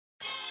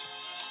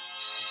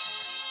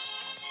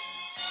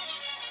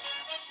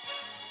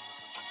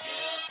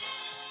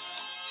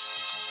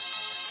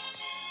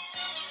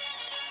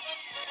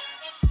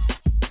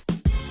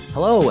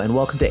Hello and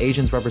welcome to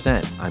Asians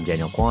Represent. I'm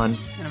Daniel Kwan.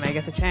 And I'm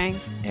Agatha Chang.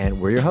 And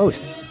we're your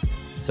hosts.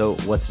 So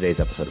what's today's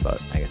episode about,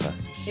 Agatha?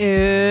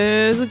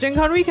 Is a Gen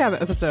Con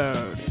recap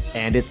episode.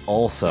 And it's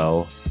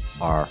also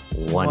our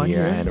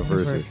one-year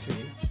anniversary.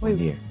 Wait, 1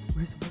 year.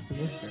 we're supposed to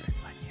whisper. 1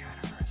 year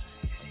anniversary.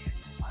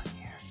 1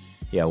 year.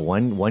 Yeah,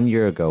 one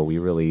year ago we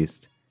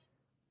released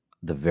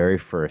the very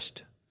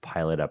first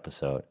pilot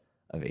episode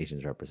of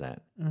Asians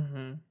Represent.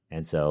 Mm-hmm.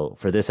 And so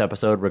for this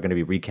episode, we're going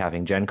to be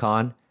recapping Gen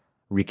Con,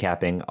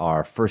 recapping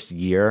our first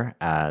year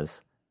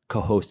as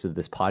co-hosts of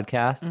this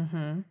podcast,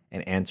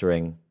 and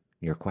answering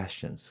your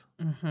questions.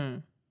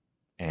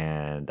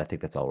 And I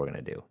think that's all we're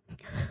going to do.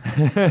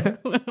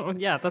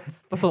 Yeah,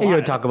 that's a lot. We're going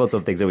to talk about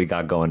some things that we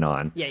got going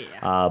on.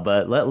 Yeah.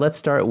 But let's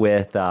start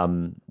with,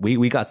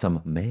 we got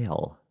some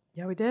mail.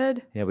 Yeah, we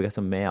did. Yeah, we got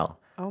some mail.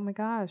 Oh my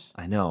gosh.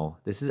 I know.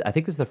 I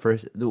think this is the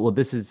first. Well,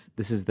 this is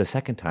the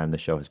second time the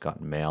show has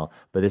gotten mail,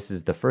 but this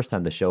is the first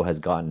time the show has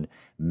gotten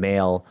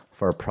mail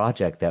for a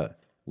project that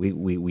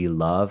we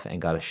love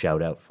and got a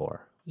shout out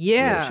for. We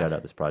Yeah. gotta shout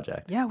out this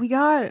project. Yeah, we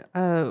got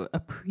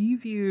a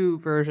preview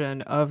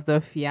version of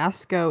the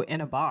Fiasco in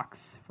a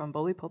Box from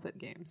Bully Pulpit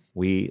Games.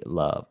 We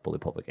love Bully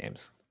Pulpit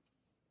Games.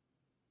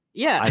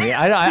 Yeah. I mean,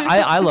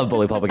 I love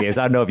Bully Pulpit Games.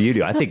 I don't know if you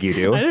do. I think you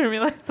do. I didn't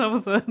realize that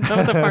was a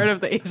part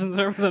of the Asians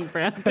Represent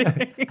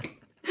branding.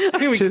 I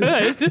mean, we could.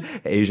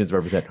 Asians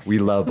Represent. We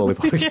love Bully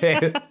Pulpit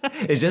Games.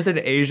 It's just an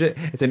Asian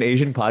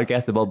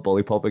podcast about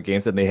Bully Pulpit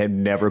Games, and they had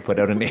never put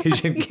out an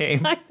Asian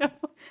game. I know.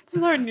 This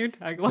is our new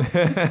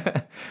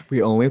tagline.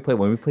 When we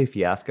play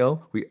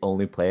Fiasco, we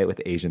only play it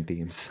with Asian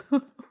themes.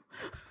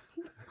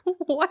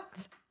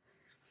 What?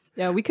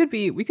 Yeah, we could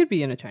be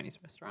in a Chinese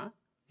restaurant.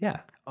 Yeah.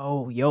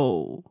 Oh,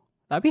 yo.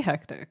 That'd be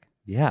hectic.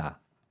 Yeah.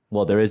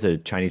 Well, there is a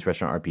Chinese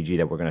restaurant RPG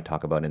that we're going to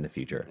talk about in the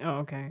future. Oh,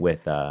 okay.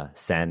 With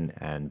Sen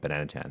and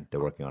Banana Chan. They're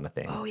working on a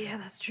thing. Oh, yeah,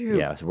 that's true.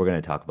 Yeah, so we're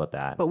going to talk about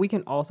that. But we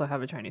can also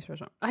have a Chinese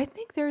restaurant. I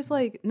think there is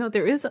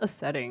a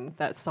setting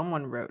that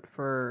someone wrote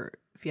for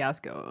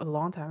Fiasco a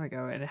long time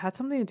ago, and it had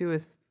something to do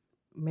with,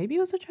 maybe it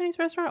was a Chinese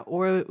restaurant,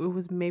 or it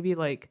was maybe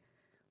like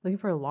looking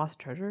for a lost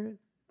treasure.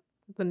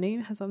 The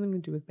name has something to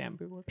do with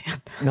bamboo or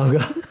pandas. No,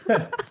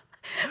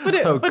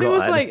 but it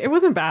was like, it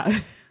wasn't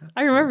bad.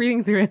 I remember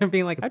reading through it and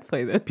being like, I'd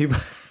play this. People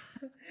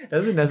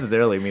doesn't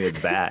necessarily mean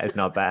it's bad. It's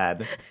not bad.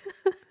 There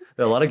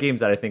are a lot of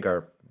games that I think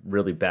are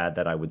really bad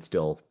that I would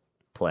still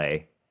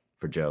play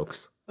for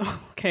jokes.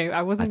 Okay,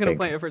 I wasn't going to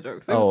play it for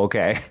jokes.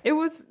 Okay. It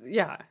was,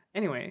 yeah.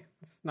 Anyway,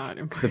 it's not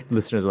important. The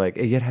listeners are like,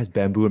 hey, it has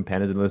bamboo and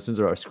pandas, and the listeners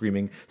are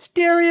screaming,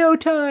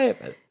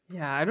 stereotype!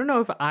 Yeah, I don't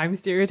know if I'm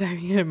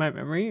stereotyping it in my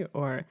memory,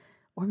 or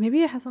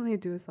maybe it has something to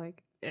do with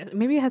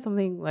maybe it has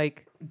something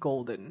like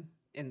golden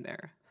in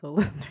there. So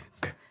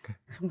listeners,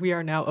 we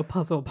are now a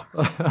puzzle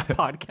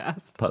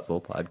podcast. Puzzle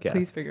podcast.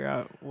 Please figure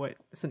out what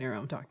scenario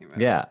I'm talking about.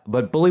 Yeah,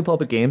 but Bully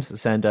Pulpit Games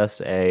sent us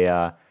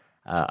an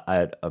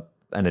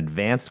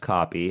advanced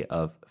copy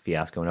of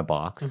Fiasco in a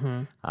Box.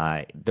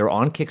 They're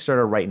on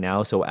Kickstarter right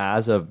now, so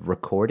as of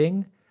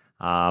recording,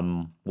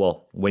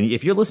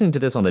 if you're listening to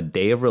this on the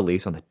day of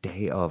release, on the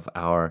day of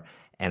our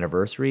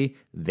anniversary,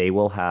 they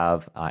will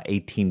have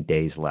 18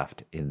 days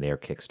left in their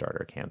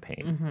Kickstarter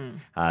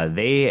campaign.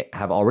 They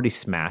have already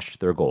smashed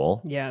their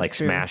goal. Yeah,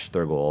 smashed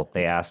their goal.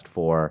 They asked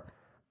for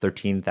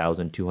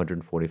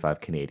 13,245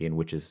 Canadian,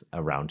 which is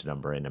a round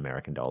number in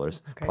American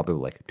dollars, probably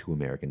like $2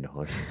 American.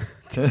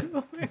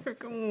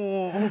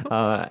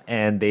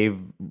 And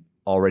they've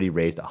already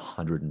raised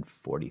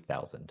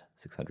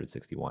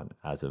 140,661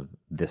 as of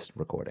this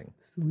recording.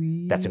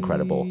 Sweet. That's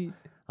incredible.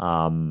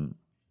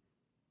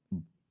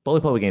 Bully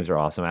Pulpit Games are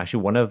awesome.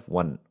 Actually, one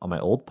on my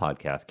old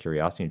podcast,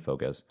 Curiosity and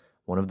Focus,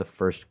 one of the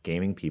first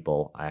gaming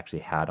people I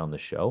actually had on the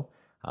show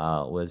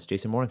was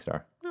Jason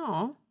Morningstar.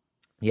 Oh.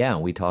 Yeah,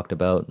 we talked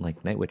about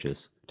like Night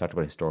Witches. We talked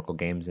about historical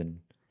games and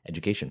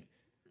education.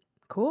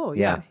 Cool.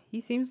 Yeah. He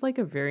seems like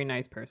a very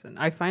nice person.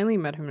 I finally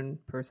met him in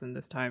person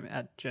this time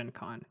at Gen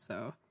Con.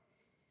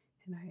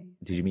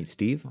 Did you meet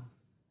Steve?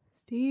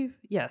 Steve?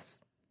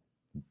 Yes.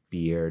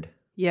 Beard.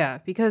 Yeah,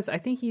 because I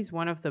think he's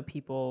one of the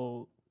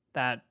people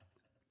that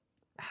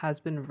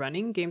has been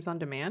running Games on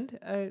Demand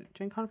at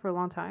Gen Con for a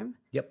long time.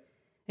 Yep.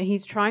 And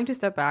he's trying to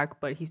step back,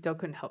 but he still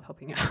couldn't help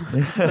helping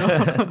out.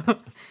 So,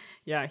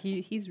 yeah,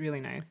 he's really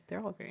nice. They're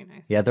all very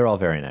nice. Yeah, they're all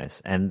very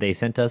nice. And they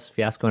sent us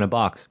Fiasco in a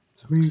Box.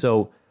 Sweet.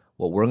 So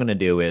what we're going to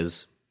do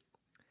is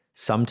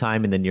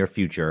sometime in the near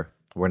future,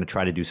 we're going to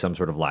try to do some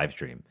sort of live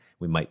stream.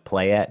 We might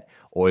play it,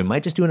 or we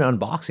might just do an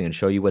unboxing and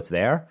show you what's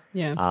there.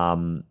 Yeah.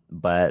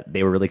 But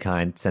they were really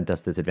kind, sent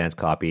us this advanced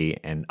copy,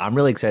 and I'm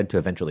really excited to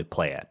eventually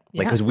play it.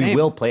 Because we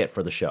will play it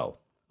for the show.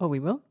 Oh, we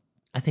will?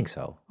 I think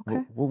so.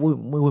 Okay.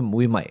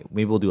 We might.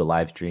 Maybe we'll do a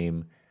live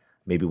stream.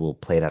 Maybe we'll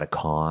play it at a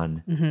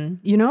con. Mm-hmm.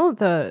 You know,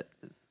 the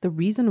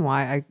reason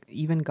why I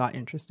even got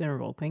interested in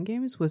role-playing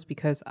games was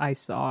because I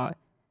saw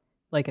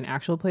like an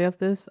actual play of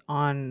this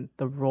on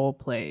the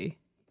Roleplay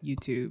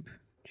YouTube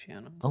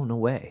channel. Oh, no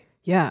way.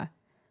 Yeah.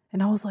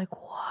 And I was like,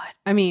 what?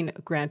 I mean,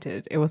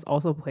 granted, it was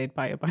also played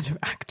by a bunch of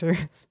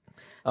actors.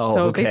 Oh,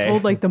 so okay. they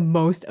told like the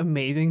most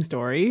amazing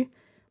story.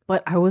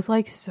 But I was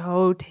like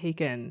so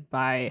taken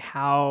by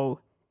how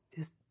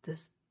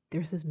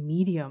there's this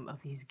medium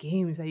of these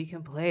games that you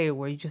can play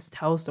where you just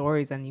tell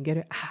stories and you get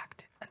to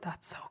act. And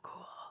that's so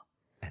cool.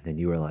 And then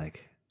you were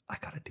like, I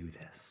gotta do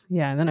this.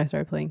 Yeah, and then I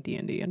started playing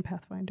D&D and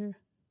Pathfinder.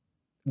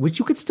 Which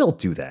you could still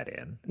do that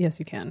in. Yes,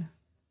 you can.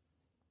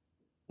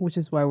 Which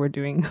is why we're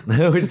doing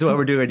Which is why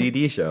we're doing a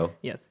D&D show.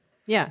 Yes.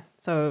 Yeah.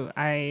 So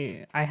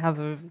I have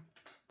a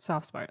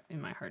soft spot in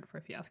my heart for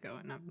Fiasco,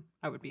 and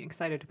I would be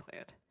excited to play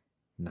it.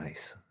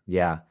 Nice.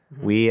 Yeah.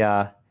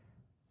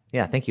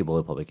 Thank you,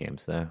 Bully Public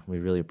Games. We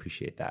really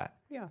appreciate that.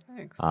 Yeah,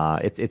 thanks.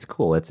 It's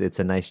cool. It's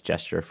a nice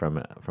gesture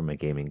from a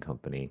gaming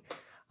company.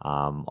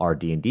 Our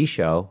D&D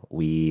show,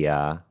 we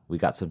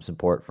got some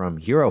support from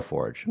Hero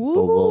Forge,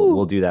 but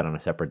we'll do that on a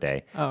separate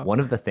day. Oh. One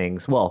of the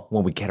things, well,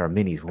 when we get our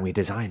minis, when we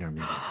design our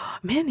minis,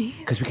 Minis?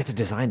 because we get to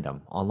design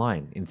them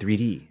online in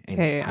 3D and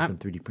have them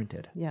 3D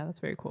printed. Yeah, that's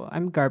very cool.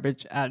 I'm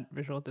garbage at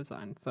visual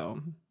design,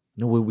 so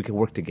No, we could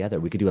work together.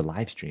 We could do a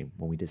live stream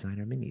when we design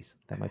our minis.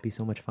 That might be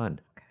so much fun.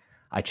 Okay.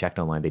 I checked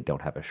online; they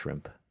don't have a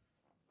shrimp.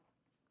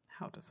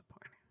 How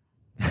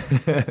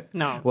disappointing.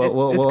 No,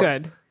 Well, it's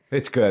good.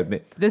 It's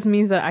good. This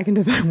means that I can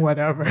design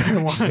whatever I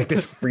want. Just like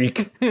this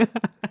freak.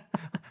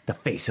 The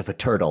face of a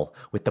turtle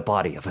with the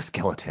body of a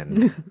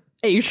skeleton.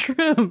 A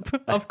shrimp,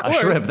 of course. A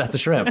shrimp, that's a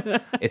shrimp.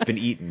 It's been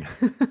eaten.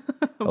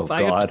 Oh,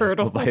 By God. a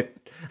turtle. I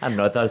don't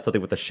know, I thought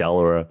something with a shell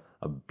or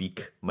a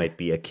beak might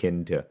be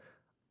akin to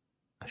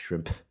a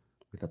shrimp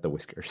without the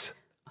whiskers.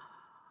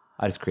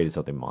 I just created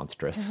something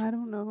monstrous. I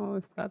don't know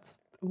if that's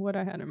what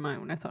I had in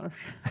mind when I thought of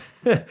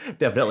shrimp.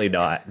 Definitely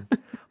not.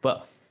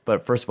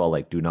 But first of all,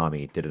 like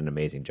Dunami did an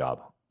amazing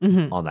job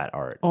on that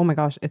art. Oh my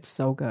gosh, it's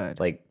so good.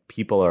 Like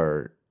people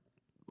are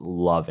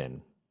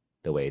loving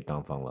the way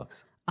Dongfeng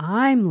looks.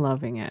 I'm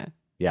loving it.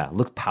 Yeah,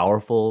 look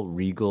powerful,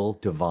 regal,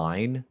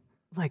 divine,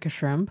 Like a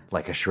shrimp.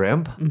 like a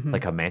shrimp,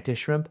 like a mantis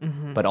shrimp,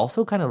 but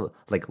also kind of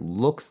like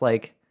looks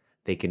like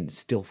they can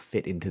still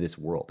fit into this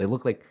world. They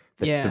look like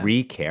the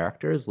three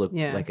characters look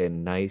like a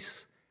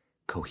nice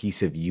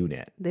cohesive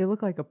unit. They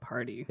look like a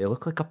party. They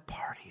look like a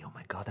party. Oh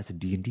my God, that's a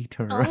D&D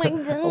term. Oh my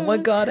God. Oh my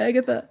God,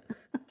 Agatha.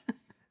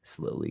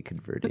 Slowly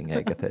converting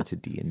Agatha to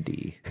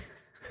D&D.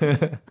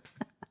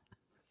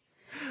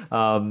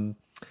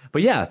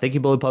 But yeah, thank you,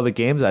 Bully Public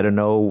Games. I don't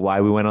know why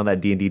we went on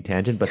that D&D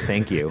tangent, but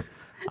thank you.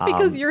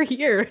 Because you're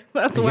here.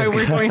 That's why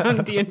we're going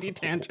on D&D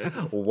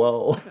tangents.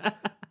 Whoa.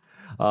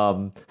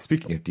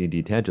 Speaking of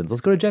D&D tangents,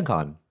 let's go to Gen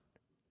Con.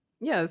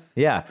 Yes.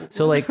 Yeah.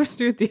 So like, let's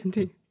do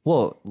D&D.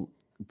 well,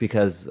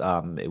 because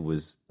it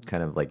was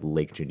kind of like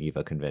Lake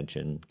Geneva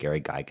convention. Gary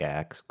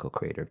Gygax,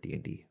 co-creator of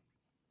D&D.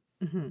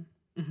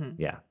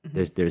 Yeah.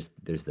 There's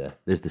the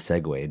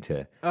segue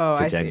into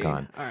I Gen see.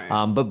 Con. All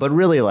right. But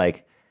really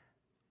like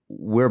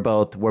we're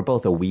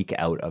both a week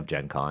out of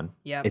Gen Con.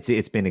 Yep.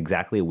 It's been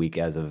exactly a week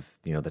as of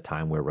the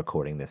time we're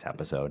recording this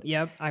episode.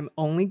 Yep. I'm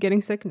only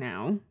getting sick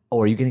now. Oh,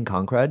 are you getting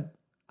con crud?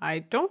 I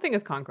don't think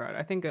it's con crud.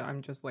 I think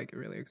I'm just like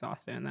really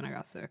exhausted and then I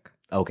got sick.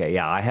 Okay,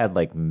 yeah, I had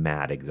like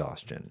mad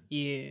exhaustion.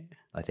 Yeah.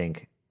 I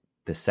think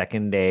the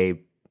second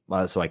day,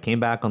 so I came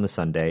back on the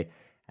Sunday,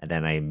 and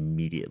then I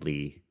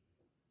immediately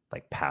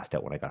like passed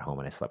out when I got home,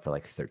 and I slept for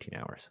like 13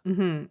 hours.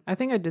 I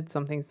think I did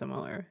something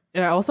similar.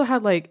 And I also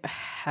had like a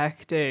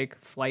hectic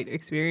flight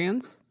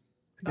experience.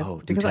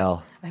 Do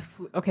tell.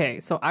 Okay,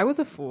 so I was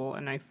a fool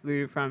and I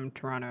flew from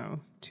Toronto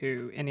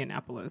to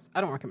Indianapolis.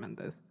 I don't recommend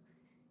this.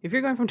 If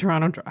you're going from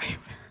Toronto,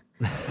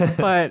 drive.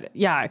 But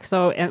yeah,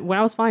 so when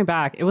I was flying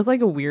back, it was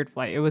like a weird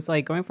flight. It was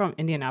like going from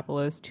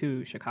Indianapolis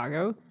to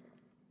Chicago,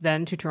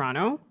 then to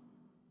Toronto,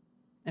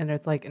 and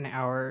it's like an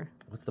hour.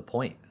 What's the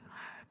point?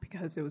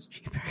 Because it was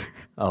cheaper.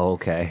 Oh,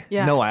 okay.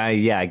 Yeah. No,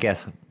 I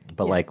guess.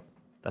 But like,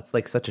 that's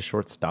like such a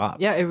short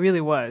stop. Yeah, it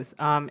really was.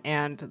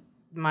 And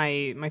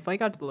my flight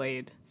got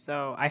delayed,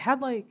 so I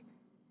had like,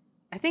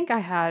 I think I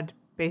had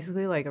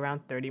basically like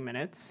around 30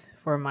 minutes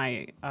for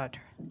my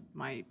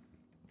my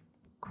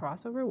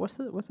crossover. What's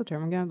the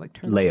term again? Like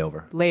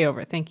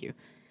layover. Thank you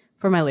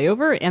for my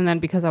layover. And then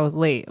because I was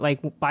late,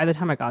 like by the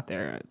time I got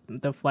there,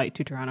 the flight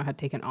to Toronto had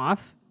taken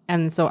off,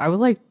 and so I was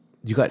like,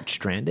 you got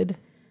stranded.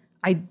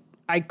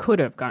 I could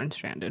have gotten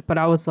stranded, but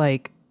I was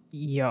like,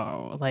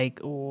 yo, like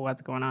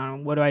what's going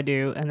on? What do I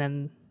do? And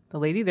then the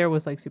lady there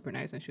was like super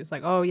nice, and she was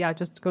like, oh yeah,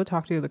 just go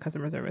talk to the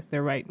customer service.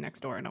 They're right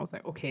next door. And I was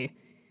like, okay.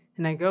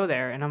 And I go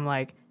there and I'm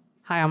like,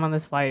 hi, I'm on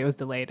this flight. It was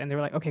delayed. And they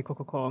were like, okay,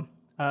 cool.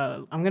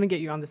 I'm going to get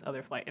you on this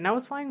other flight. And I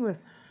was flying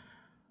with,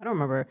 I don't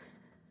remember.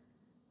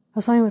 I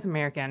was flying with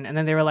American. And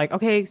then they were like,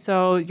 okay,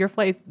 so your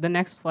flight, the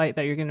next flight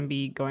that you're going to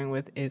be going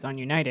with is on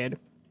United.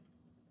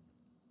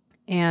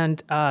 And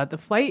the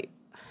flight,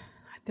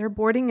 they're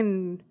boarding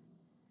in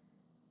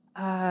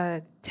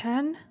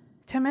 10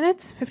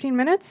 minutes, 15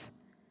 minutes.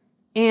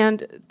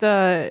 And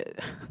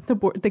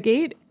the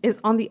gate is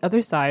on the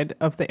other side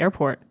of the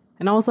airport.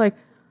 And I was like,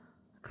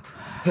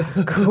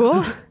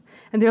 cool.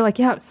 And they're like,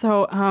 yeah,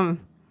 so,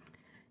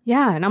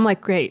 yeah. And I'm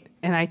like, great.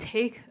 And I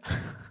take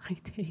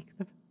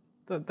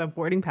the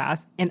boarding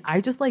pass and I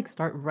just like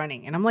start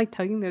running and I'm like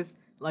tugging this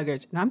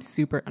luggage and I'm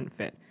super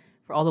unfit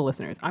for all the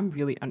listeners, I'm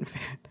really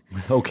unfit.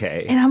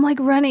 Okay. And I'm like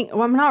running.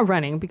 Well, I'm not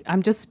running.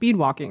 I'm just speed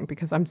walking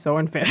because I'm so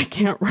unfit. I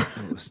can't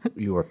run.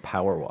 You were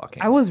power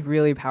walking. I was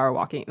really power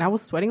walking and I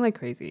was sweating like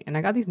crazy. And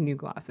I got these new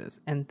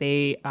glasses and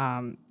they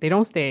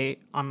don't stay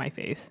on my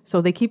face. So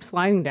they keep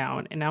sliding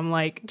down and I'm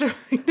like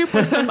trying to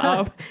push them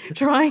up,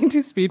 trying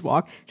to speed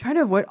walk, trying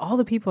to avoid all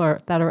the people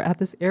that are at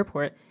this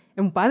airport.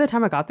 And by the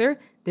time I got there,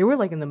 they were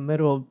like in the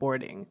middle of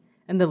boarding.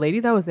 And the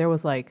lady that was there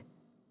was like,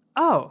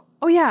 oh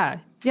yeah,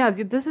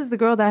 this is the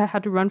girl that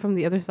had to run from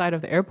the other side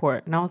of the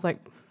airport. And I was like,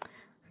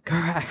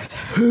 correct.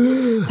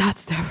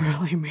 That's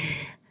definitely me.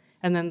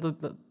 And then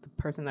the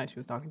person that she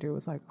was talking to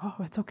was like, oh,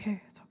 it's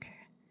okay.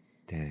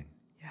 Dang.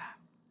 Yeah.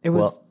 It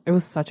was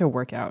such a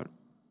workout.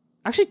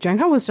 Actually, Gen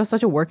Con was just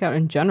such a workout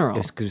in general.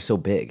 It's because it's so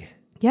big.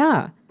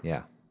 Yeah.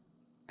 Yeah.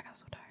 I got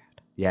so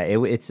tired. Yeah,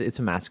 it's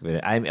a massive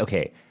event. I'm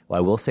okay. Well,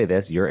 I will say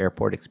this: your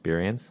airport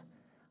experience,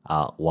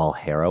 while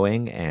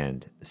harrowing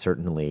and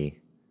certainly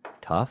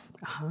tough,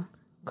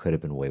 could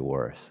have been way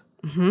worse.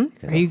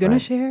 Mm-hmm. Are you gonna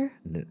share?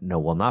 No,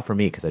 well, not for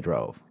me because I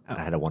drove. Oh.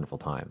 I had a wonderful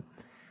time.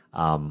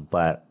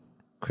 But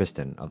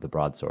Kristen of the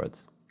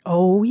Broadswords.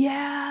 Oh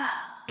yeah.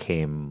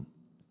 Came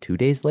 2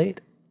 days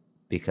late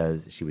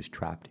because she was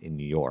trapped in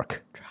New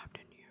York.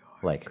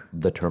 Like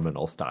the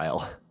terminal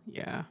style.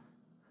 Yeah.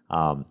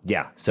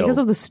 Yeah. So because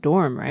of the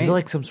storm, right? Is it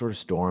like some sort of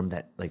storm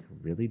that like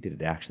really did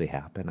it actually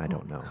happen? I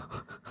don't know.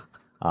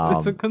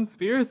 It's a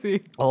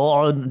conspiracy.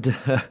 Oh,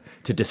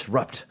 to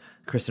disrupt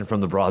Kristen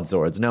from the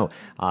Broadswords. No.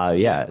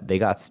 Yeah, they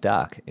got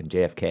stuck in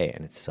JFK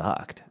and it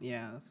sucked.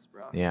 Yeah, that's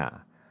rough. Yeah.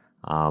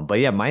 But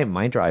yeah,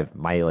 my drive,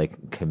 my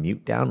like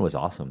commute down was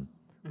awesome.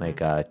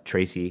 Mm-hmm. Like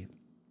Tracy,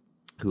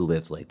 who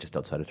lives like just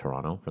outside of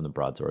Toronto from the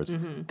Broadswords,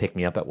 picked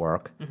me up at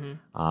work.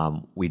 Mm-hmm.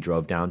 We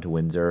drove down to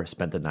Windsor,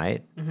 spent the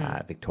night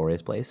at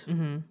Victoria's place.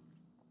 Mm-hmm.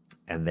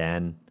 And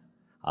then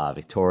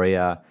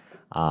Victoria's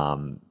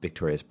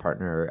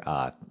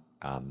partner,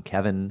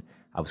 Kevin,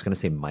 I was going to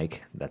say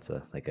Mike. It's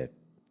a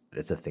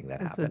thing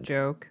that happened. It's a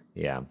joke.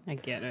 Yeah. I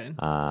get it.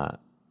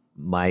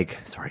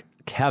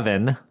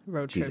 Kevin.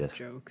 Road trip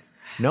jokes.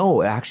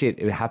 No, actually,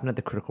 it happened at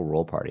the Critical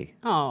Role party.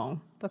 Oh,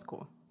 that's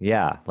cool.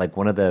 Yeah, like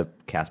one of the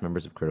cast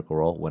members of Critical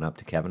Role went up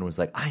to Kevin and was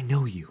like, I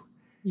know you.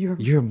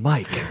 You're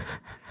Mike.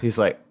 He's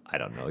like, I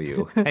don't know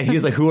you. And he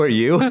was like, who are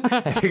you?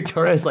 And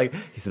Victoria's like,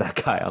 he's that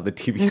guy on the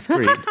TV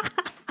screen.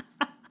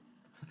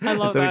 I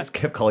love so that. we just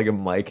kept calling him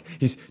Mike.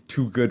 He's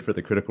too good for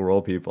the Critical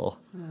Role people.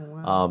 Oh,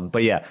 wow.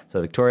 But yeah,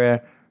 so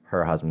Victoria,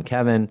 her husband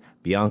Kevin,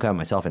 Bianca,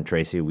 myself, and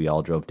Tracy, we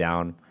all drove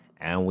down,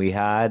 and we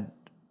had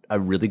a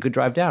really good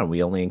drive down.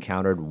 We only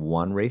encountered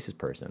one racist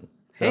person.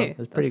 So hey, it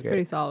was pretty that's good.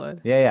 Pretty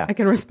solid. Yeah. I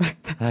can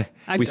respect that.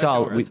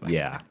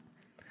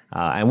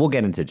 And we'll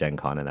get into Gen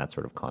Con and that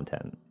sort of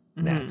content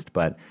next.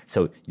 But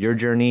so your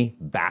journey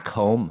back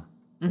home,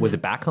 was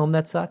it back home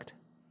that sucked?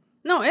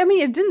 No, I mean,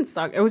 it didn't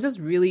suck. It was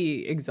just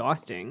really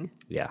exhausting.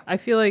 Yeah. I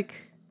feel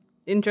like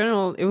in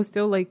general, it was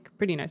still like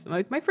pretty nice.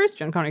 Like my first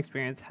Gen Con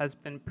experience has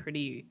been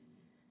pretty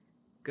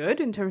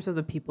good in terms of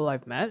the people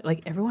I've met.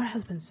 Like everyone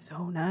has been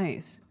so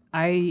nice.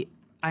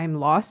 I'm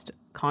lost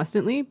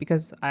constantly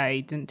because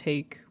I didn't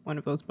take one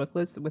of those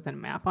booklets with a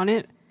map on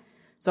it.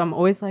 So I'm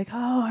always like,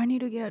 oh, I need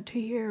to get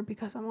to here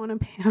because I'm on a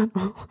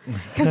panel.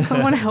 Can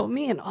someone help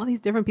me? And all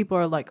these different people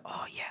are like,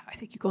 oh yeah, I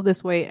think you go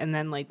this way. And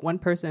then like one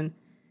person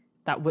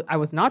that I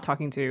was not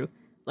talking to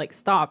like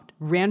stopped,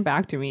 ran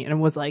back to me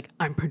and was like,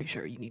 I'm pretty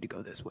sure you need to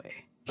go this way.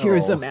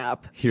 Here's a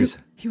map. He was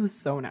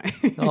so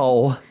nice.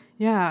 Oh.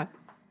 Yeah.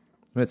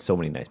 We met so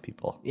many nice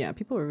people. Yeah,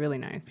 people were really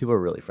nice. People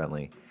were really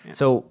friendly. Yeah.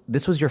 So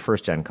this was your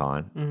first Gen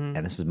Con,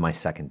 and this is my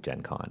second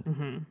Gen Con.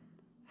 Mm-hmm.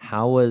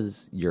 How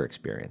was your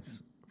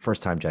experience?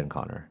 First time Gen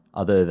Conner,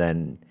 other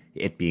than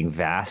it being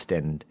vast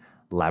and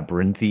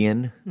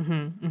labyrinthian.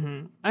 Mm-hmm,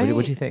 mm-hmm.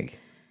 What do you think?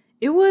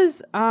 It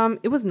was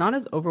not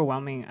as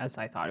overwhelming as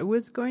I thought it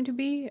was going to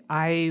be.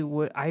 I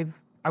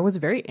was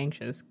very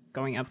anxious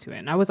going up to it,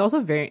 and I was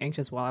also very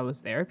anxious while I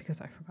was there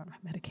because I forgot my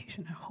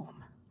medication at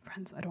home.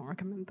 Friends, I don't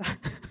recommend that.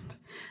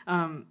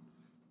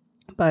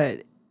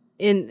 But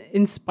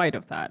in spite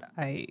of that,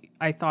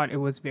 I thought it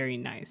was very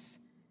nice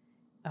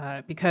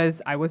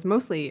because I was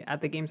mostly at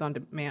the Games on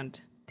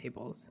Demand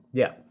tables.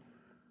 Yeah.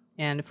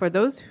 And for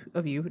those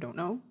of you who don't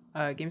know,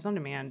 Games on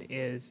Demand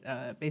is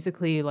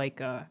basically like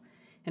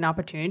an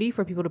opportunity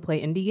for people to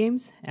play indie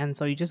games. And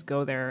so you just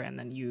go there and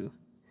then you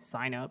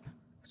sign up,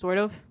 sort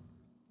of.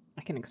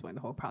 I can explain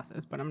the whole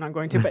process, but I'm not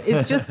going to. But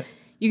it's just,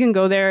 you can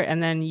go there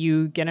and then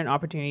you get an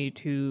opportunity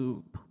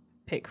to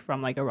pick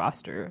from like a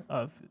roster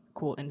of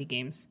cool indie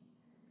games.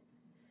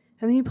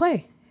 And then you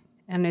play.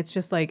 And it's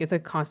just like, it's a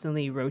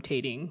constantly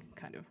rotating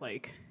kind of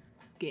like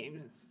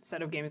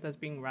set of games that's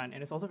being run.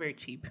 And it's also very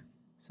cheap.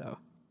 So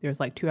there's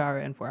like 2-hour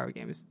and 4-hour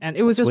games. And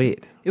it was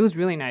Sweet. It was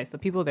really nice. The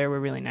people there were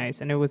really nice.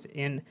 And it was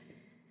in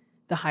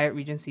the Hyatt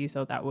Regency,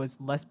 so that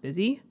was less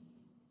busy.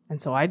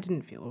 And so I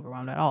didn't feel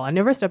overwhelmed at all. I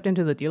never stepped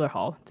into the dealer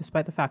hall,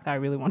 despite the fact that I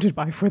really wanted to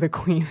buy For the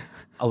Queen.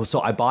 Oh,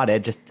 so I bought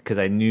it just because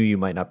I knew you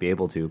might not be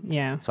able to.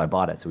 Yeah. So I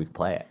bought it so we could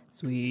play it.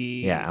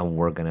 Sweet. Yeah, and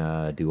we're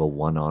gonna do a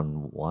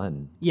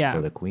one-on-one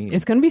for the Queen.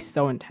 It's going to be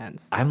so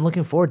intense. I'm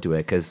looking forward to it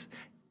because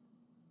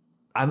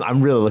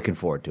I'm really looking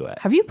forward to it.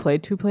 Have you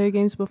played 2-player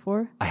games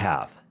before? I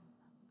have.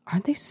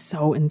 Aren't they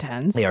so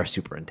intense? They are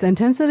super intense. The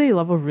intensity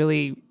level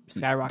really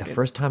skyrockets. The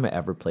first time I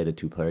ever played a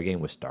 2-player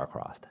game was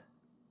Starcrossed.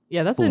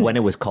 Yeah, that's when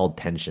it was called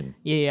Tension.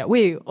 Yeah.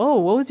 Wait. Oh,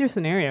 what was your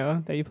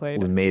scenario that you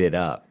played? We made it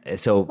up.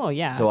 So, oh,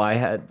 yeah. So I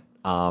had,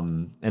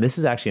 and this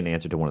is actually an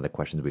answer to one of the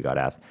questions we got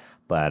asked,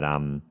 but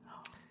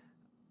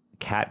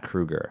Kat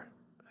Kruger,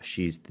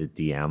 she's the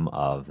DM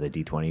of the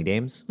D20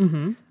 games.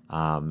 Mm-hmm.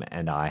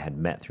 And I had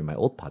met through my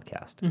old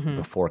podcast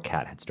before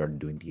Kat had started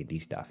doing D&D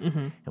stuff. Mm-hmm.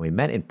 And we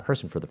met in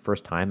person for the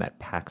first time at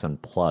PAX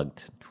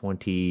Unplugged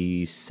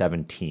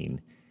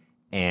 2017.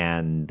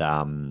 And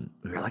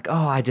we were like,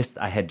 oh, I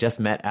had just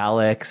met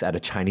Alex at a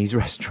Chinese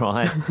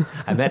restaurant.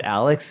 I met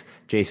Alex,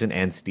 Jason,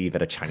 and Steve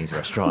at a Chinese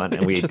restaurant,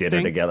 and we ate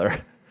dinner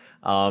together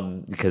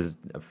because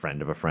a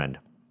friend of a friend.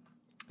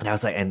 And I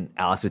was like, and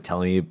Alex was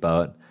telling me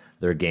about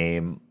their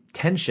game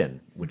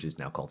Tension, which is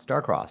now called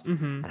Starcrossed.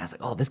 Mm-hmm. And I was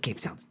like, oh, this game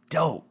sounds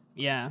dope.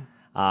 Yeah.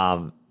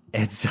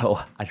 And so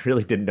I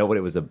really didn't know what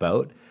it was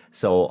about.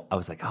 So I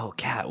was like, oh,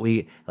 Kat,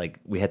 we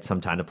had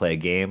some time to play a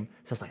game.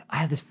 So I was like, I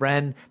have this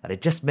friend that I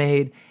just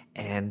made,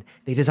 and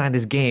they designed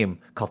this game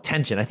called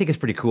Tension. I think it's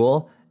pretty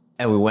cool.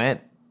 And we went,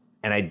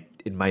 and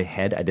in my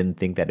head, I didn't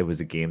think that it was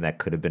a game that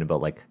could have been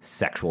about like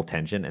sexual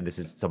tension. And this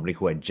is somebody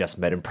who I just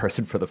met in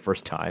person for the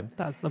first time.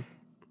 That's the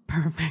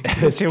perfect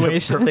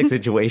situation. Perfect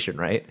situation,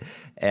 right?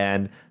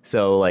 And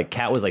so like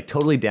Kat was like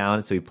totally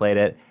down. So we played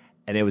it,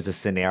 and it was a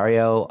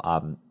scenario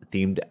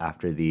themed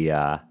after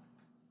the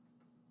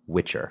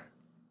Witcher.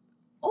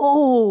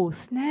 Oh,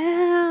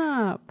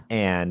 snap.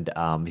 And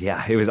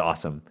yeah, it was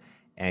awesome.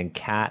 And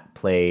Kat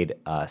played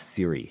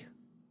Ciri,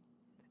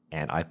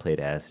 and I played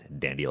as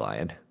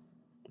Dandelion.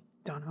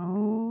 Don't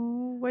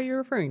know what you're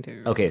referring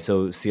to. Okay,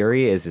 so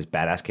Ciri is this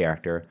badass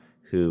character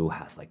who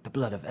has like the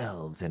blood of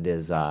elves and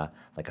is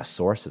like a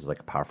source, is like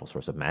a powerful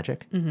source of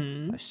magic.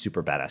 Mm-hmm. A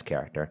super badass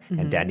character. Mm-hmm.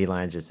 And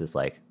Dandelion's just this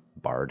like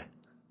bard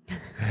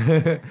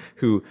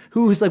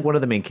who's like one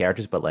of the main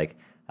characters, but like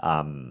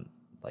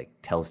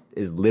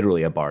is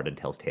literally a bard and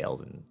tells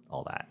tales and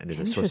all that, and is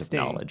a source of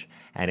knowledge.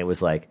 And it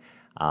was like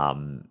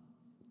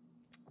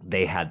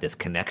they had this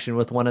connection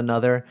with one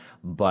another,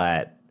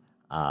 but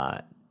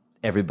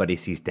everybody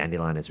sees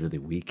Dandelion as really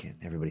weak, and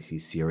everybody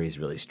sees Ciri as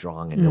really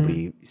strong, and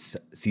nobody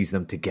sees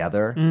them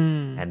together,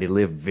 and they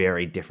live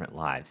very different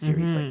lives.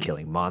 Ciri's like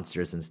killing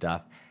monsters and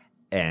stuff,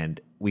 and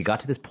we got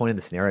to this point in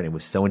the scenario, and it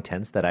was so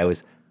intense that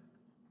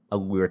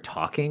we were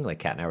talking, like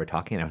Kat and I were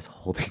talking, and I was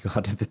holding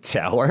onto the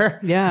tower.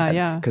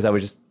 Yeah. Because I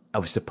was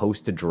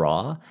supposed to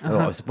draw. Uh-huh.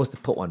 I was supposed to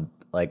put one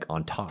like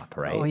on top,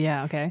 right? Oh,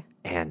 yeah, okay.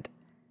 And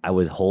I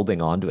was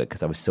holding on to it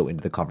because I was so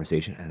into the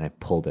conversation, and I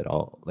pulled it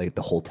all, like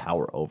the whole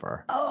tower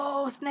over.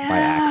 Oh, snap. By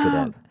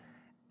accident.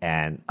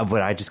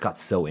 But I just got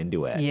so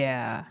into it.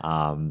 Yeah.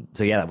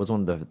 So yeah, that was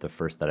one of the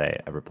first that I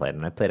ever played,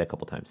 and I played a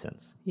couple times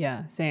since.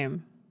 Yeah,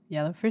 same.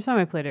 Yeah, the first time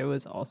I played it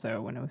was also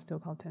when it was still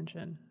called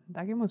Tension.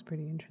 That game was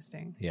pretty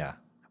interesting. Yeah.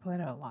 I played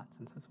it a lot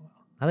since as well.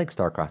 I like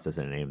Starcrossed as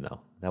a name,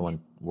 though. That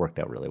one worked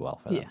out really well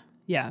for them.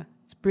 Yeah.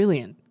 It's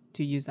brilliant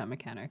to use that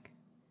mechanic.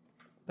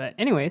 But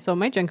anyway, so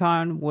my Gen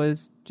Con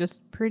was just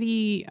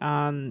pretty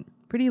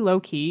low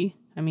key.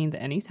 I mean, the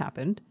Ennies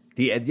happened.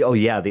 The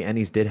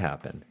Ennies did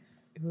happen.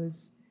 It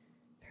was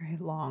very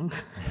long.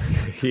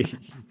 We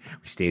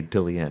stayed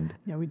till the end.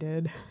 Yeah, we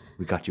did.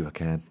 We got you,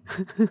 Hakan.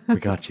 We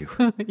got you.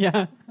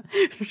 Yeah.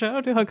 Shout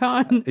out to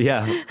Hakan.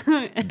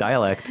 Yeah.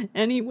 Dialect.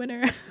 Any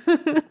winner.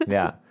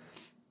 Yeah.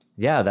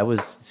 Yeah, that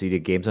was, so you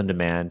did Games on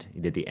Demand,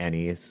 you did the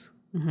Ennies.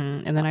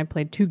 Mm-hmm. And then I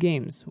played 2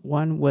 games.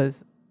 One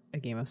was a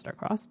game of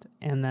Starcrossed,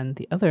 and then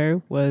the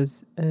other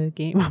was a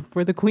game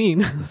for the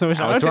Queen. So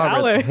shout out to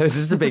Alex. This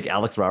is a big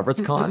Alex Roberts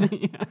con.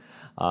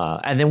 Yeah.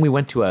 And then we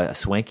went to a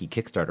swanky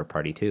Kickstarter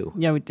party too.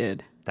 Yeah, we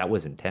did. That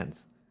was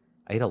intense.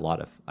 I ate a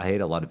lot of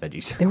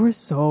veggies. There were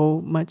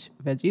so much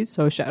veggies.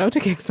 So shout out to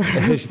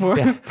Kickstarter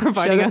for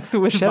providing us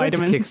with vitamins. Shout out to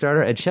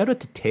Kickstarter, and shout out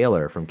to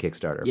Taylor from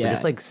Kickstarter for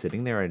just like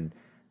sitting there and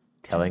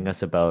telling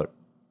us about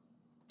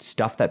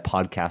stuff that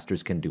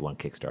podcasters can do on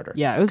Kickstarter.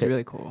 Yeah, it was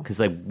really cool. Because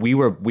like we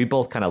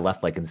both kind of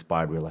left like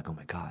inspired. We were like, oh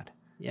my God.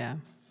 Yeah.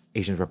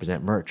 Asians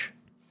represent merch.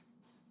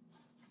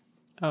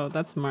 Oh,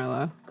 that's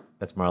Marla.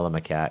 That's Marla,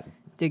 my cat.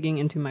 Digging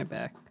into my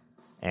back.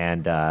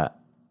 And Marla.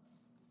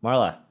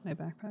 My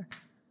backpack.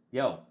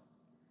 Yo.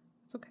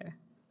 It's okay.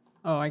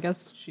 Oh, I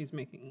guess she's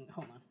making,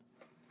 hold on.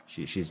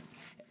 She's,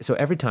 so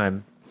every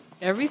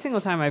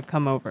single time I've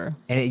come over.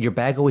 And your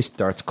bag always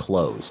starts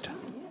closed.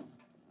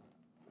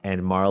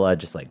 And Marla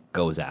just like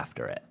goes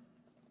after it.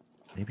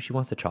 Maybe she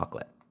wants the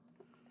chocolate.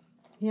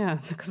 Yeah,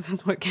 because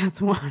that's what cats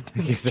want.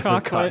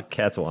 Chocolate. What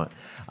cats want.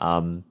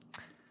 So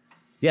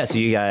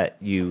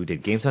you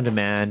did Games on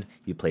Demand.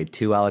 You played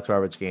 2 Alex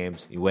Roberts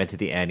games. You went to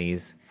the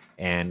Ennies,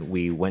 and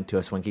we went to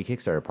a swanky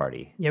Kickstarter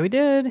party. Yeah, we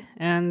did.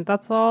 And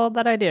that's all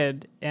that I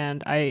did.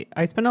 And I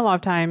spent a lot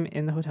of time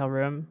in the hotel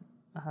room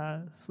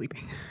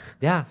sleeping.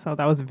 Yeah. So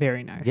that was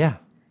very nice. Yeah.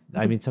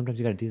 I mean, sometimes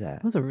you got to do that.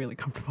 It was a really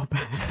comfortable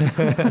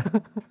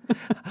bed.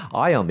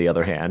 I, on the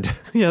other hand.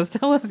 Yes,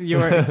 tell us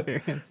your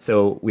experience.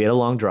 So we had a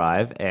long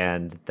drive,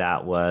 and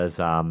that was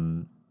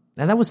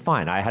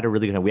fine. I had a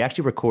really good time. We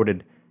actually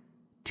recorded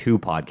 2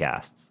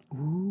 podcasts.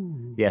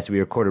 Ooh. Yes, we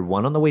recorded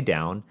one on the way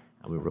down,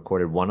 and we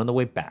recorded one on the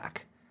way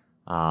back.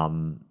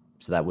 So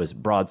that was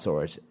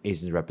Broadswords,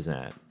 Asians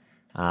Represent.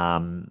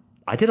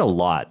 I did a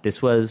lot.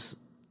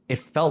 It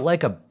felt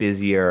like a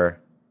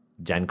busier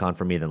Gen Con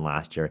for me than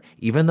last year,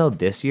 even though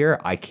this year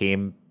I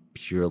came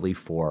purely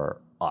for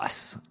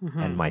us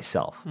and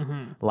myself.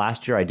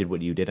 Last year I did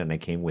what you did, and I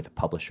came with a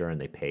publisher, and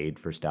they paid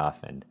for stuff,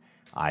 and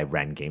I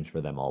ran games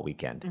for them all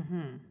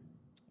weekend.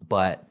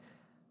 But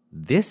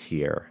this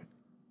year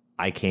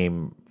I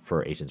came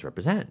for Asians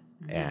Represent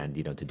and,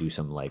 to do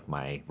some like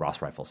my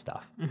Ross Rifle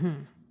stuff.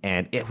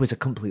 And it was a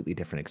completely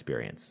different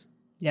experience.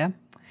 Yeah.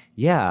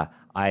 Yeah,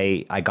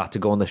 I got to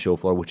go on the show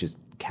floor, which is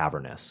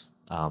cavernous.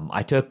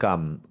 I took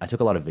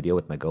a lot of video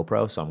with my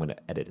GoPro, so I'm going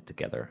to edit it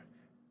together.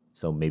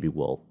 So maybe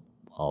we'll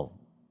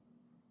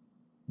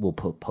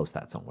post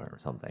that somewhere or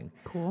something.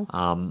 Cool.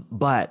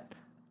 But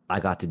I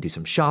got to do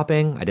some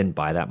shopping. I didn't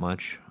buy that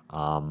much,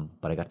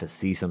 but I got to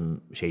see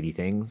some shady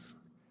things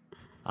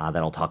that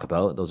I'll talk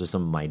about. Those are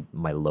some of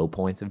my low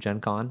points of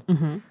Gen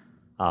Con.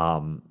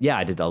 Yeah,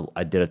 I did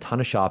a ton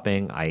of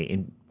shopping.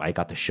 I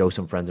got to show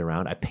some friends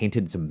around. I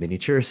painted some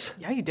miniatures.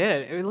 Yeah, you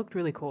did. It looked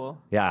really cool.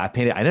 Yeah, I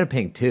ended up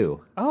painting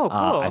 2. Oh,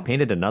 cool. I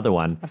painted another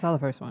one. I saw the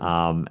first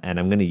one. And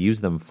I'm going to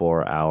use them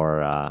for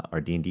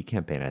our D&D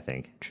campaign, I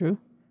think. True.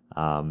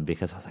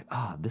 Because I was like,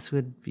 this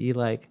would be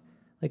like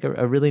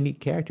a really neat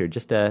character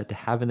just to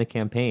have in the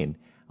campaign.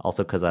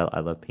 Also, because I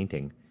love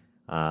painting.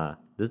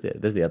 This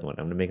is the other one.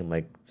 I'm going to make him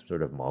like some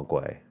sort of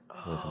Mogwai.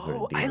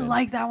 Oh, I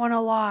like that one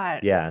a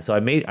lot. Yeah, so I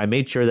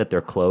made sure that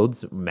their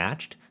clothes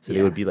matched, so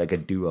they would be like a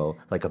duo,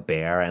 like a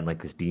bear and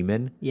like this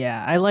demon.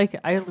 Yeah, I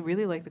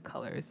really like the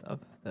colors of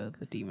the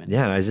demon.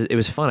 Yeah, and it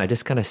was fun. I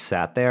just kind of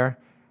sat there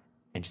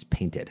and just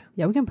painted.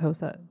 Yeah, we can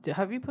post that.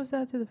 Have you posted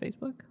that to the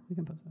Facebook? We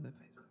can post that to the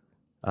Facebook.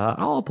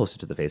 I'll post it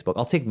to the Facebook.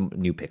 I'll take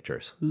new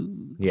pictures.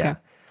 Ooh, yeah.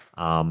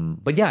 Okay.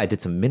 But yeah, I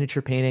did some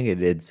miniature painting. I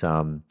did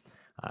some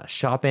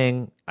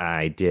shopping.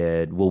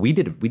 We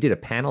did a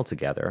panel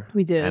together.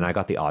 We did. And I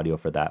got the audio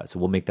for that. So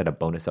we'll make that a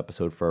bonus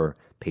episode for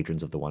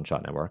patrons of the One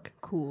Shot Network.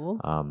 Cool.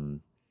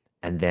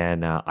 And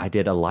then I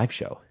did a live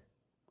show.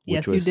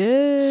 Yes, which was you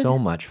did. So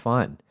much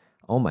fun.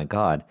 Oh my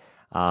God.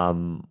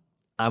 I'm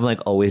like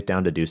always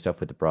down to do stuff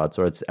with the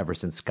broadswords ever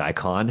since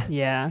SkyCon.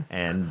 Yeah.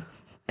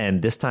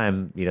 And this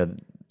time,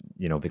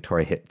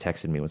 Victoria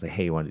texted me and was like,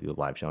 hey, you want to do a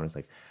live show? And it's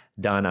like,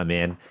 done, I'm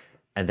in.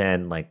 And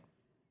then like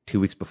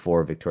 2 weeks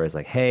before, Victoria's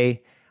like,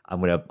 hey, I'm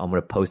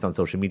gonna post on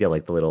social media,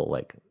 like the little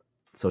like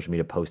social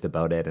media post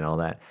about it and all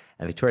that.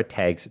 And Victoria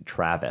tags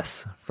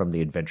Travis from the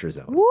Adventure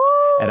Zone. Woo!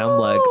 And I'm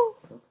like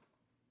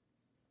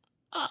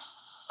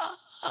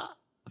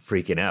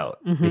freaking out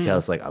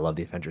because like I love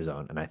the Adventure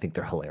Zone and I think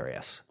they're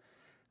hilarious.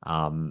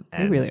 And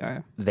they really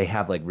are. They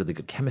have like really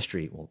good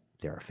chemistry. Well,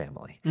 they're a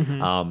family.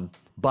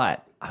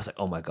 But I was like,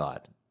 oh my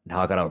God, now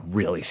I gotta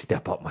really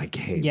step up my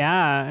game.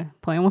 Yeah,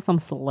 playing with some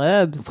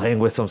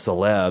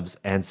celebs.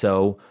 And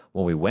so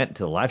when we went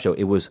to the live show,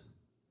 it was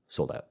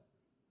sold out.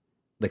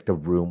 Like the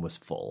room was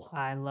full.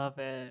 I love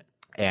it.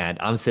 And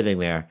I'm sitting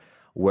there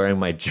wearing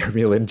my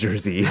Jeremy Lin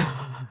jersey.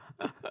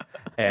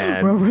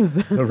 And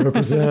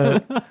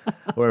represent.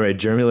 Wearing my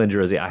Jeremy Lin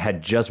jersey. I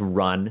had just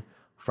run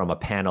from a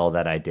panel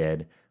that I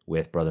did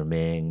with Brother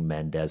Ming,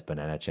 Mendez,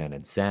 Banana Chan,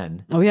 and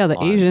Sen. Oh yeah,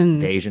 the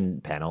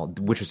Asian panel,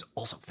 which was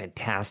also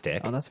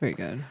fantastic. Oh, that's very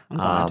good. I'm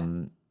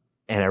glad.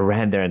 And I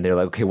ran there, and they're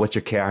like, "Okay, what's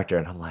your character?"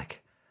 And I'm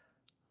like,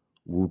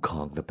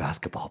 Wukong, the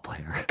basketball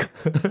player.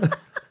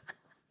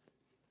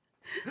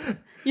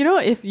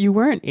 If you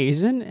weren't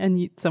Asian and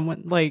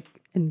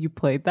you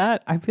played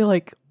that, I'd be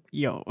like,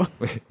 yo,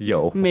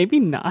 maybe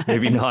not.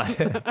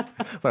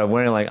 But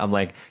I'm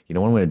like, you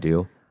know what I'm gonna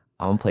do?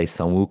 I'm gonna play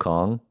Sun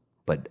Wukong,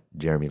 but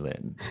Jeremy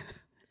Lin.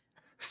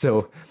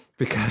 So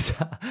because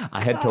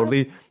I had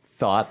totally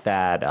thought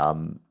that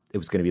it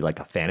was gonna be like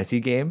a fantasy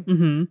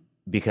game,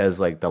 because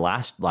like the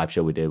last live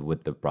show we did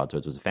with the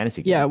broadswords was a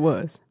fantasy game. Yeah, it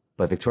was.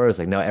 But Victoria was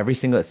like, no,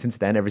 since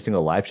then, every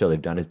single live show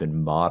they've done has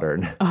been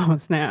modern. Oh,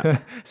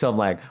 snap. So I'm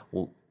like,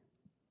 well,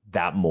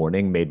 that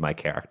morning made my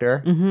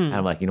character. And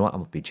I'm like, you know what?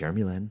 I'm going to be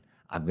Jeremy Lin.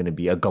 I'm going to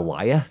be a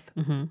Goliath.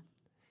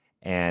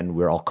 And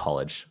we're all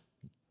college.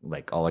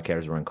 Like all our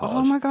characters were in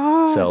college. Oh my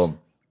gosh. So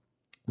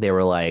they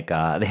were like,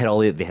 they had all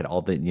the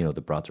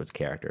the broadswords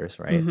characters,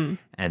 right?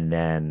 And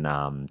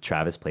then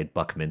Travis played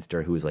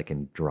Buckminster, who was like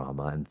in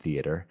drama and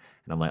theater.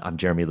 And I'm like, I'm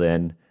Jeremy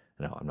Lin.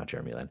 No, I'm not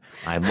Jeremy Lin.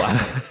 I'm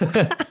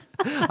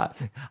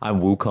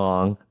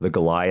Wukong, the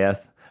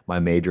Goliath. My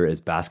major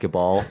is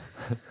basketball.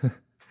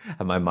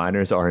 And my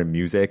minors are in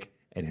music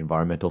and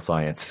environmental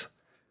science.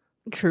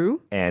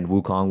 True. And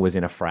Wukong was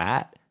in a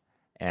frat.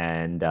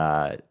 And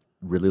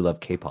really love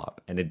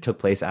K-pop, and it took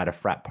place at a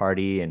frat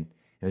party, and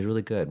it was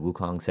really good.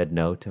 Wukong said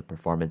no to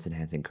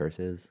performance-enhancing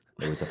curses.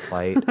 There was a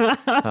fight.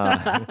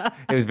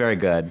 It was very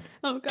good.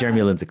 Oh, God.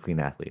 Jeremy Lin's a clean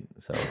athlete,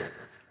 so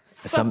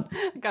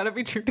Gotta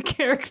be true to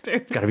character.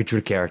 it's got to be true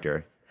to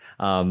character.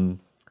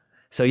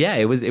 So yeah,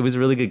 it was a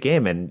really good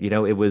game, and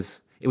it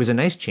was a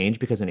nice change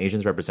because in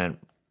Asians Represent,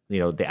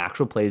 the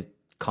actual plays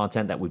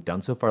content that we've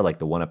done so far, like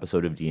the one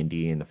episode of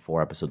D&D and the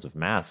 4 episodes of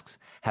Masks,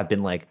 have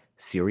been like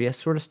serious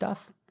sort of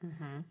stuff,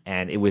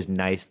 and it was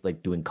nice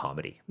like doing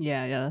comedy.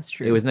 Yeah, that's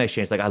true. It was a nice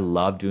change. Like I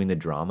love doing the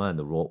drama and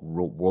the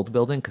world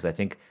building because I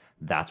think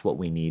that's what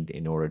we need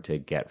in order to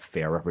get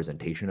fair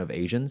representation of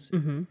Asians.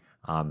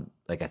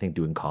 Like I think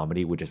doing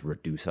comedy would just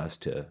reduce us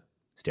to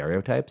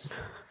stereotypes.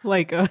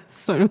 Like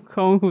Sun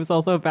Wukong, who's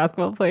also a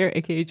basketball player,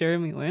 aka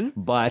Jeremy Lin.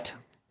 But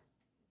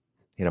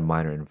he had a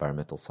minor in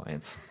environmental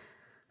science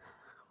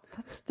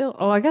That's still.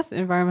 Oh, I guess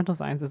environmental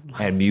science is less.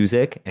 and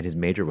music, and his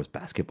major was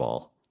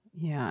basketball.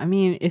 Yeah, I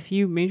mean, if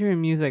you major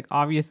in music,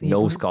 obviously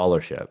No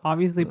scholarship.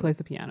 obviously plays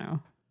the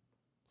piano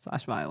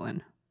 /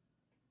 violin,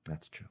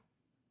 That's true.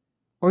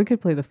 or he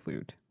could play the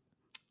flute.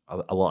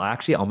 Well,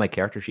 actually, on my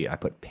character sheet, I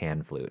put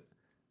pan flute,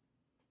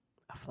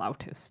 A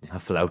flautist. a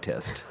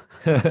flautist,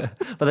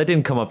 but that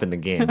didn't come up in the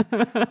game.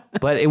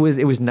 But it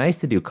was nice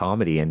to do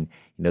comedy, and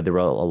there were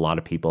a lot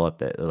of people at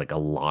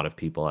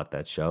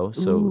that show,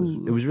 so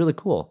it was really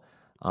cool.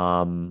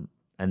 And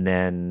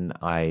then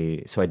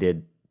I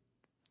did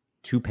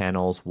 2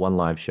 panels, 1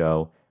 live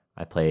show.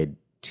 I played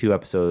 2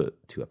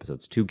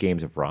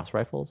 games of Ross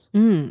Rifles,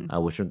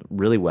 which went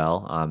really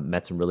well.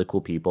 Met some really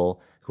cool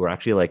people who were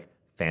actually like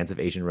fans of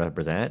Asian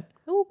Represent,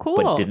 Oh, cool.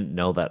 but didn't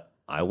know that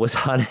I was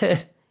on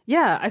it.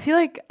 Yeah, I feel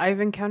like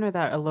I've encountered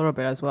that a little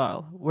bit as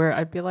well, where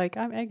I'd be like,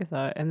 I'm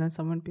Agatha, and then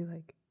someone would be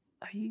like,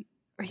 Are you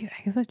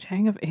Agatha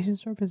Chang of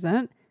Asians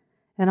Represent?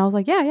 And I was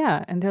like,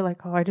 yeah. And they're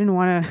like, oh, I didn't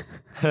want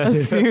to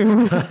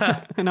assume.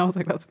 And I was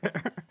like, that's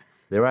fair.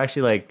 They were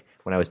actually like,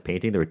 when I was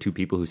painting, there were 2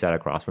 people who sat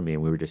across from me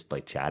and we were just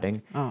like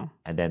chatting. Oh.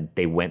 And then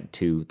they went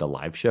to the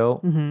live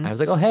show. I was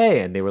like, oh,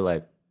 hey. And they were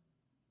like,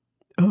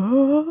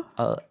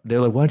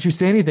 they're like, why don't you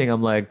say anything?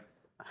 I'm like,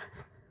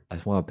 I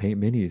just want to paint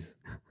minis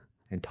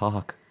and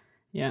talk.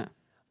 Yeah.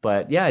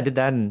 But yeah, I did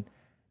that. And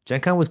Gen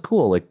Con was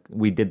cool. Like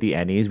we did the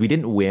Ennies. We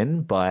didn't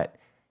win, but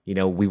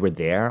we were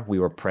there. We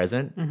were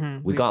present.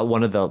 We got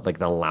one of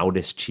the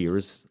loudest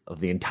cheers of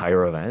the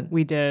entire event.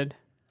 We did.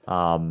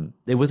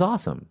 It was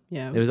awesome.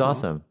 Yeah, it was cool.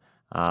 awesome.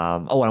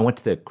 And I went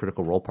to the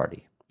Critical Role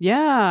party.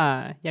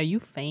 Yeah, you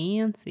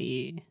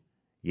fancy.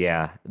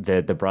 Yeah,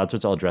 the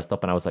broadswords all dressed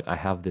up, and I was like, I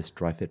have this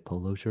dry fit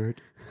polo shirt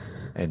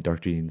and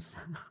dark jeans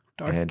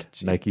and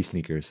Nike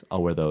sneakers.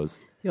 I'll wear those.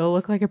 You'll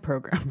look like a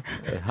programmer.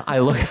 I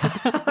look.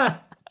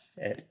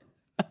 Shit.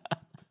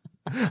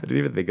 I didn't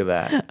even think of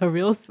that. A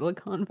real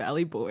Silicon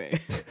Valley boy.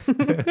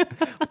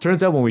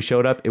 Turns out when we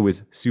showed up, it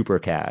was super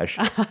cash,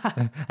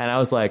 and I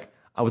was like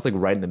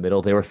right in the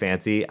middle. They were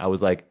fancy. I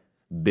was like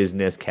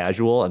business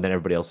casual, and then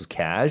everybody else was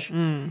cash.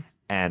 And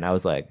I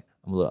was like,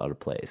 I'm a little out of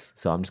place,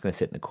 so I'm just gonna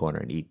sit in the corner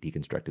and eat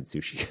deconstructed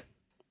sushi.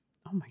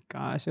 Oh my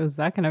gosh, it was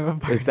that kind of a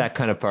party. It was that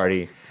kind of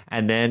party.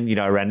 And then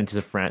I ran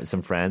into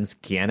some friends.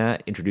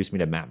 Kiana introduced me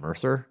to Matt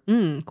Mercer.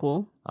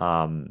 Cool.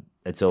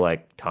 And so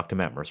like talked to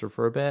Matt Mercer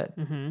for a bit.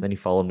 Then he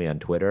followed me on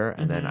Twitter,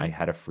 and then I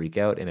had a freak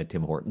out in a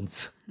Tim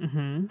Hortons. I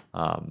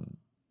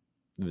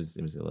had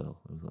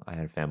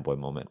a fanboy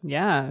moment.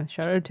 Yeah,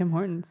 shout out to Tim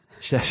Hortons.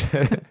 Shout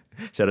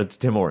out to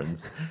Tim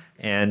Hortons.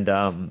 And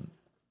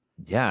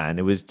and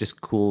it was just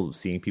cool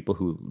seeing people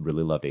who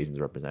really loved Asians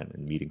Represent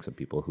and meeting some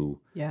people who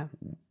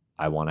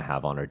I want to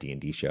have on our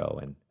D&D show,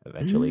 and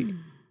eventually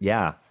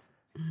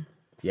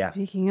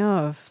Speaking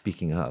of,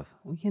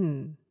 we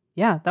can.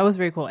 Yeah, that was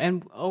very cool.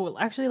 And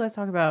actually, let's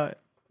talk about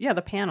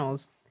the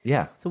panels.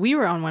 Yeah. So we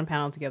were on one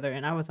panel together,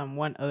 and I was on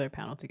one other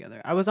panel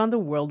together. I was on the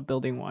world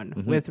building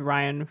one with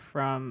Ryan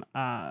from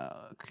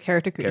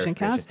Character Creation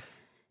Cast,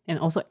 and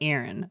also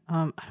Aaron.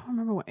 I don't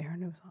remember what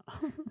Aaron was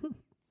on.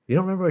 You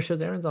don't remember what show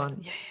Aaron's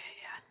on? Yeah.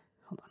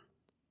 Hold on.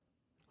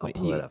 I'll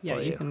pull it up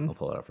for you. I'll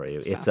pull it up for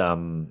you. It's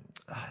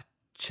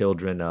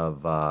Children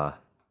of. I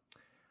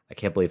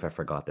can't believe I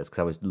forgot this because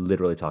I was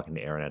literally talking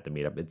to Aaron at the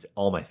meetup. It's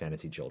All My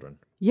Fantasy Children.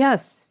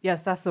 Yes,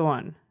 that's the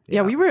one.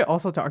 Yeah, we were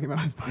also talking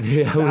about his podcast.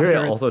 Yeah, we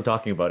were also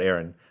talking about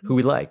Aaron, who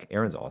we like.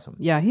 Aaron's awesome.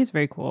 Yeah, he's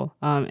very cool.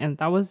 And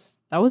that was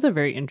a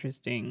very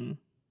interesting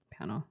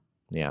panel.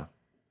 Yeah,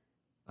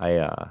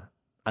 I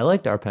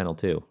liked our panel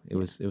too. It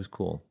was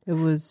cool. It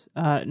was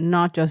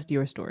not just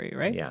your story,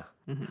 right? Yeah.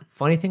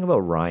 Funny thing about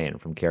Ryan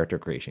from Character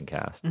Creation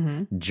Cast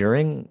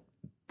during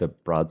the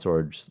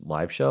Broadswords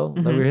live show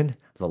that we were in,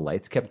 the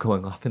lights kept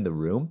going off in the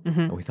room,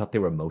 and we thought they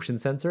were motion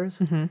sensors.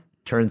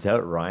 Turns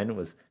out Ryan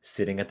was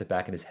sitting at the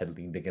back and his head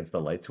leaned against the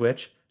light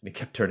switch, and he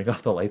kept turning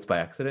off the lights by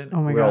accident.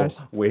 Oh my we were gosh.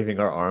 all waving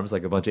our arms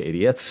like a bunch of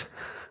idiots.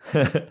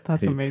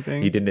 That's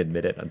amazing. He didn't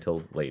admit it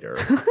until later.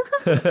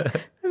 I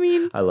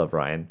mean, I love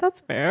Ryan. that's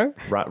fair.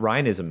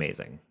 Ryan is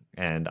amazing,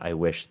 and I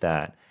wish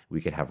that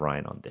we could have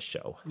Ryan on this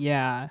show.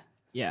 Yeah.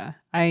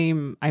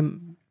 We're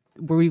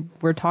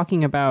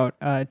talking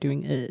about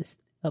doing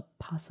a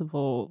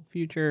possible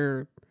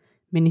future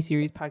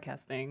miniseries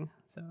podcast thing.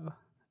 So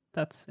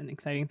that's an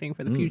exciting thing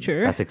for the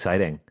future. That's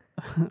exciting.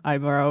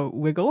 Eyebrow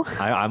wiggle.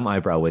 I'm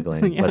eyebrow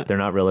wiggling, Yeah. but they're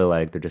not really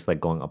like, they're just like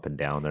going up and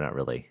down. They're not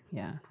really.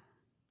 Yeah,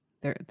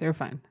 they're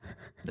fine.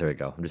 There we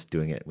go. I'm just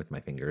doing it with my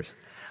fingers.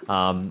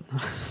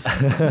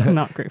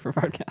 Not great for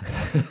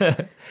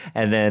podcasts.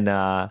 And then,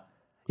 yeah,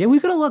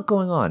 we've got a lot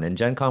going on. And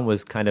Gen Con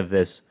was kind of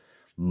this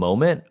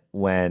moment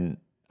when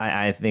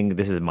I think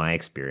this is my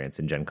experience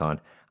in Gen Con.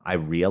 I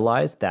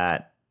realized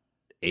that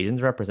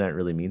Asians represent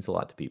really means a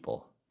lot to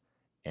people.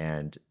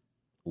 And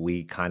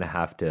we kind of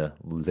have to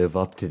live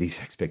up to these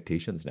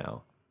expectations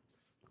now.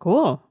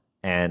 Cool.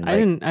 And I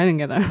didn't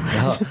get that.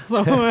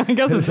 So I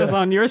guess it's just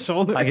on your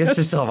shoulders. I guess it's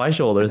just on my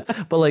shoulders.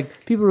 But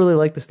like people really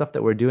like the stuff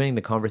that we're doing,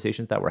 the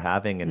conversations that we're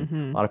having,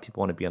 and a lot of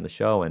people want to be on the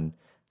show. And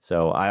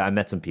so I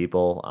met some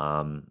people.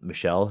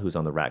 Michelle, who's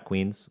on the Rat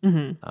Queens,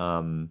 is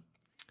going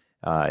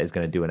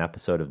to do an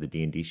episode of the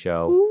D&D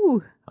show.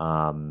 Ooh.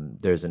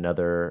 There's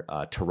another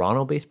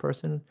Toronto-based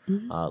person,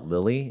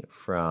 Lily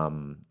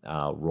from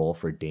Roll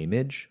for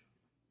Damage.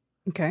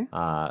 Okay.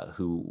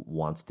 Who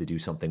wants to do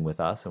something with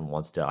us and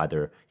wants to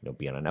either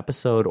be on an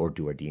episode or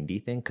do our D&D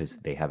thing because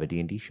they have a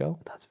D&D show.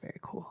 That's very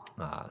cool.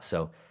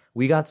 So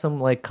we got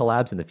some like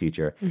collabs in the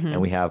future, and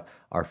we have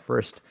our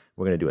first.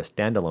 We're going to do a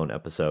standalone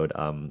episode,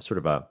 sort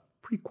of a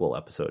prequel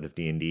episode of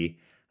D&D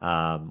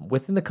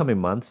within the coming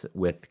months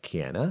with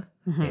Kiana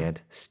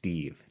and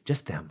Steve.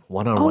 Just them,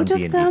 one-on-one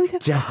just D&D. them too?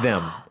 Just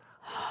them.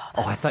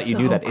 Oh, I thought you so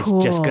knew that. It's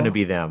just cool. gonna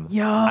be them.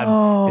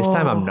 Yo. This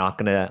time I'm not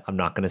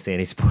gonna say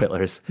any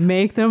spoilers.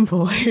 Make them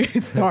play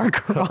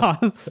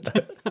Star-Crossed.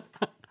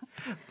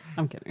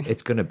 I'm kidding.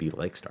 It's gonna be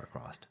like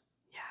Star-Crossed.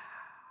 Yeah.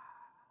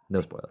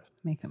 No spoilers.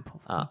 Make them pull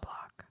from the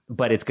block.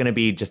 But it's gonna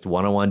be just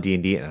one-on-one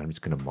D&D, and I'm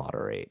just gonna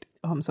moderate.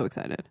 Oh, I'm so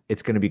excited.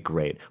 It's gonna be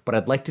great. But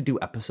I'd like to do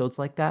episodes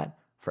like that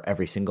for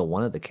every single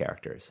one of the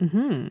characters,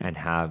 and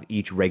have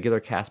each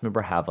regular cast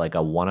member have like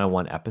a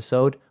one-on-one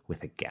episode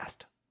with a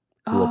guest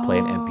who will play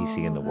an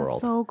NPC in the That's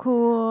world. so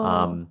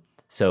cool.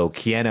 So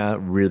Kiana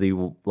really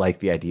liked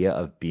the idea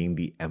of being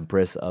the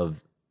empress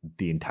of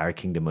the entire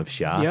kingdom of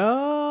Xia.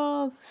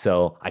 Yes.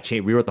 So I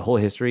rewrote the whole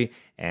history,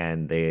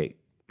 and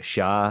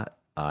Xia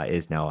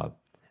is now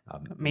a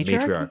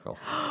matriarchal.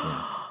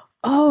 Yeah.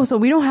 Oh, so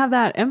we don't have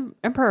that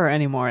emperor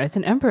anymore. It's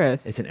an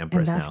empress. It's an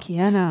empress and that's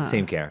now. Kiana.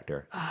 Same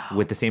character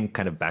with the same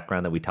kind of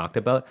background that we talked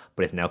about,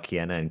 but it's now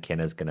Kiana, and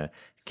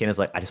Kiana's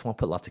like, I just want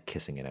to put lots of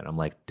kissing in it. I'm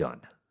like, done.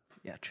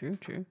 Yeah, true.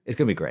 It's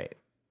gonna be great.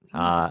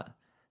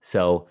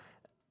 So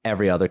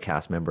every other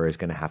cast member is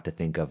gonna have to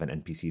think of an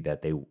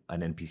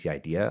NPC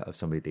idea of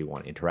somebody they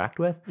want to interact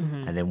with,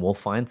 and then we'll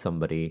find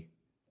somebody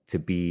to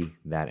be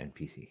that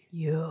NPC.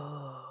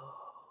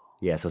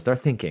 Yeah. So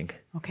start thinking.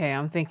 Okay,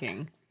 I'm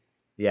thinking.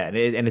 Yeah,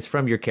 and it's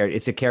from your character.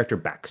 It's a character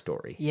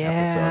backstory episode.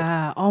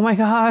 Yeah. Oh my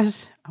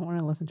gosh, I want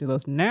to listen to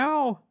those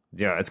now.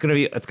 Yeah, it's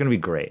gonna be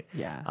great.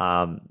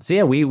 Yeah. So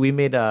yeah, we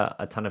made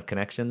a ton of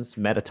connections,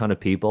 met a ton of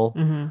people,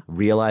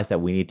 realized that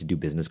we need to do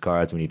business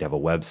cards, we need to have a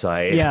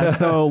website. Yeah,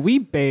 so we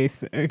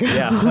basic.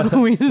 Yeah.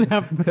 We didn't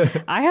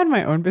have. I had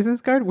my own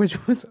business card,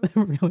 which was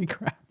really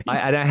crappy.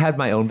 I had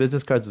my own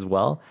business cards as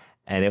well,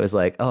 and it was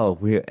like, oh,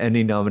 we're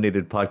any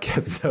nominated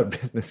podcast without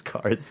business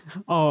cards.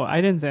 Oh,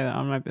 I didn't say that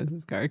on my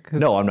business card.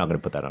 No, I'm not going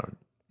to put that on.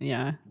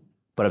 Yeah.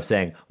 But I'm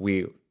saying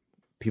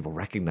people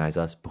recognize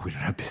us, but we don't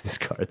have business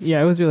cards.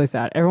 Yeah, it was really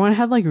sad. Everyone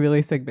had like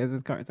really sick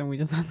business cards, and we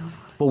just had those.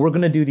 But we're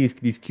gonna do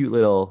these cute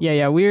little.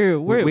 Yeah, we're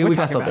we got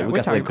talking something. about it. We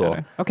got something cool.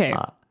 Okay,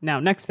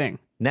 now next thing.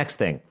 Next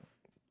thing.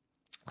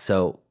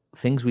 So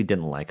things we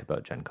didn't like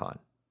about Gen Con.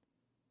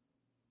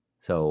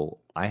 So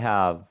I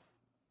have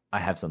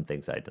some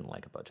things that I didn't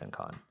like about Gen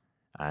Con,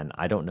 and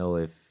I don't know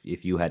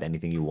if you had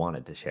anything you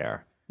wanted to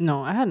share.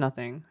 No, I had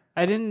nothing.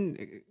 I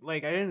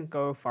didn't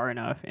go far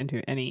enough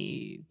into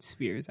any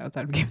spheres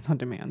outside of Games on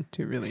Demand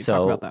to really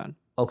talk about that.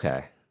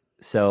 Okay.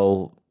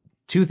 So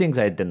two things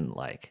I didn't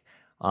like.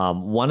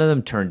 One of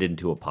them turned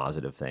into a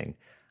positive thing.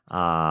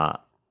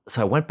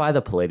 So I went by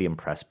the Palladium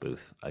Press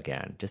booth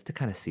again, just to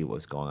kind of see what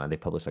was going on. They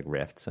published like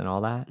Rifts and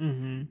all that.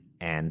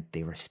 And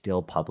they were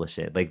still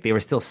publishing, like they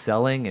were still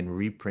selling and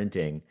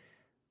reprinting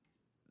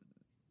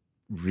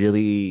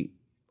really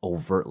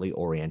overtly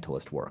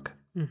Orientalist work.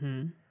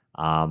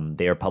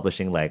 They are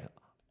publishing like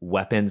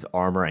Weapons,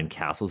 Armor, and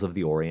Castles of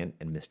the Orient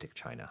and Mystic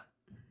China.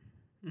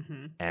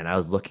 And I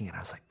was looking and I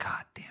was like,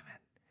 God damn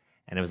it.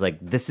 And it was like,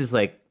 this is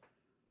like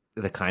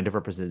the kind of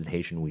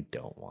representation we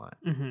don't want.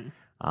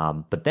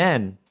 But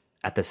then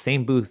at the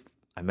same booth,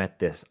 I met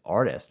this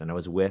artist, and I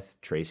was with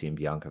Tracy and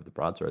Bianca of the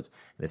Broadswords.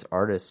 And this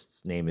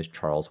artist's name is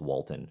Charles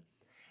Walton,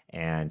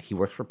 and he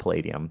works for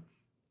Palladium.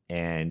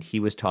 And he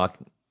was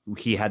talking.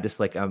 He had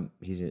this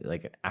he's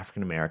like an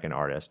African American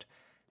artist,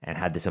 and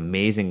had this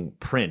amazing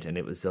print, and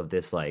it was of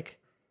this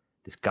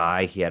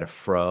guy. He had a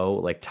fro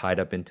like tied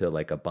up into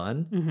like a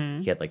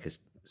bun. He had like this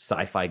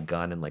sci-fi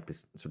gun and like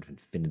this sort of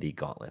infinity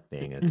gauntlet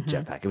thing and a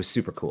jetpack. It was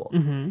super cool.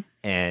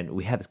 And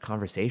we had this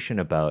conversation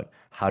about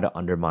how to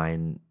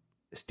undermine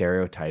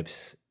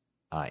stereotypes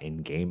in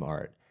game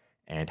art.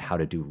 and how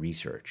to do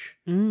research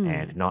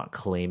and not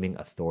claiming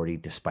authority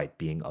despite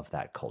being of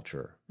that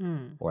culture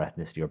or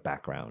ethnicity or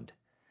background.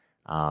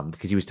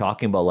 Because he was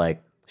talking about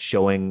like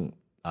showing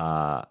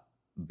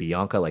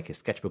Bianca like his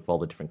sketchbook of all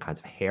the different kinds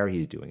of hair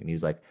he's doing. And he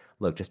was like,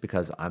 look, just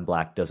because I'm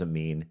black doesn't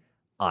mean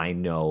I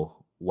know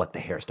what the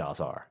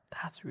hairstyles are.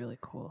 That's really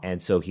cool.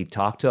 And so he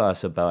talked to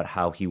us about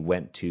how he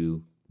went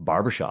to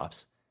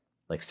barbershops,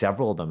 like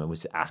several of them, and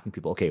was asking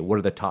people, okay, what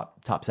are the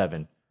top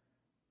 7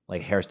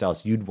 like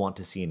hairstyles you'd want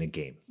to see in a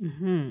game?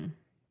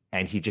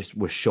 And he just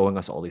was showing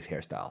us all these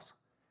hairstyles.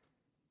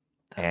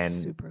 That's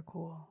super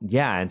cool.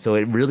 Yeah, and so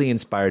it really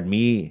inspired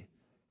me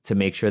to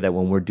make sure that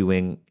when we're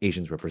doing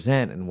Asians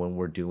Represent and when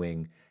we're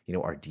doing, you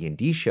know, our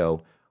D&D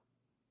show,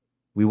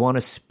 we want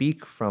to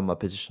speak from a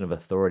position of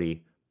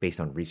authority based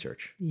on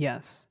research.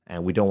 Yes.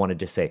 And we don't want to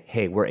just say,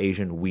 hey, we're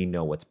Asian, we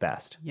know what's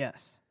best.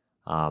 Yes.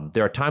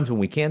 There are times when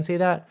we can say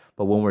that,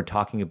 but when we're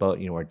talking about,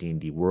 you know, our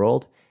D&D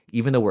world,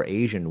 even though we're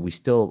Asian,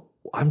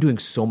 I'm doing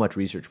so much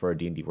research for our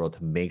D&D world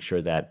to make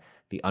sure that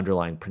the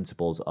underlying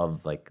principles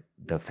of like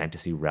the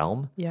fantasy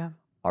realm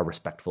are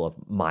respectful of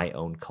my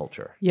own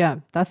culture. Yeah,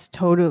 that's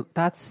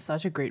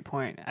such a great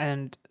point.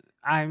 And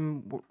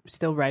I'm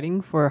still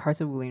writing for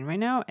Hearts of Wulin right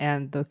now,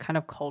 and the kind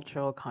of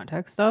cultural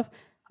context stuff,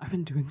 I've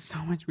been doing so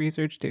much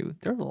research too.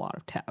 There's a lot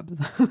of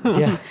tabs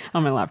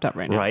on my laptop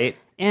right now. Right.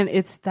 And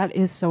that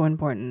is so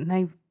important.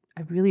 And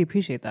I really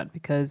appreciate that,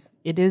 because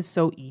it is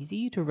so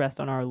easy to rest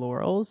on our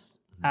laurels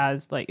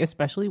as like,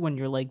 especially when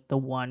you're like the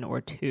 1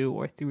 or 2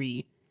 or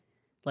 3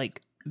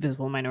 like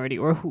visible minority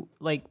or who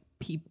like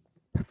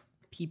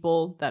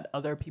people that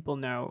other people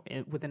know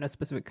within a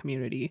specific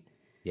community.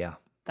 Yeah.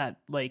 That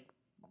like,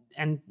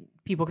 and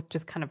people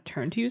just kind of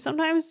turn to you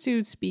sometimes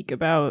to speak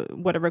about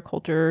whatever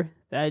culture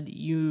that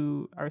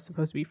you are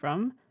supposed to be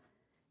from.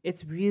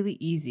 It's really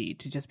easy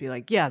to just be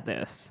like, yeah,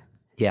 this.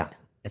 Yeah.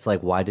 It's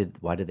like, why did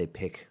they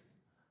pick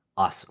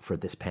us for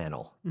this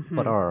panel?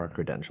 What are our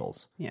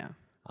credentials? Yeah.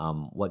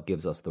 What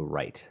gives us the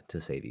right to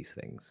say these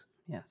things?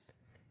 Yes.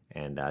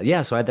 And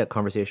so I had that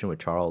conversation with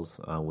Charles,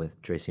 with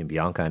Tracy and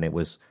Bianca, and it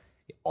was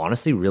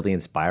honestly really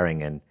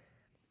inspiring and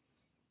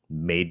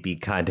made me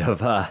kind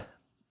of,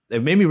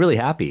 it made me really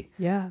happy.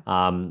 Yeah.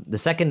 The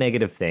second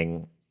negative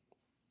thing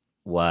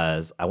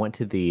was I went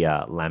to the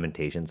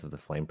Lamentations of the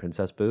Flame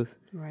Princess booth,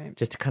 Right.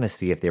 just to kind of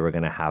see if they were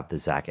going to have the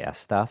Zach S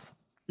stuff.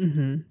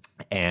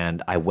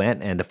 And I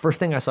went, and the first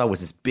thing I saw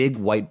was this big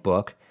white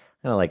book,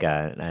 kind of like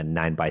a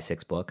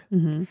 9x6 book.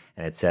 And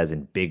it says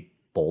in big,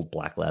 bold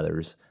black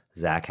letters,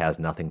 Zach has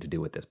nothing to do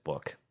with this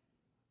book.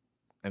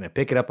 And I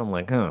pick it up, I'm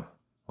like, huh.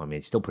 Well, I mean,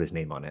 he still put his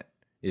name on it.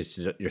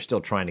 You're still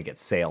trying to get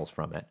sales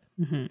from it.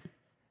 And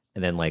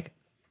then like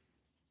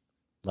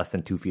less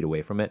than 2 feet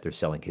away from it, they're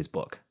selling his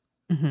book.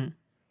 And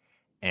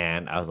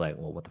I was like,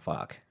 well, what the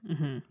fuck?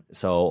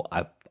 So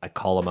I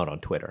call him out on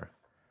Twitter.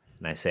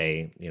 And I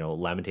say, you know,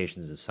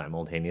 Lamentations is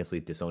simultaneously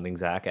disowning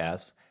Zach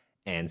S.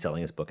 and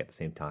selling his book at the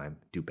same time.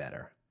 Do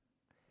better.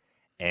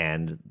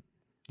 And,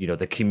 you know,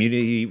 the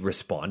community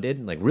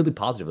responded like really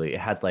positively. It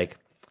had like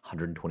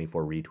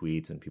 124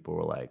 retweets, and people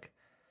were like,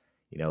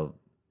 you know,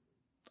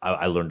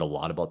 I learned a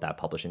lot about that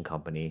publishing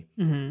company.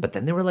 But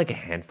then there were like a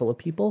handful of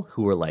people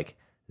who were like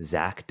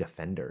Zach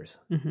defenders.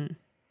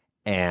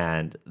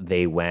 And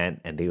they went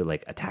and they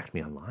like attacked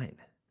me online.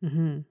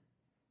 And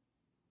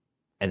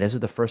this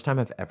is the first time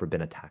I've ever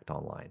been attacked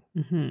online.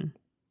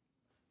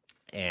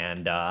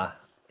 And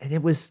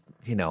it was,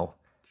 you know,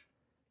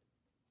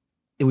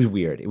 it was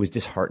weird. It was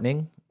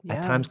disheartening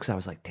at times, because I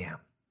was like, damn,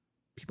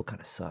 people kind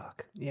of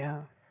suck.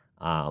 Yeah.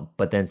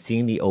 But then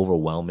seeing the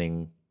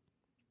overwhelming,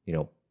 you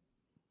know,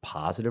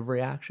 positive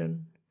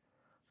reaction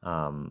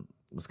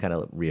was kind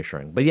of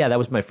reassuring. But yeah, that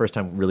was my first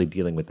time really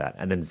dealing with that.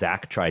 And then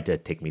Zach tried to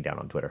take me down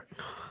on Twitter.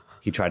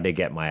 He tried to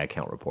get my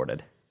account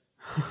reported.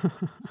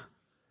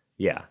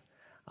 Yeah.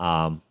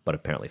 But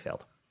apparently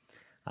failed.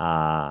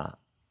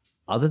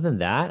 Other than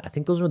that, I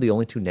think those were the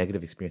only 2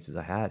 negative experiences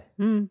I had,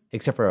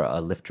 except for a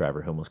Lyft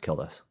driver who almost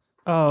killed us.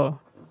 Oh.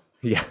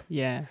 Yeah.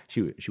 Yeah.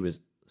 She was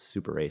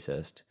super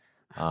racist,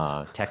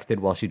 texted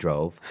while she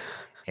drove,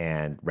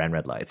 and ran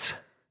red lights.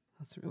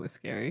 That's really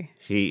scary.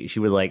 She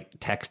would like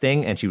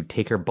texting, and she would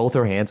take both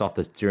her hands off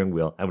the steering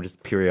wheel and would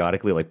just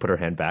periodically like put her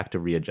hand back to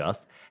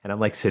readjust. And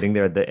I'm like sitting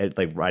there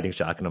like riding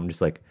shotgun. I'm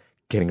just like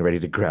getting ready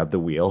to grab the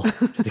wheel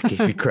just in case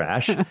we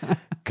crash.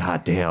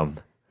 God damn.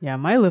 Yeah,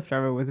 my Lyft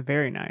driver was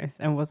very nice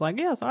and was like,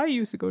 yes, I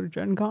used to go to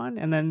Gen Con,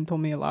 and then told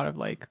me a lot of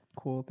like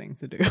cool things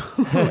to do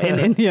in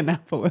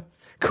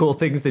Indianapolis. Cool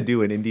things to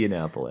do in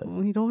Indianapolis.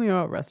 Well, he told me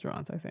about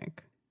restaurants, I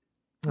think.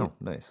 Oh,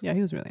 nice. Yeah,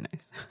 he was really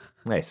nice.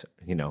 Nice.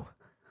 You know,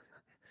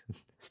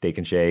 Steak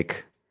and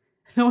Shake.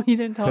 No, he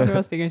didn't tell us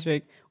about Steak and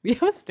Shake. We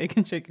have a Steak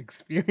and Shake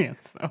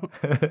experience, though.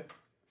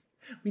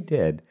 We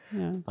did.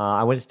 Yeah.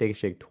 I went to Steak and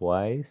Shake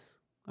twice.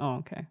 Oh,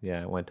 okay.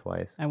 Yeah, I went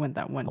twice. I went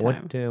that one I time.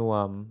 went to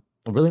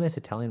a really nice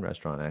Italian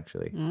restaurant,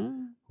 actually,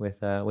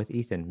 with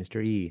Ethan,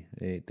 Mr. E,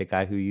 the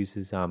guy who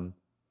uses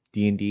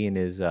D&D in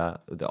his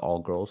the all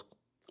girls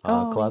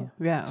club.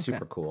 Yeah, okay.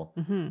 Super cool.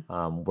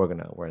 We're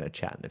gonna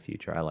chat in the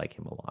future. I like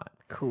him a lot.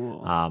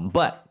 Cool.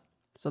 But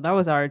So that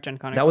was our Gen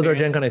Con. That was our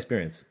Gen Con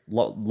experience.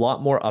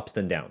 Lot more ups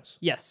than downs.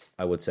 Yes.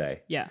 I would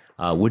say. Yeah.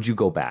 Would you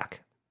go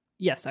back?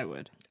 Yes, I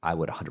would. I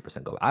would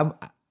 100% go.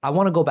 I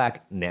want to go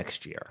back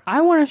next year.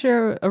 I want to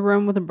share a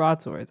room with the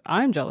broadswords.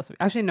 I'm jealous of.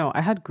 Actually, no.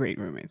 I had great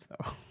roommates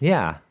though.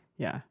 Yeah.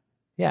 Yeah.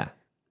 Yeah.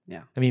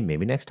 Yeah. I mean,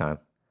 maybe next time.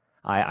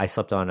 I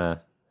slept on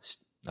a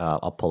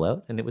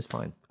pull-out and it was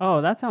fine.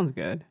 Oh, that sounds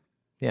good.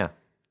 Yeah.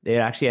 It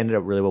actually ended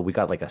up really well. We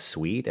got like a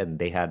suite and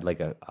they had like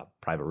a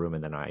private room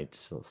and then I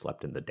still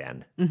slept in the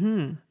den.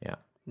 Mm-hmm. Yeah.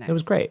 Nice. It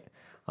was great.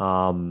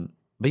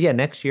 But yeah,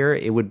 next year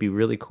it would be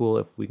really cool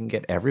if we can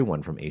get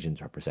everyone from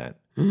Asians Represent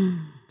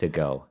to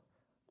go.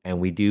 And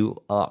we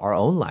do our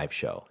own live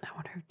show. I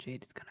wonder if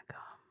Jade is going to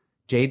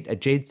come.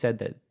 Jade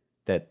said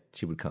that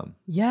she would come.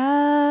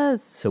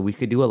 Yes. So we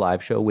could do a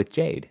live show with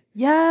Jade.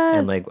 Yes.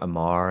 And like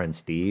Amar and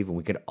Steve, and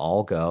we could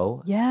all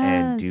go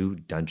and do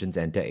Dungeons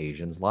and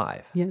Asians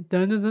live. Yeah,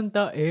 Dungeons and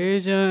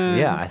Asians.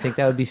 Yeah, I think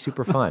that would be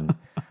super fun.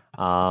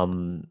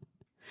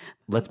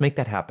 Let's make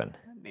that happen.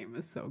 That name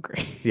is so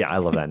great. Yeah, I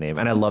love that name.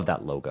 And I love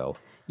that logo.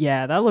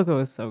 Yeah, that logo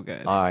is so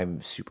good.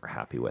 I'm super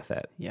happy with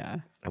it. Yeah.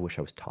 I wish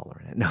I was taller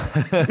in it.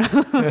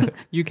 No.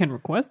 You can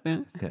request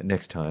it.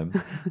 Next time.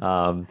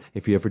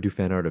 If you ever do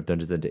fan art of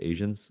Dungeons and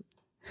Asians,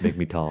 make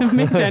me tall.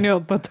 Make Daniel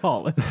the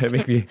tallest.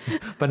 Make me,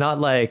 but not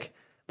like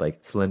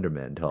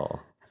Slenderman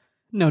tall.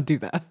 No, do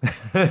that.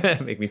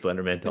 Make me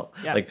Slenderman tall.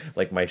 Yeah.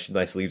 Like my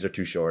sleeves are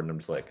too short, and I'm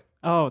just like,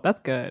 Oh, that's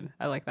good.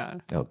 I like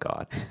that. oh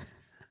god.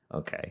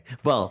 Okay.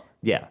 Well,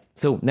 yeah.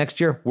 So next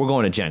year we're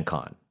going to Gen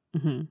Con.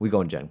 Mm-hmm. We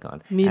go to Gen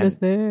Con. Meet us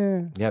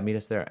there. Yeah, meet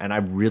us there. And I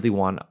really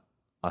want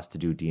us to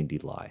do D&D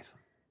live.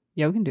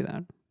 Yeah, we can do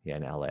that. Yeah,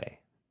 in LA. I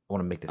want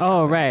to make this.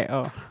 Oh, happen. right.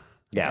 Oh,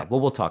 Yeah. okay. Well,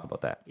 we'll talk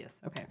about that.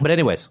 Yes. Okay. But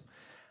anyways,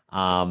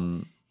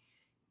 we're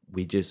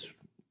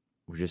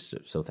just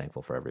so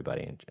thankful for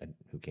everybody and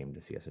who came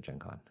to see us at Gen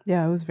Con.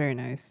 Yeah, it was very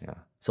nice. Yeah.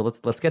 So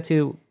let's get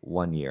to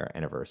 1 year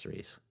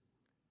anniversaries.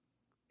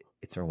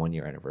 It's our 1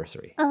 year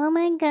anniversary. Oh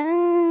my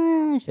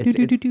gosh. It's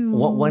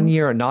 1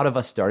 year, not of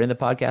us starting the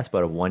podcast,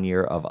 but of 1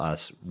 year of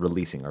us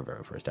releasing our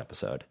very first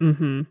episode.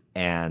 Mm-hmm.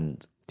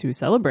 And To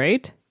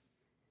celebrate,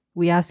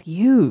 we ask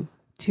you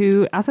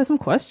to ask us some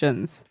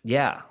questions.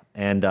 yeah,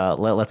 and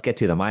let's get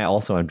to them. I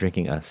also am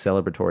drinking a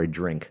celebratory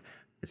drink.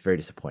 It's very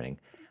disappointing.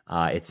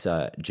 It's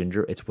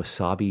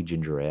wasabi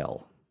ginger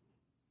ale.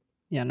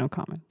 Yeah, no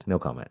comment. No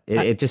comment.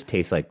 It just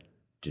tastes like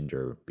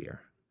ginger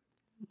beer.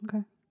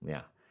 Okay.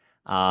 Yeah.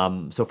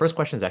 So first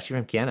question is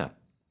actually from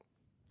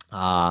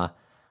Kiana.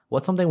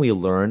 What's something we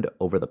learned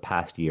over the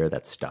past year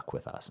that stuck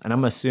with us? And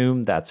I'm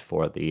assume that's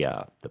for the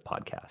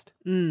podcast.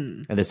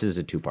 And this is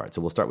a 2-part.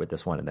 So we'll start with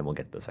this one and then we'll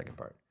get to the second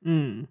part.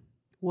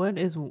 What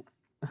is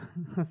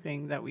a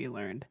thing that we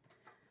learned?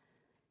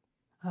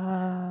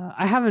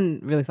 I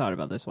haven't really thought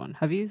about this one.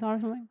 Have you thought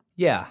of something?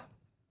 Yeah.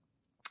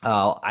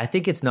 I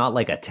think it's not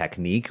like a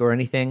technique or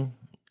anything.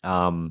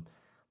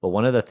 But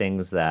one of the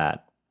things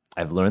that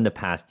I've learned the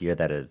past year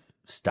that have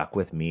stuck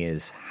with me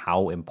is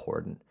how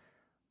important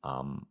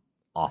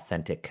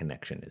authentic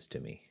connection is to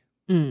me.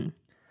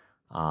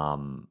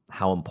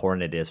 How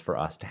important it is for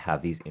us to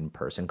have these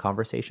in-person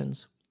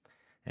conversations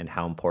and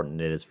how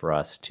important it is for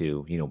us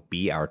to,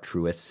 be our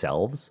truest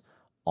selves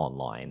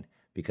online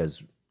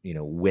because,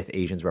 with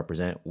Asians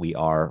Represent, we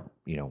are,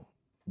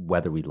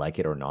 whether we like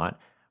it or not,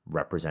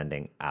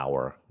 representing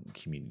our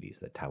communities,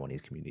 the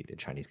Taiwanese community, the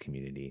Chinese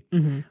community,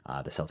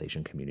 the South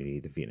Asian community,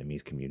 the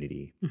Vietnamese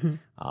community,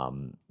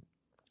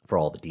 for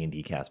all the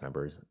D&D cast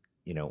members,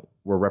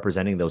 we're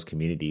representing those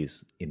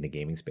communities in the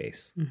gaming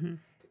space.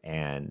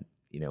 And,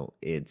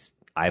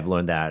 I've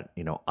learned that,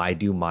 I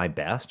do my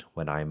best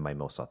when I'm my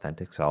most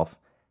authentic self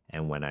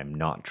and when I'm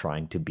not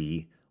trying to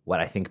be what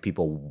I think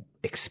people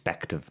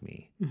expect of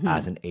me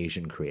as an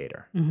Asian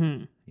creator.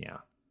 Yeah.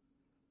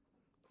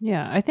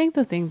 Yeah, I think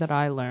the thing that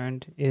I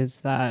learned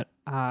is that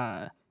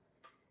that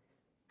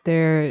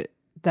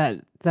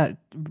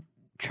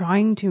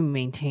trying to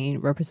maintain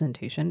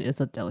representation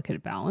is a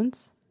delicate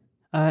balance.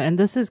 And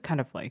this is kind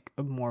of like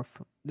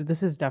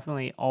this is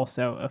definitely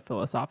also a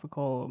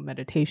philosophical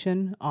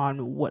meditation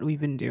on what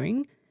we've been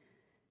doing.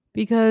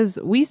 Because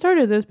we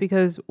started this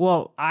because,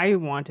 I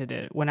wanted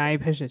it when I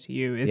pitched it to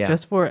you. It's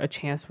just for a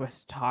chance for us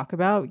to talk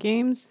about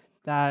games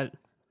that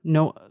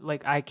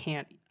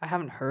I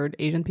haven't heard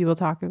Asian people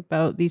talk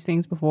about these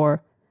things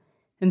before.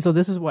 And so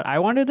this is what I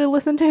wanted to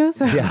listen to,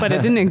 but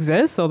it didn't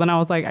exist. So then I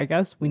was like, I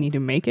guess we need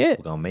to make it.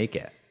 We're going to make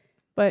it.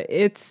 But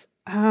it's,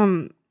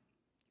 and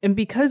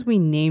because we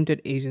named it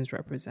Asians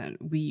Represent,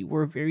 we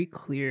were very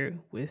clear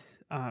with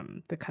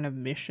the kind of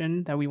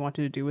mission that we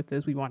wanted to do with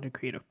this. We wanted to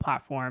create a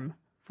platform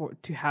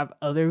to have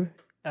other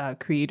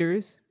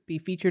creators be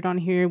featured on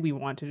here. We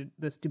wanted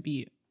this to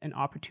be an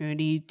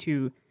opportunity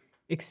to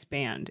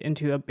expand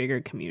into a bigger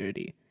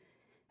community.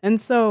 And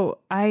so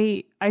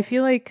I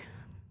feel like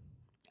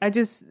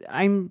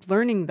I'm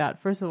learning that,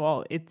 first of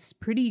all, it's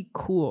pretty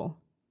cool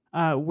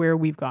where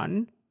we've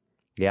gotten.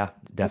 Yeah,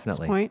 definitely. At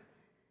this point.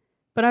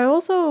 But I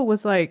also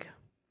was like,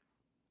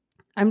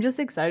 I'm just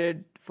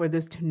excited for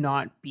this to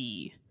not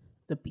be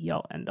the be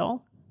all end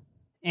all.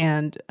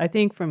 And I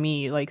think for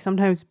me, like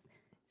sometimes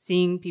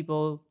seeing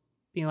people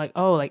being like,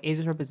 oh, like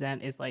Asians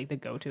Represent is like the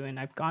go-to. And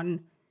I've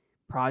gotten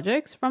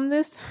projects from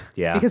this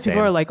Yeah. because people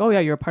same. are like, oh yeah,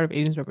 you're a part of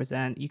Asians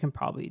Represent. You can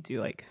probably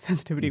do like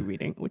sensitivity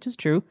reading, which is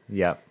true.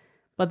 Yeah.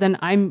 But then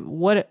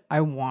what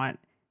I want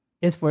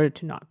is for it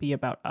to not be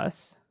about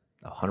us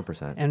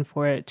 100%. and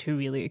for it to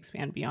really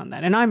expand beyond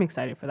that. And I'm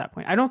excited for that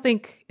point. I don't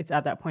think it's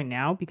at that point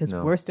now because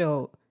No. we're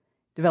still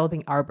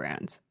developing our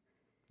brands.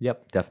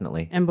 Yep,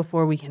 definitely. And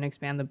before we can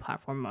expand the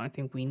platform, I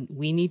think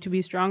we need to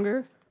be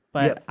stronger.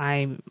 But Yep.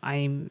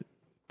 I'm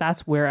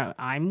that's where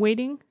I'm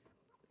waiting.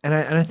 And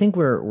I think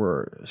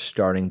we're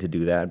starting to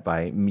do that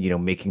by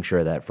making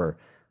sure that for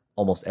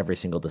almost every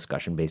single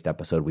discussion based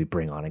episode we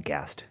bring on a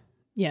guest.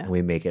 Yeah. And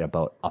we make it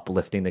about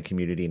uplifting the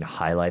community and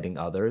highlighting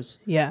others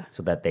Yeah.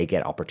 so that they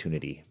get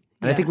opportunity.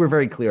 And I Yeah. think we're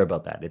very clear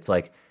about that. It's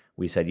like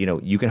we said,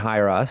 you can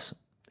hire us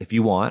if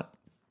you want,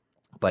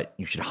 but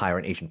you should hire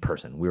an Asian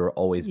person. We were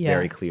always Yeah.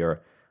 very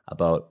clear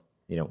about,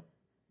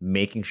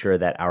 making sure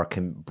that our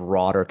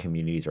broader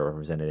communities are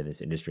represented in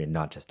this industry and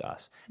not just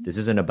us. This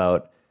isn't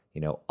about,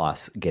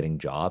 us getting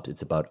jobs.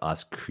 It's about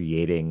us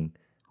creating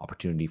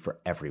opportunity for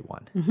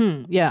everyone.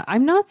 Yeah,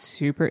 I'm not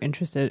super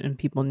interested in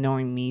people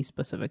knowing me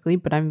specifically,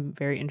 but I'm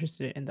very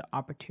interested in the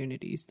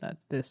opportunities that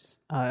this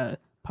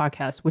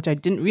podcast, which I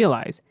didn't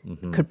realize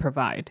could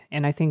provide.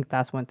 And I think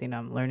that's one thing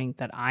I'm learning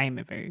that I am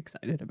very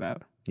excited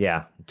about.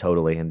 Yeah,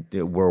 totally. And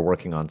we're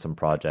working on some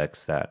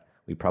projects that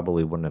we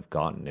probably wouldn't have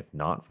gotten if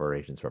not for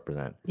Asians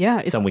Represent.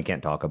 Yeah, Some we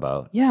can't talk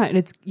about. yeah, and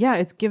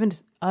it's given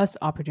us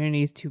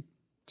opportunities to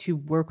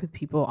work with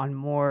people on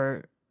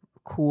more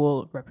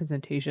cool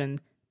representation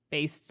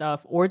based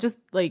stuff or just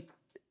like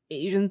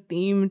Asian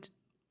themed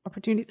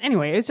opportunities.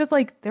 Anyway, it's just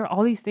like there are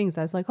all these things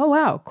that's like, oh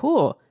wow,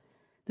 cool.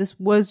 This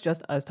was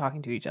just us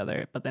talking to each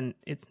other, but then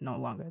it's no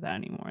longer that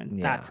anymore, and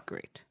Yeah. that's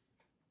great.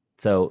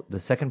 So the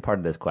second part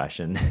of this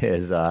question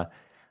is a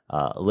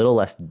little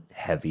less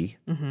heavy.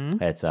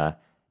 Mm-hmm. It's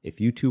if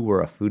you two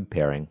were a food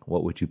pairing,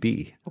 what would you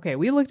be? Okay,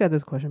 we looked at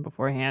this question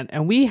beforehand,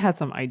 and we had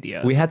some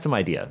ideas. We had some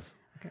ideas.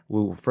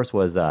 Okay. First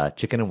was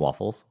chicken and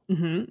waffles.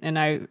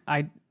 And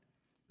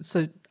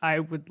so I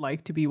would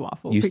like to be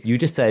waffle. You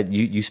just said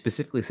you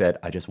specifically said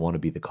I just want to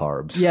be the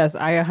carbs. Yes,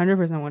 I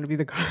 100% want to be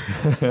the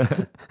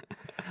carbs.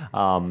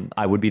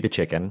 I would be the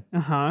chicken.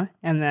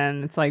 And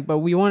then it's like, but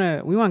we want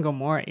to go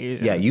more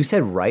Asian. Yeah, you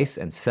said rice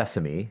and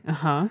sesame.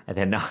 And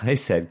then I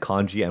said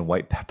congee and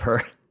white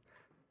pepper.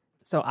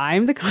 So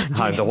I'm the congee.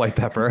 I'm the white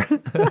pepper.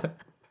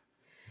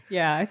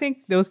 Yeah, I think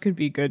those could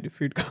be good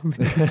food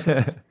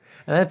combinations.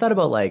 And I thought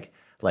about like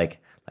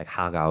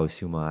hagao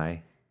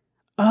sumai.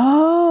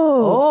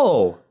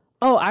 Oh,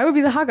 Oh, I would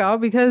be the hagao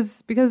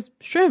because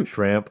shrimp,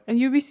 shrimp. and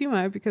you'd be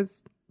sumai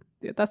because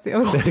that's the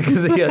other one.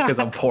 Because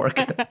I'm pork.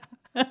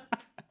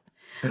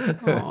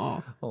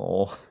 Aw.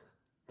 Oh,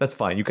 that's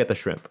fine. You get the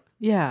shrimp.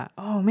 Yeah.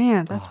 Oh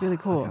man, that's really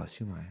cool. Hagao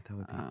sumai. That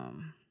would be.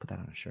 Put that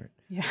on a shirt.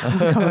 Yeah.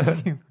 Hagao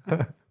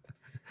sumai.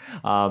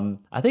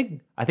 I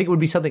think it would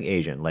be something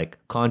Asian, like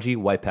congee,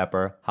 white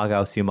pepper,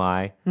 hagao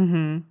sumai.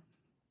 Mm-hmm.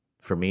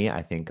 For me,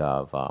 I think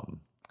of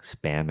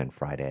spam and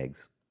fried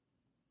eggs.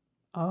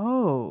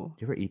 Oh,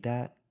 Do you ever eat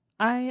that?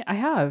 I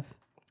have.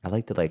 I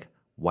like the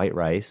white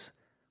rice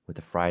with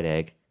the fried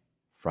egg,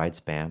 fried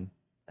spam,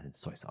 and then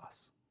soy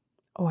sauce.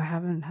 Oh, I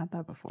haven't had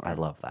that before. I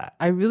love that.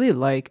 I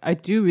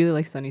do really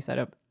like sunny side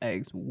up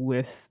eggs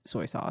with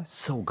soy sauce.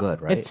 So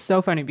good, right? It's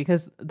so funny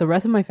because the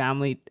rest of my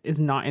family is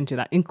not into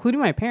that, including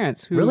my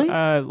parents who Really?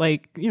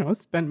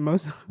 spent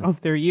most of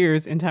their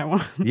years in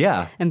Taiwan.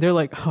 Yeah. And they're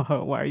like,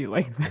 oh, why are you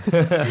like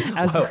this?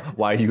 As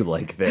Why are you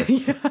like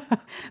this?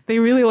 they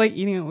really like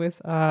eating it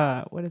with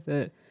what is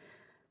it?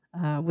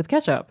 With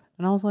ketchup.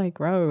 And I was like,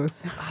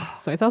 gross.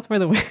 Soy sauce for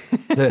the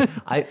win.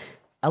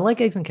 I like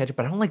eggs and ketchup,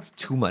 but I don't like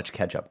too much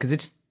ketchup because it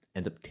just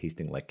ends up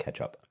tasting like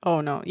ketchup.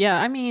 Oh no. Yeah,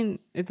 I mean,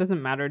 it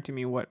doesn't matter to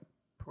me what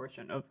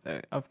portion of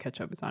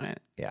ketchup is on it.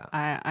 Yeah.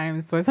 I am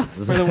soy sauce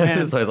for the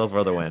win. Soy sauce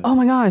for the win. Oh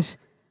my gosh.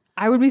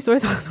 I would be soy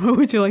sauce. What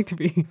would you like to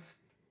be?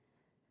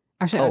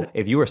 Actually,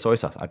 If you were soy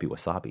sauce, I'd be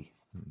wasabi.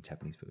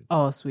 Japanese food.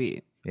 oh,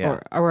 sweet. Yeah.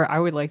 Or I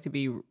would like to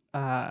be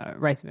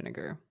rice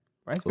vinegar.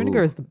 Rice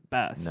vinegar is the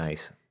best.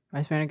 Nice.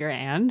 Rice vinegar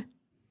and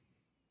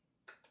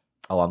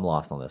Oh, I'm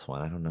lost on this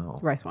one. I don't know.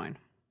 rice wine.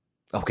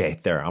 Okay,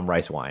 there. I'm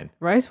rice wine.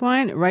 Rice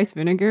wine, rice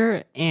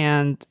vinegar,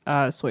 and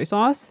soy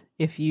sauce.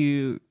 If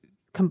you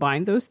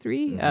combine those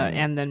three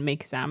and then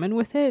make salmon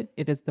with it,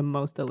 it is the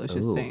most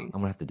delicious Ooh, thing. I'm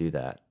gonna have to do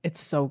that. It's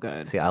so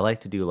good. See, I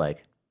like to do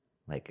like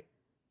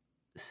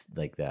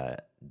a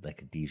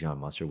Dijon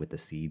mustard with the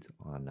seeds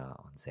on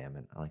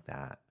salmon. I like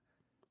that,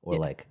 or Yeah.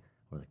 like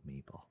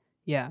maple.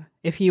 Yeah.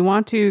 If you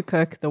want to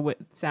cook the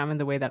salmon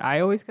the way that I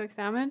always cook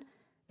salmon,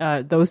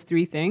 those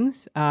three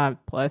things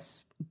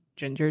plus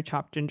ginger,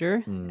 chopped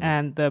ginger,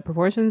 and the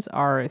proportions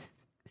are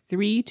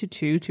 3 to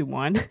 2 to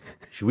 1.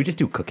 Should we just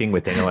do cooking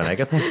with Daniel and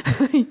Agatha?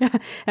 Yeah.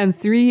 And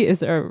 3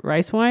 is a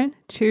rice wine,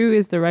 2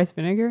 is the rice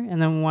vinegar,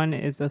 and then 1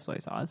 is the soy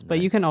sauce. But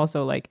you can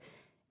also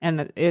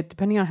and it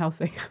depending on how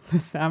thick the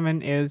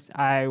salmon is,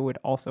 I would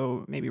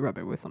also maybe rub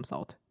it with some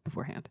salt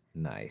beforehand.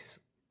 Nice.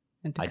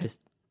 And to I cook- just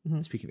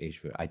Speaking of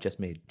Asian food, I just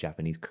made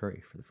Japanese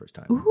curry for the first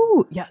time.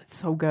 Ooh, yeah, it's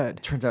so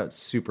good. Turns out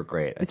super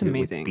great. It's I do it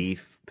amazing. with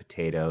beef,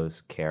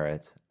 potatoes,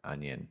 carrots,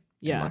 onion,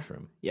 Yeah. and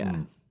mushroom.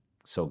 Yeah.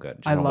 So good.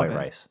 Just I on love white it.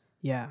 rice.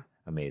 Yeah,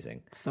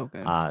 Amazing. it's so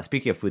good.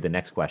 Speaking of food, the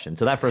next question.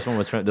 So that first one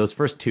was from those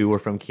first two were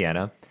from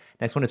Kiana.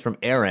 Next one is from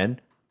Aaron.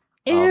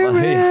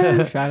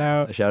 Aaron! Shout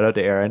out. Shout out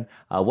to Aaron.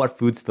 What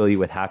foods fill you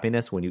with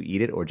happiness when you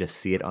eat it or just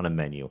see it on a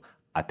menu?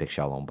 I pick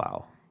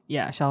xiaolongbao.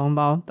 Yeah,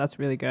 xiaolongbao. That's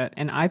really good.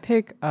 And I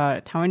pick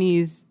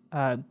Taiwanese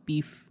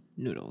beef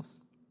noodles.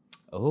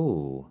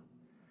 Oh.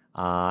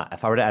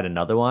 If I were to add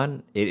another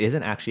one, it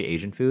isn't actually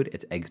Asian food.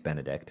 It's Eggs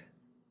Benedict.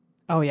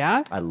 Oh,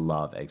 yeah? I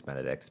love Eggs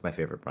Benedict. It's my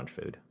favorite brunch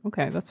food.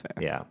 Okay, that's fair.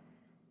 Yeah.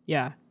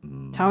 Yeah.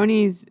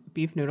 Taiwanese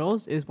beef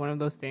noodles is one of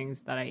those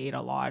things that I ate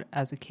a lot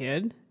as a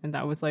kid. And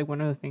that was like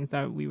one of the things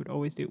that we would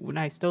always do. When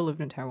I still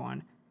lived in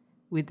Taiwan,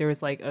 there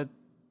was like a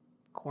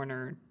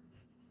corner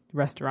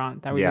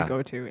restaurant that we would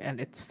go to.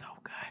 And it's so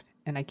good.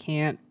 And I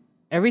can't,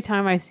 every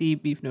time I see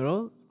beef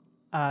noodle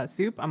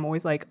soup, I'm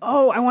always like,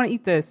 oh, I want to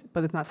eat this.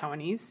 But it's not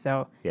Taiwanese.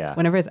 So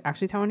whenever it's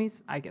actually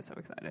Taiwanese, I get so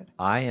excited.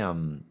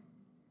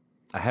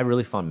 I had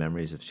really fond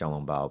memories of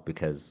xiaolongbao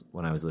because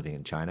when I was living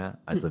in China,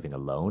 I was living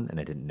alone and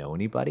I didn't know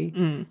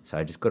anybody. So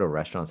I just go to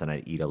restaurants and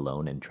I'd eat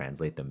alone and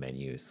translate the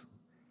menus.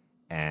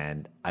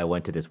 And I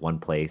went to this one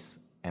place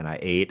and I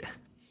ate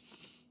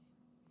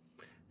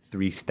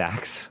 3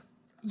 stacks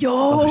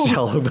Yo! of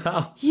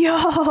xiaolongbao.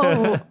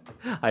 Yo!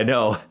 I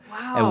know.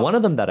 Wow. And one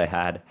of them that I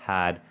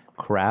had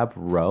crab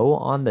roe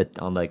on the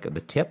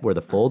tip where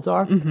the folds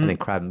are, and then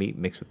crab meat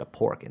mixed with the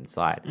pork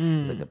inside.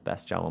 It's like the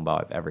best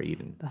xiaolongbao I've ever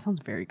eaten. That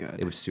sounds very good.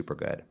 It was super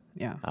good.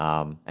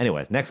 Yeah.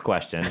 Anyways, next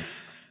question.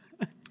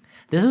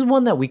 This is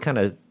one that we kind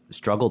of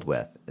struggled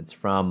with. It's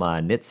from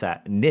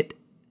Knit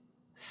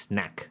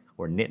Snack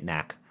or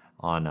Knitnack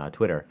on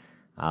Twitter.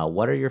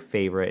 What are your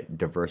favorite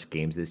diverse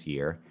games this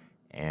year?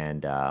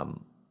 And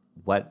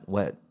what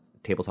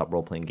tabletop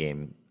role-playing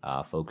game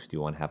folks do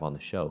you want to have on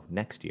the show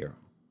next year?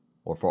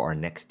 Or for our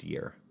next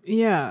year?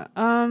 Yeah.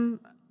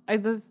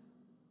 The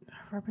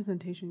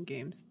representation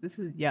games. This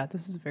is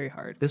very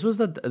hard. This was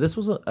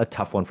a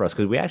tough one for us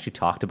because we actually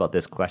talked about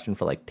this question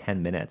for like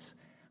 10 minutes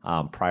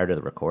prior to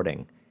the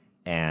recording,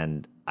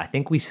 and I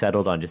think we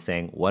settled on just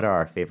saying what are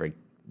our favorite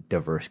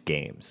diverse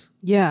games.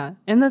 Yeah,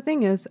 and the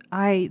thing is,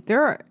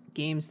 there are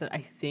games that I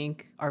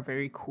think are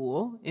very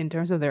cool in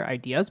terms of their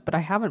ideas, but I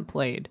haven't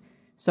played.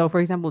 So, for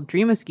example,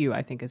 Dream Askew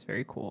I think is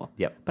very cool.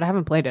 Yep. But I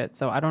haven't played it,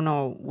 so I don't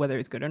know whether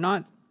it's good or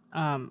not.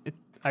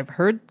 I've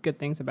heard good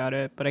things about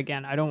it, but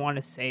again, I don't want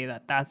to say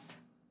that that's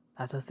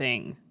a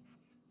thing.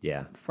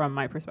 Yeah. From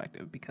my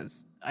perspective,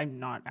 because I'm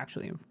not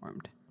actually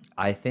informed.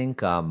 I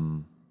think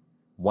one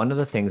of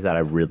the things that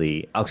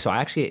so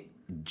I actually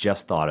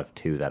just thought of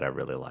 2 that I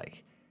really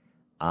like.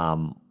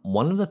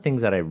 One of the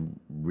things that I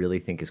really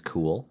think is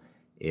cool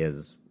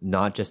is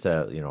not just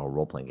a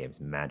role playing game, it's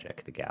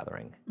Magic: The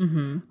Gathering.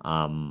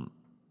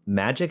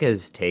 Magic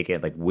has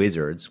taken, like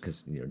Wizards,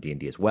 because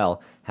D&D as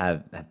well,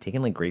 have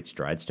taken like great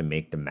strides to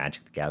make the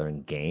Magic: The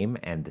Gathering game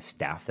and the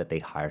staff that they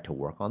hire to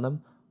work on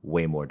them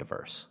way more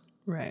diverse.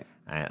 Right.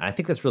 And I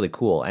think that's really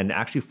cool. And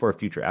actually, for a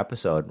future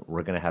episode,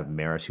 we're going to have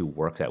Maris, who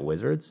works at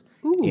Wizards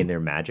in their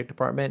Magic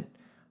department,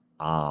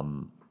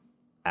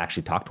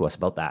 actually talk to us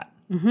about that.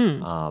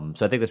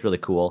 So I think that's really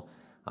cool.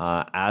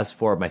 As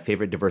for my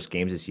favorite diverse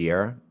games this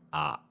year,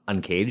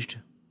 Uncaged,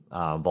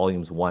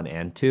 volumes 1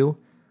 and 2.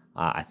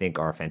 I think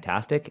are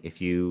fantastic.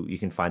 If you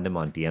can find them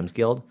on DM's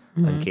Guild.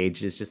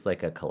 Uncaged is just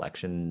like a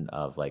collection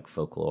of like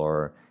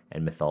folklore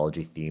and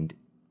mythology themed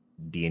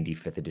D&D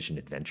 5th edition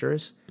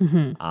adventures.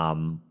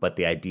 But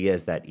the idea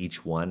is that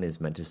each one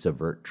is meant to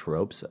subvert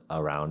tropes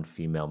around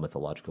female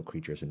mythological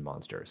creatures and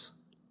monsters.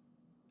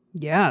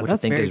 Yeah, which that's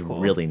I think very is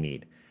cool. really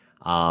neat.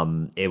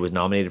 It was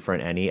nominated for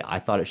an Emmy. I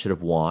thought it should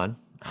have won,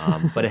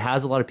 but it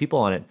has a lot of people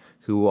on it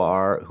who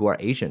are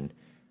Asian.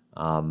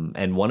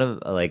 And one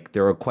of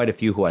there are quite a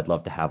few who I'd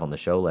love to have on the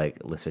show, like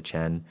Lissa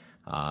Chen,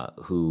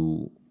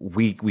 who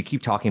we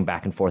keep talking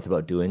back and forth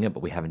about doing it,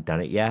 but we haven't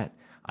done it yet.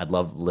 I'd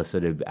love Lissa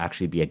to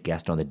actually be a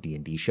guest on the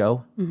D&D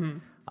show.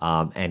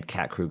 And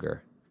Kat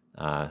Kruger,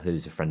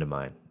 who's a friend of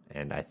mine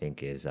and I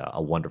think is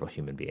a wonderful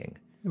human being.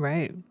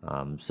 Right.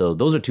 So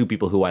those are 2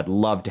 people who I'd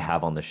love to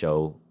have on the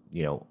show,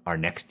 our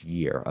next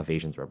year of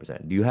Asians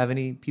Represent. Do you have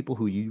any people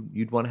who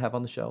you'd want to have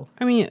on the show?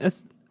 I mean,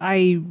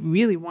 I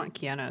really want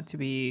Kiana to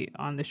be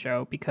on the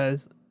show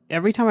because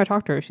every time I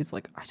talk to her, she's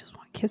like, I just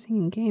want kissing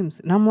in games.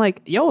 And I'm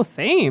like, yo,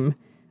 same.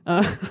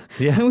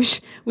 Yeah.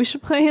 we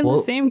should play in the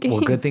same games.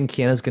 Well, good thing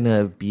Kiana's going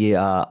to be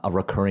a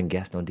recurring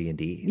guest on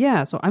D&D.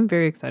 Yeah, so I'm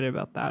very excited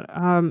about that.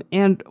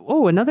 And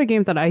another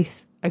game that I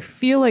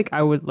feel like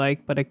I would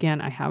like, but again,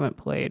 I haven't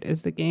played,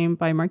 is the game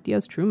by Mark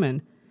Diaz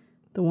Truman.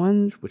 The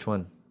one... Which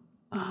one?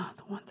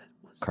 The one that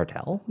was...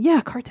 Cartel?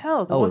 Yeah,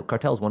 Cartel.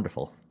 Cartel's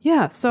wonderful.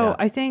 Yeah, so Yeah.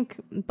 I think,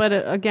 but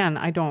again,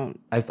 I don't...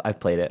 I've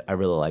played it. I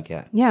really like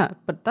it. Yeah,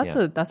 but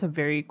that's a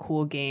very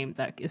cool game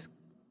that is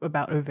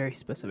about a very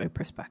specific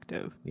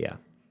perspective. Yeah.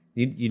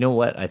 You know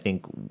what I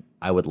think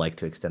I would like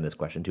to extend this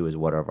question to is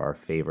what are our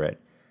favorite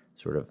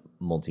sort of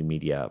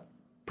multimedia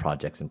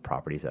projects and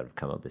properties that have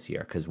come out this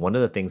year. Because one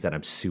of the things that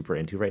I'm super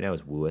into right now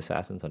is Wu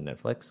Assassins on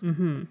Netflix.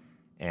 Mm-hmm.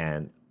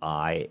 And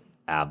I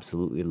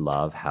absolutely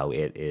love how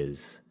it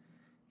is,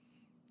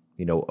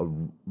 a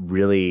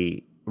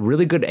really,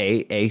 really good,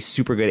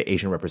 super good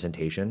Asian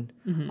representation.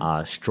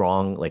 Mm-hmm.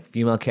 Strong, like,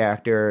 female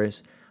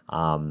characters.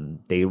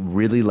 They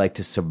really like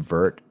to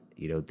subvert,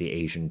 the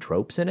Asian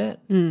tropes in it.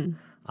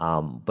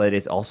 But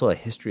it's also a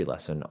history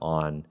lesson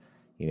on,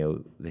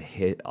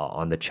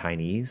 on the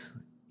Chinese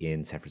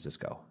in San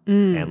Francisco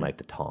and like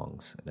the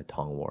Tongs and the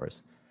Tong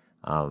Wars.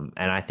 And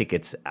I think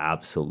it's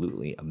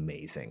absolutely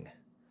amazing.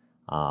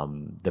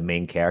 The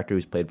main character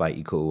who's played by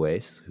Iko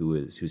Uwais,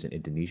 who's an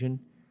Indonesian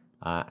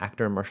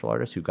actor and martial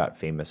artist who got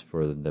famous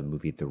for the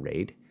movie The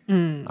Raid.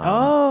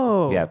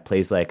 Yeah,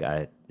 plays like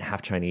a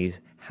half Chinese,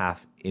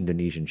 half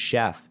Indonesian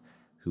chef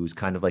who's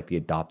kind of like the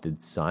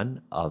adopted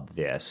son of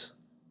this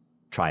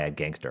triad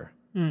gangster.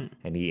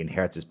 And he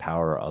inherits his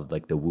power of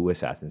like the Wu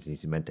assassins. And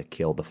he's meant to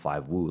kill the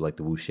 5 Wu, like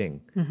the Wu Xing.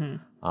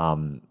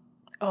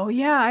 Oh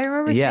yeah, I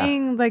remember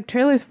seeing like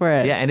trailers for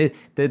it. Yeah, and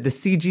the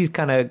CG is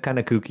kind of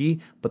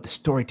kooky, but the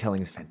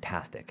storytelling is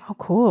fantastic. Oh,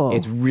 cool!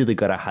 It's really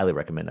good. I highly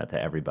recommend that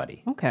to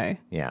everybody. Okay.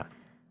 Yeah.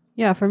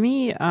 Yeah, for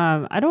me,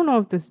 I don't know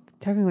if this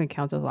technically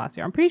counts as last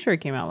year. I'm pretty sure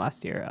it came out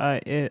last year,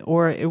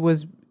 or it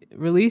was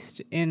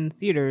released in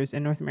theaters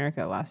in North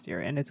America last year,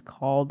 and it's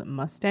called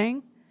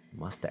Mustang.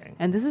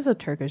 And this is a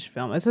Turkish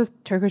film. It's a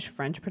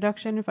Turkish-French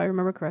production, if I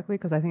remember correctly,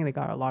 because I think they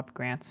got a lot of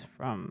grants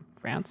from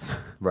France,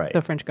 right?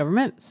 The French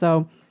government.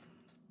 So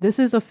this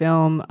is a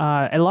film.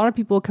 A lot of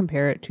people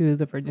compare it to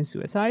The Virgin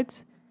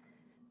Suicides,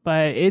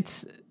 but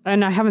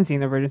and I haven't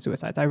seen The Virgin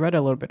Suicides. I read a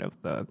little bit of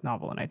the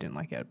novel and I didn't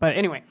like it. But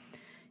anyway,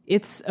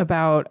 it's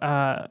about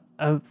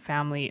a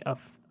family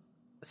of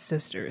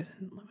sisters.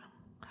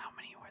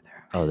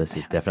 Oh, this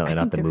is definitely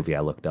not the movie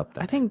I looked up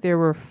then. I think there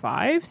were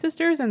 5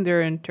 sisters and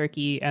they're in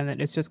Turkey, and then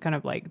it's just kind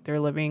of like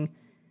they're living,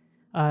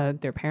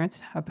 their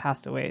parents have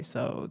passed away,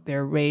 so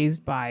they're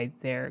raised by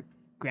their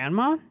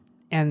grandma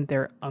and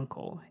their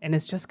uncle. And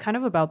it's just kind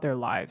of about their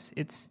lives.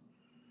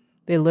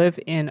 They live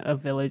in a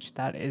village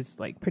that is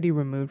like pretty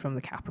removed from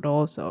the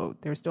capital, so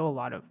there's still a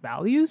lot of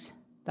values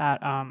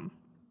that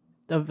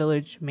the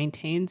village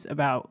maintains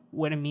about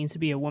what it means to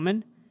be a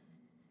woman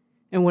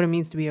and what it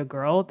means to be a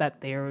girl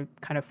that they're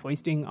kind of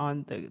foisting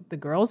on the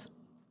girls.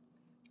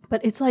 But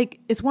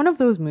it's one of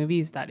those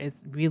movies that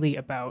is really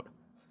about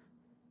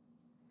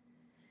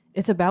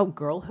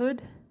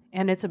girlhood,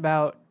 and it's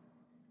about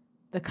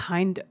the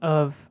kind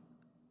of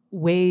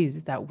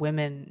ways that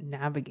women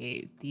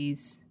navigate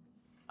these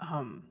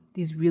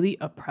really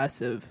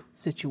oppressive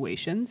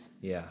situations.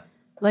 Yeah.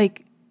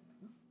 Like,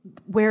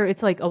 where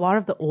it's like a lot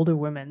of the older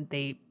women,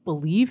 they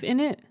believe in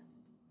it,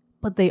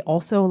 but they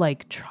also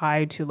like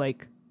try to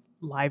like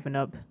liven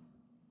up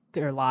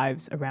their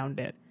lives around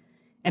it.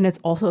 And it's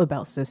also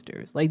about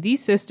sisters. Like, these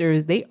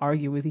sisters, they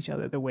argue with each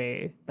other the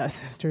way that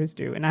sisters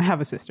do. And I have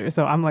a sister,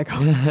 so I'm like,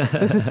 oh,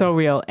 this is so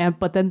real.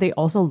 But then they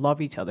also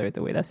love each other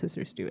the way that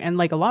sisters do. And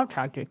like a lot of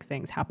tragic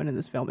things happen in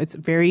this film.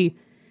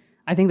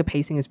 I think the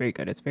pacing is very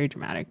good. It's very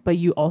dramatic, but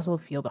you also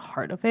feel the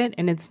heart of it.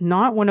 And it's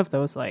not one of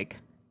those like,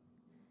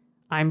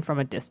 I'm from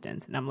a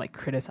distance and I'm like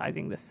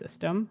criticizing the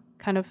system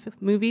kind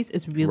of movies.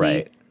 It's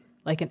really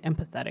like an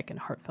empathetic and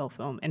heartfelt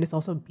film, and it's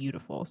also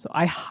beautiful. So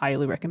I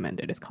highly recommend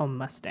it. It's called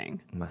Mustang.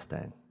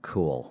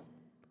 Cool.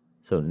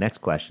 So next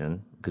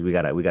question, because we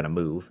gotta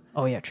move.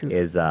 Oh yeah, true.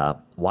 Is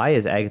why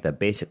is Agatha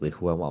basically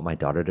who I want my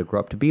daughter to grow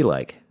up to be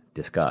like?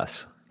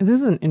 Discuss. This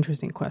is an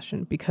interesting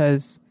question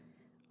because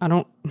I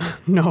don't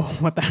know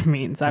what that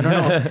means. I don't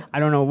know. I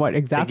don't know what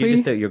exactly. You're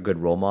just you're a good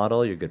role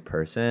model. You're a good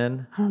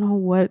person. I don't know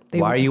what.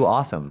 Why are you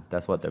awesome?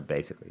 That's what they're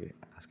basically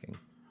asking.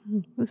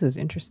 This is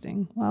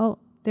interesting. Well,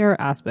 there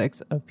are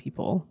aspects of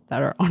people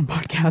that are on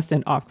podcast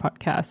and off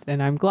podcast,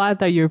 and I'm glad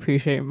that you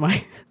appreciate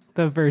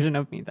the version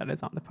of me that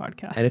is on the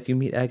podcast. And if you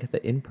meet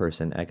Agatha in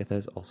person, Agatha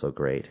is also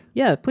great.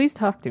 Yeah, please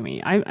talk to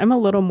me. I'm a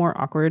little more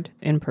awkward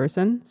in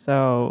person,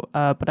 so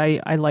but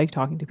I like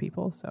talking to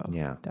people. So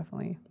yeah,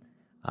 definitely.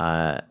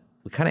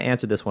 We kind of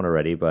answered this one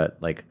already, but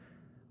like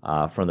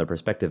from the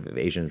perspective of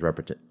Asian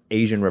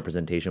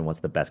representation,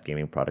 what's the best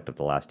gaming product of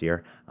the last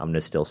year? I'm going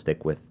to still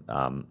stick with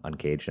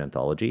Uncaged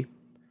Anthology.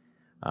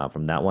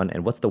 From that one.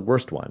 And what's the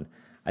worst one?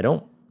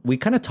 We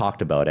kind of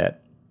talked about it,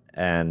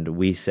 and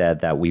we said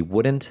that we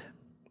wouldn't,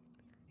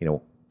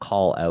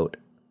 call out.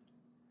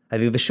 I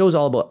think the show's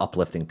all about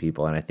uplifting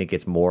people, and I think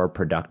it's more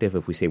productive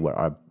if we say what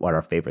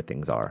our favorite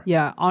things are.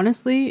 Yeah,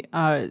 honestly,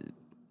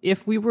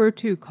 if we were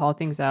to call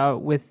things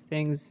out with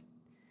things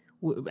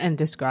and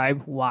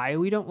describe why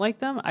we don't like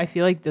them, I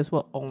feel like this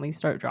will only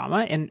start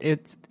drama, and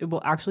it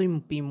will actually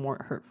be more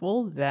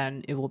hurtful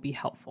than it will be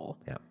helpful.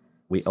 Yeah.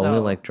 We only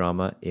like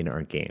drama in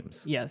our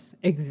games. Yes,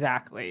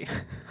 exactly.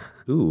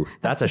 Ooh,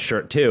 that's a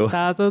shirt too.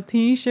 That's a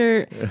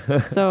t-shirt.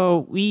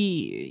 So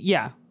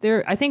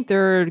I think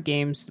there are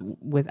games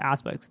with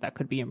aspects that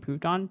could be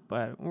improved on,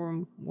 but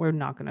we're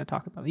not going to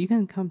talk about it. You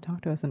can come talk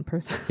to us in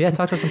person. Yeah,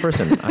 talk to us in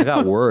person. I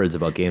got words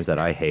about games that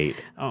I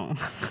hate. Oh.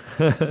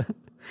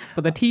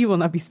 But the tea will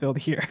not be spilled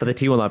here. But the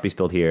tea will not be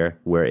spilled here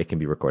where it can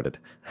be recorded.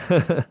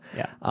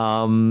 Yeah.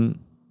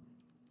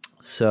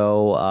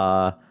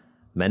 So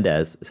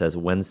Mendez says,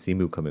 when's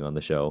Simu coming on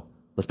the show?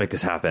 Let's make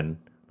this happen.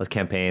 Let's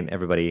campaign.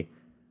 Everybody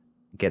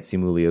get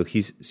Simu Liu.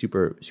 He's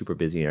super, super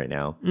busy right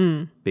now.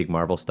 Big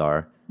Marvel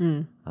star.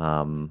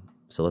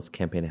 So let's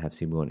campaign to have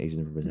Simu on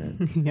Asians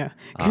Represent. Yeah.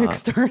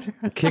 Kickstarter.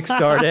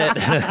 Kickstart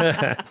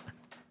it.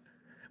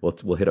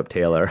 We'll hit up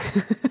Taylor.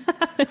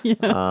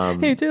 Yeah.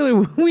 Hey, Taylor,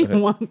 we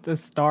want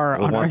this star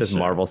We on our want this show.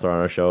 Marvel star on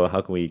our show.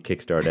 How can we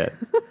kickstart it?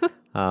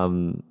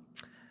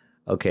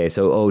 Okay,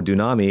 so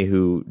Dunami,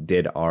 who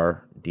did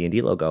our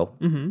D&D logo,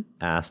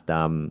 asked,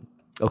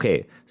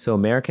 okay, so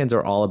Americans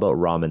are all about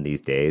ramen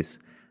these days.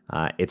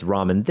 It's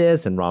ramen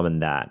this and ramen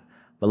that.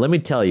 But let me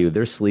tell you,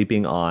 they're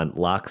sleeping on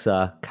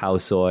laksa,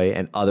 khao soi,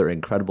 and other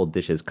incredible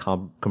dishes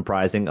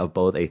comprising of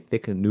both a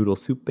thick noodle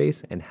soup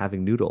base and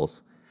having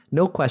noodles.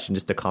 No question,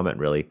 just a comment,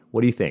 really.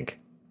 What do you think?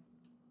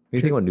 What do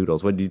you think about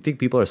noodles? What do you think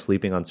people are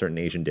sleeping on certain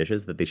Asian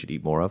dishes that they should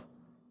eat more of?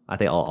 I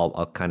think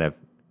I'll kind of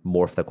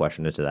morph the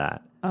question into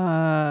that.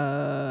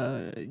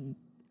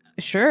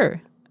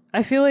 Sure.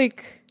 I feel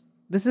like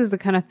this is the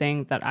kind of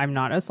thing that I'm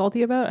not as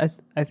salty about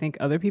as I think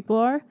other people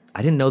are.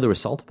 I didn't know there was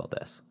salt about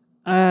this.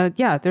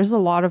 Yeah, there's a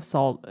lot of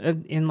salt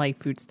in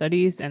like food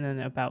studies, and then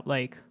about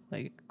like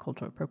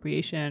cultural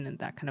appropriation and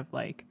that kind of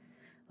like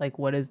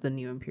what is the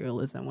new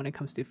imperialism when it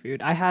comes to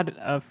food. I had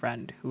a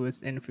friend who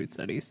was in food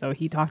studies, so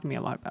he talked to me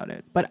a lot about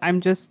it. But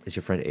I'm just Is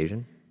your friend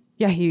Asian?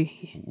 yeah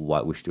he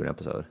What we should do an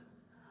episode.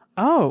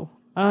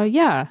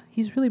 yeah,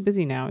 he's really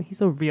busy now.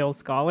 He's a real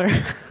scholar.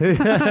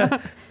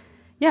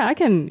 Yeah, I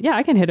can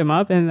hit him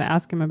up and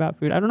ask him about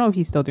food. I don't know if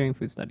he's still doing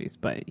food studies,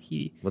 but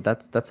Well,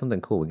 that's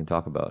something cool we can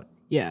talk about.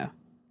 yeah,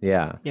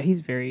 Yeah.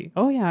 he's very.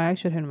 Oh yeah, I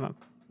should hit him up.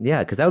 Yeah,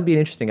 because that would be an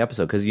interesting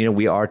episode. Because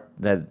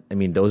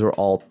those are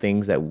all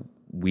things that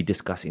we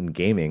discuss in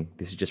gaming.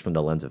 This is just from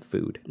the lens of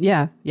food.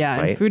 Yeah,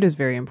 Right? and food is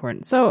very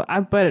important. So,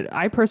 but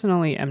I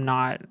personally am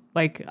not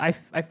like I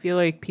feel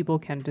like people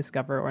can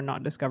discover or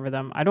not discover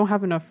them. I don't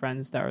have enough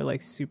friends that are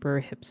like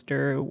super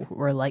hipster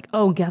or like,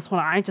 oh, guess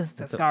what I just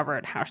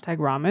discovered? Hashtag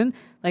ramen.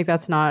 Like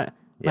that's not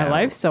my Yeah.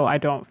 life, so I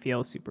don't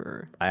feel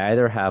super. I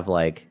either have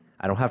I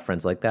don't have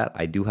friends like that.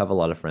 I do have a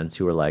lot of friends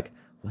who are like,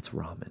 what's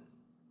ramen?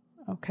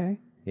 Okay.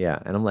 Yeah.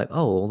 And I'm like,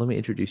 oh, well, let me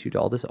introduce you to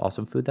all this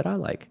awesome food that I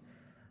like.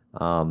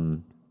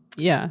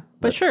 Yeah,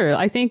 but sure.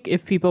 I think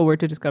if people were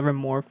to discover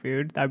more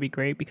food, that'd be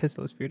great because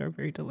those food are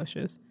very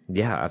delicious.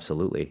 Yeah,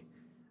 absolutely.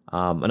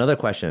 Another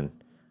question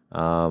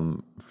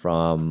from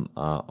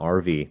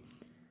RV.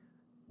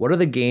 What are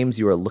the games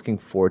you are looking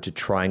forward to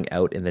trying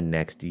out in the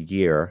next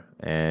year?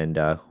 And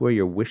who are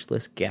your wish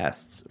list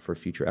guests for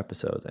future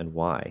episodes and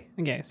why?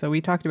 Okay, so we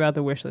talked about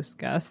the wish list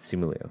guests.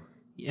 Simulio.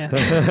 Yeah,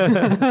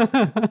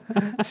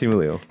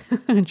 Simulio.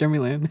 Jeremy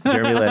Lin.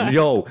 Jeremy Lin.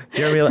 Yo,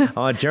 Jeremy Lin. I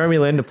want Jeremy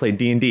Lin to play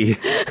D&D.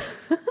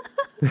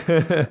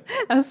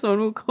 As Sun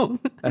Wukong.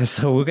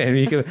 So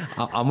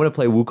I'm going to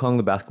play Wukong,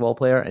 the basketball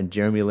player, and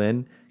Jeremy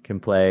Lin can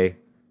play,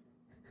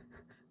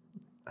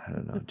 I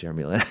don't know,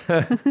 Jeremy Lin.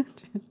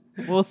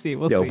 We'll see.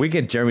 We'll Yo, see. if we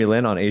get Jeremy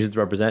Lin on Asians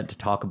Represent to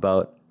talk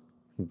about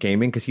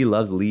gaming, because he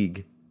loves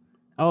League.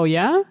 Oh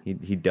yeah.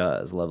 He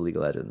does love League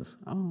of Legends.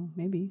 Oh,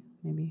 maybe.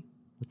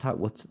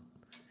 What's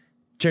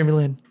Jeremy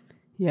Lin?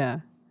 Yeah.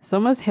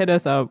 Someone's hit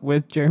us up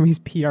with Jeremy's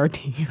PR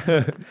team.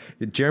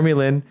 Jeremy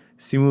Lin,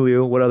 Simu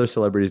Liu. What other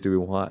celebrities do we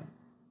want?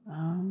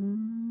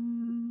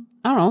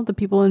 I don't know. The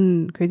people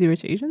in Crazy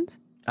Rich Asians.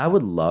 I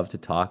would love to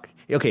talk.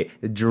 Okay,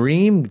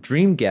 dream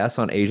guest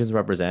on Asians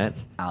Represent,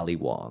 Ali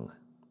Wong.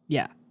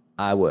 Yeah.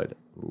 I would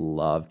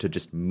love to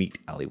just meet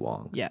Ali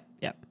Wong. Yeah.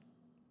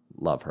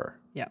 Love her.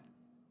 Yeah.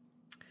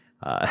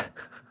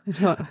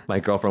 My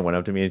girlfriend went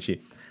up to me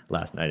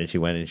last night and she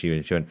went and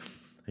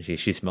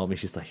she smelled me.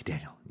 She's like,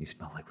 Daniel, you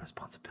smell like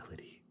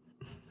responsibility.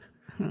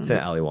 It's an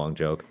Ali Wong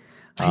joke.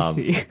 I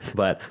see.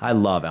 But I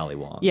love Ali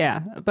Wong. Yeah,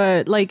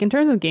 but like in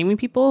terms of gaming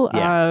people,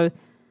 Yeah.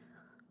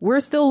 we're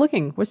still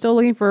looking. We're still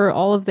looking for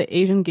all of the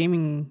Asian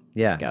gaming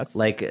Yeah, guests.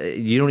 like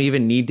you don't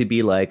even need to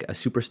be like a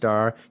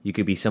superstar. You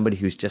could be somebody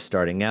who's just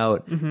starting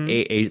out.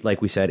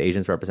 Like we said,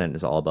 Asians Represent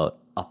is all about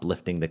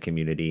uplifting the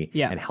community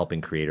Yeah. and helping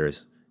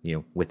creators,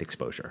 with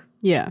exposure.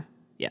 Yeah.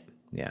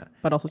 Yeah,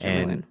 But also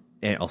Jeremy Lin.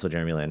 and also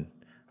Jeremy Lin.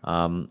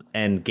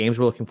 And games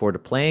we're looking forward to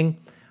playing.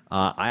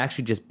 I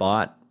actually just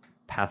bought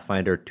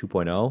Pathfinder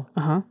 2.0,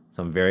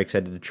 so I'm very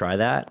excited to try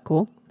that.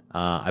 Cool.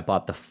 I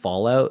bought the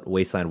Fallout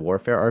Wasteland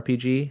Warfare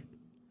RPG.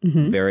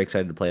 Very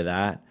excited to play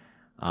that.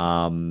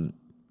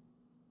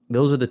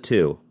 Those are the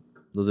two.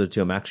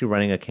 I'm actually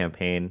running a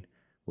campaign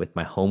with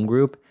my home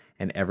group,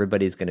 and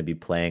everybody's going to be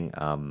playing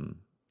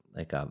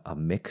like a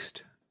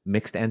mixed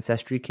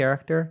ancestry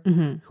character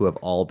who have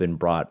all been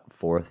brought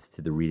forth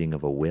to the reading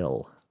of a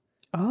will.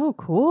 Oh,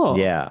 cool.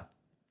 Yeah,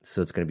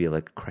 so it's going to be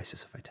like a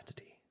crisis of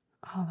identity.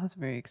 Oh, that's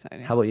very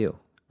exciting. How about you?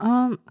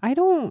 I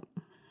don't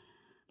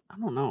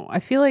know. I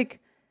feel like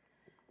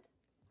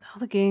all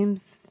the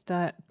games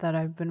that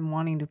I've been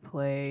wanting to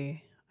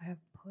play,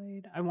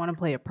 I want to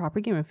play a proper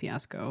game of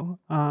Fiasco.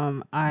 We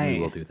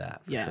will do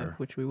that for yeah, sure.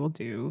 which we will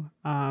do.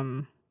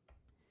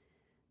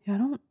 Yeah, I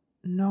don't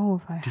know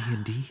if I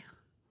D&D?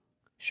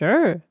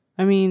 Sure.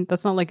 I mean,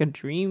 that's not like a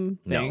dream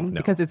No, thing no.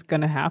 because it's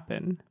gonna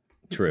happen.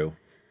 True.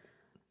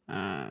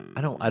 Um,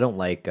 I don't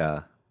like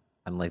the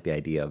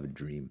idea of a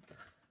dream.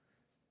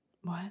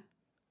 what?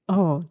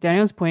 Oh,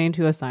 Daniel's pointing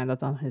to a sign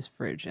that's on his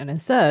fridge, and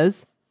it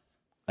says,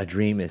 A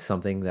dream is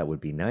something that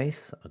would be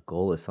nice. A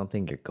goal is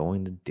something you're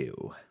going to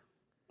do.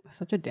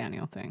 such a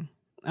Daniel thing.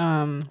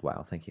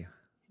 Wow, thank you.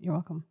 You're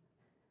welcome.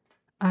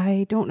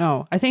 I don't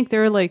know. I think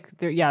there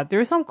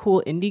are some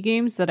cool indie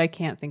games that I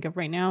can't think of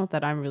right now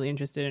that I'm really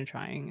interested in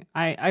trying.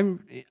 I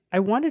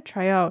want to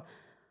try out.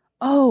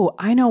 Oh,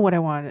 I know what I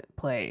want to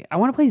play. I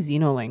want to play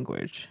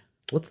Xenolanguage.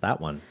 What's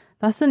that one?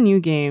 That's the new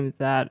game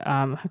that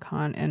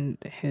Hakan and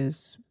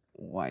his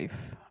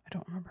wife. I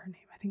don't remember her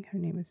name. I think her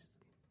name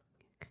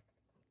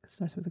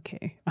starts with a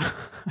K.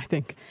 I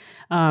think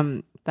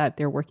that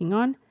they're working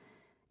on,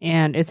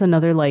 and it's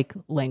another like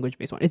language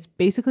based one. It's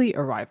basically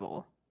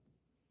Arrival.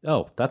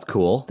 Oh, that's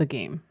cool. The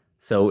game.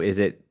 So is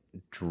it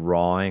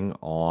drawing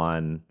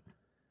on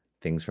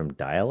things from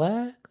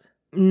dialect?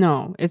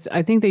 No, it's.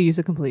 I think they use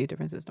a completely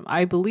different system.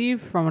 I believe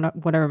from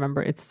what I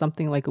remember, it's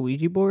something like a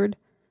Ouija board,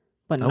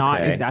 but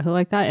not Okay. exactly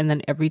like that. And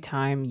then every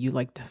time you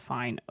like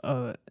define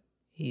a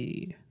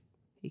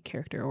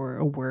character or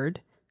a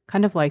word,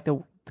 kind of like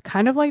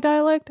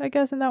dialect, I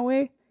guess, in that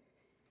way.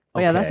 But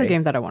yeah, that's a Okay.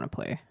 game that I want to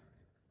play.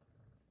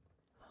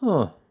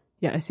 Huh.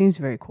 Yeah, it seems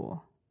very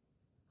cool.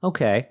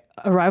 Okay.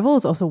 Arrival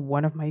is also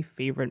one of my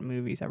favorite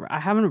movies ever. I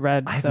haven't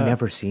read. I've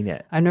never seen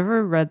it. I've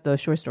never read the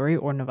short story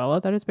or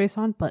novella that it's based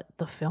on, but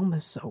the film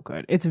is so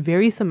good. It's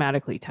very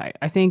thematically tight.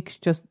 I think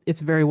just it's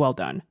very well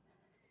done.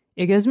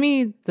 It gives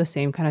me the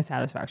same kind of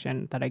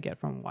satisfaction that I get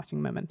from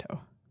watching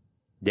Memento.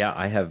 Yeah,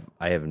 I have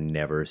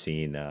never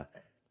seen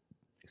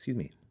excuse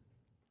me.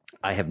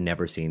 I have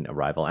never seen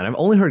Arrival, and I've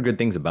only heard good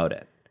things about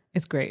it.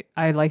 It's great.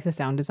 I like the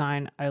sound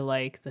design. I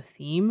like the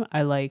theme.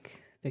 I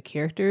like the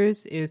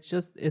characters.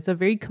 It's a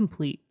very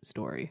complete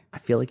story, I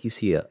feel like you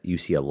see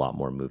a lot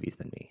more movies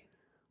than me.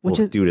 Which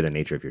Well, is- due to the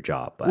nature of your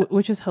job, but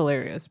which is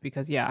hilarious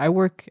because yeah, I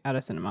work at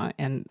a cinema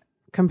and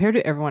compared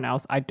to everyone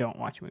else, I don't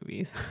watch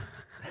movies.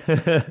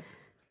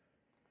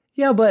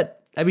 yeah,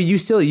 but I mean, you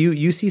still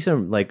you see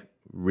some like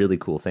really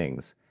cool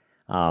things.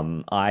 I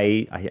mean,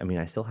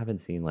 I still haven't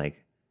seen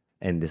like,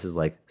 and this is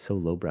like so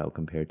lowbrow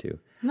compared to.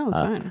 No, it's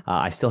fine.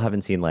 I still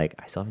haven't seen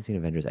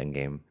Avengers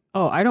Endgame.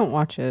 Oh, I don't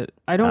watch it.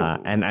 I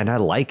don't. And I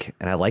like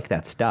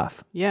that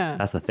stuff. Yeah.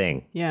 That's the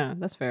thing. Yeah,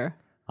 that's fair.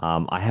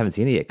 I haven't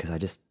seen it yet because I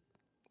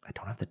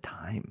don't have the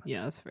time.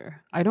 Yeah, that's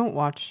fair. I don't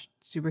watch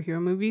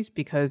superhero movies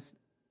because,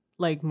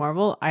 like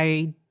Marvel,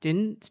 I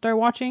didn't start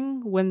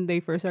watching when they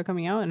first started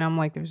coming out, and I'm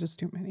like, there's just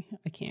too many.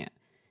 I can't.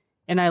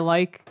 And I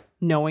like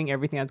knowing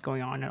everything that's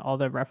going on and all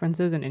the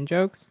references and in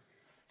jokes.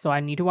 So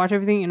I need to watch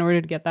everything in order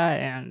to get that,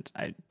 and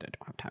I don't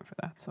have time for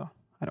that, so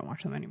I don't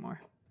watch them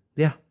anymore.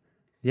 Yeah,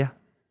 yeah.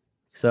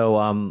 So,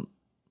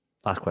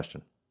 last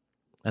question.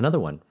 Another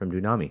one from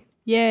Dunami.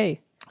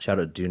 Yay! Shout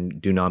out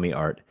Dunami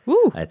Art.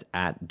 Woo! It's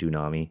at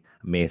Dunami,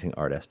 amazing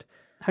artist.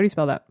 How do you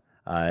spell that?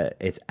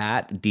 It's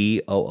at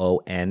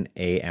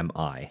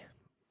DOONAMI.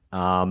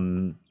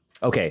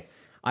 Okay.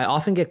 I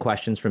often get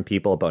questions from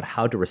people about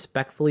how to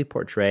respectfully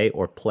portray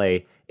or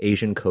play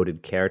Asian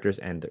coded characters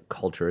and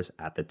cultures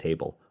at the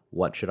table.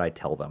 What should I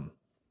tell them?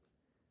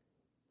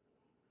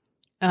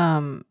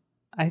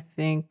 I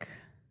think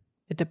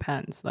it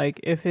depends. Like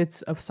if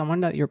it's of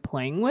someone that you're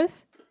playing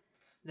with,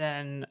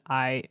 then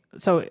I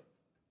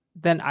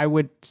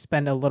would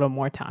spend a little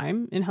more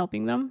time in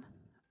helping them.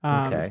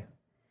 Okay.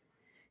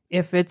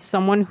 If it's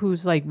someone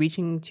who's like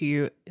reaching to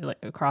you like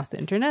across the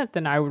internet,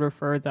 then I would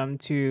refer them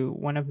to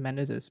one of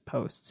Mendez's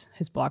posts,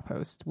 his blog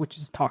post, which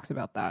just talks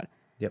about that.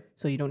 Yep.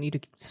 So you don't need to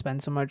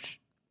spend so much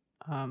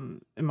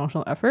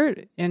emotional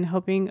effort in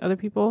helping other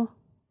people.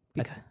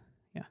 Because,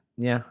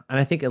 Yeah. And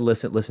I think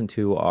listen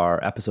to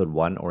our episode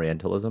 1,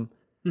 Orientalism,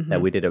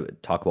 that we did a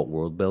talk about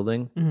world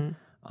building.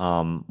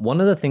 One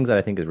of the things that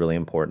I think is really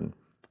important,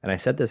 and I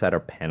said this at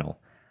our panel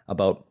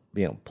about,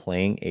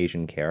 playing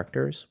Asian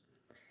characters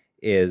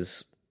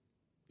is,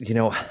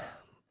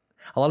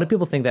 a lot of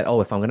people think that,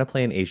 if I'm going to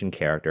play an Asian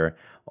character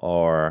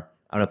or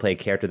I'm going to play a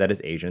character that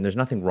is Asian, there's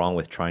nothing wrong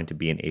with trying to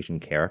be an Asian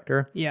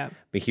character. yeah.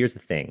 But here's the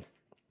thing.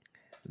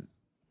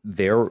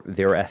 Their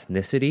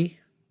ethnicity,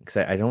 because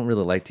I don't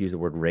really like to use the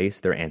word race,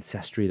 their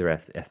ancestry, their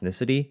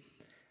ethnicity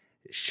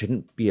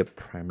shouldn't be a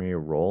primary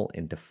role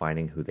in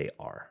defining who they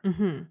are.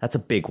 That's a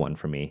big one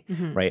for me,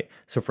 right?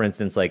 So for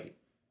instance, like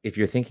if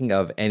you're thinking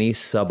of any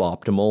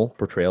suboptimal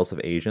portrayals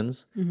of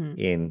Asians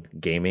in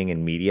gaming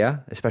and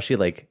media, especially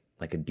like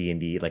a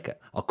D&D, like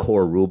a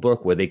core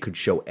rulebook where they could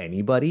show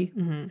anybody,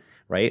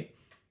 right?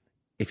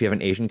 If you have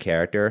an Asian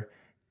character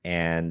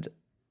and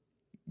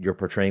you're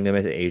portraying them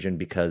as Asian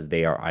because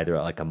they are either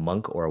like a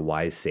monk or a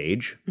wise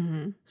sage,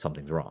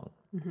 something's wrong,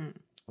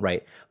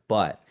 right?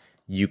 But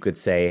you could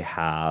say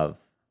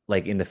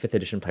like in the 5th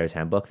edition Player's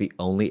Handbook, the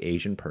only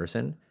Asian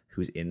person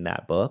who's in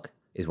that book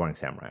is wearing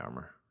samurai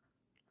armor,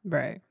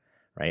 Right.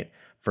 right?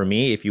 For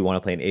me, if you want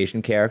to play an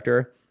Asian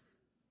character,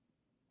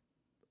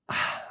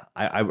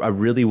 I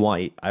really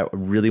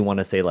want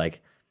to say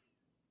like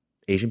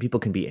Asian people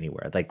can be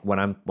anywhere. Like when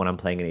I'm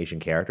playing an Asian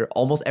character,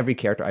 almost every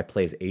character I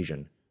play is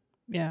Asian,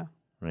 Yeah.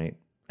 right?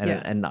 And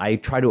Yeah. and I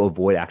try to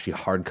avoid actually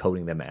hard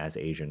coding them as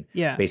Asian,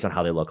 Yeah. based on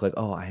how they look. Like,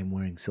 oh, I am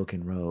wearing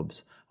silken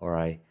robes, or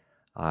I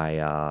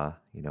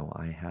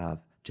have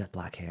jet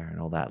black hair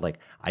and all that. Like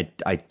I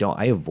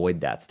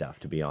avoid that stuff,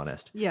 to be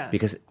honest. Yeah.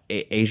 Because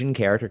Asian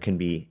character can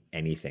be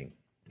anything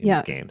in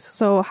these games.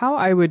 So how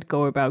I would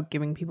go about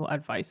giving people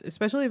advice,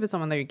 especially if it's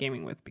someone that you're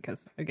gaming with,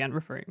 because again,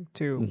 referring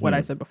to what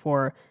I said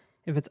before,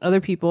 if it's other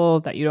people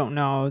that you don't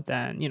know,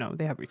 then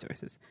they have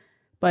resources.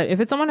 But if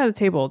it's someone at the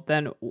table,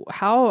 then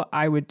how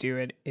I would do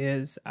it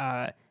is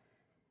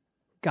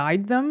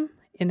guide them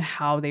in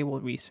how they will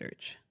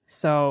research.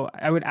 So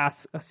I would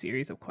ask a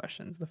series of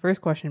questions. The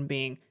first question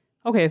being,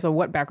 okay, so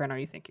what background are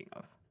you thinking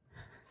of?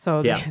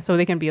 So so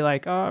they can be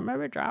like, oh,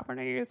 maybe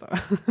Japanese,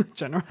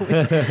 generally.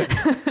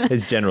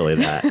 It's generally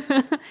that.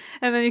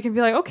 And then you can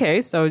be like, okay,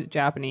 so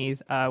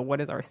Japanese,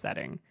 what is our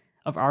setting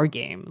of our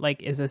game?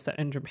 Like, is this set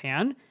in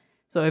Japan?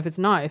 So if it's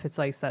not, if it's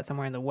like set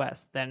somewhere in the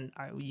West, then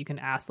you can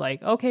ask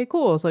like, okay,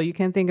 cool. So you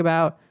can think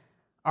about,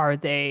 are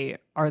they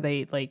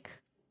like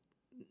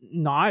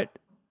not,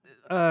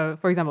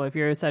 for example, if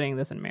you're setting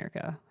this in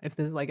America, if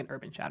this is like an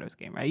Urban Shadows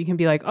game, right? You can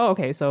be like, oh,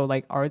 okay, so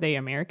like, are they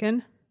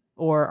American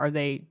or are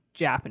they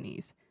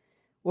Japanese?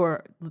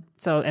 Or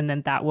so, and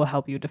then that will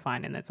help you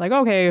define. And it's like,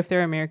 okay, if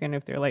they're American,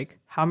 if they're like,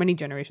 how many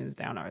generations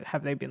down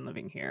have they been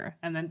living here?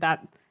 And then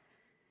that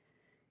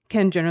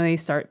can generally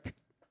start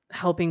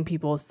helping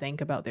people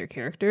think about their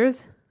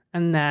characters.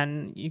 And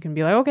then you can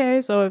be like,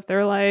 okay, so if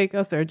they're like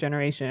a third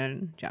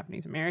generation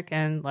Japanese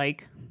American,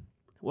 like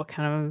what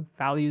kind of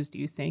values do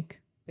you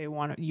think you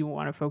want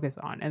to focus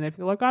on? And if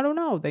they're like, I don't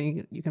know,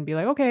 then you can be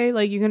like, okay,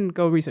 like you can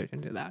go research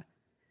into that.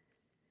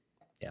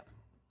 Yeah,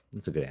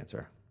 that's a good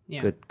answer.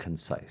 Yeah. Good,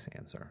 concise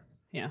answer.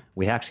 Yeah.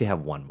 We actually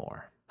have one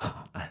more.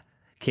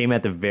 Came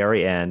at the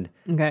very end.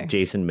 Okay.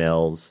 Jason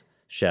Mills,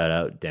 shout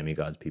out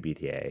Demigods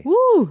PBTA.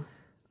 Woo!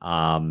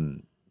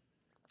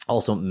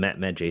 Also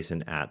met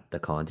Jason at the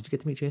con. Did you get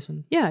to meet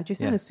Jason? Yeah,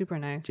 Jason is super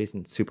nice.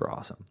 Jason, super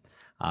awesome.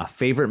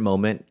 Favorite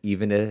moment,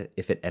 even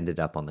if it ended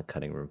up on the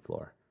cutting room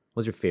floor.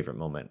 What was your favorite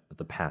moment of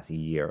the past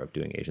year of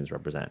doing Asians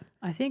Represent?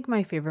 I think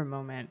my favorite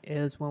moment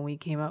is when we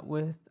came up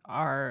with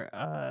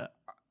our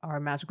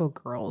magical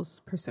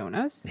girls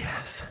personas.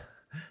 Yes.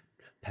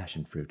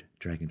 Passion fruit,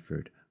 dragon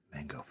fruit,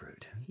 mango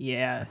fruit.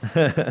 Yes.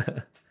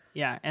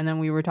 Yeah. And then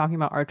we were talking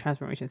about our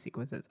transformation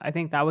sequences. I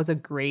think that was a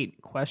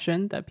great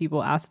question that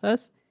people asked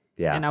us.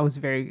 Yeah. And I was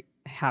very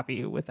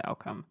happy with the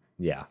outcome.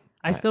 Yeah.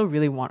 I still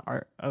really want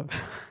art of.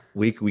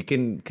 we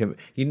can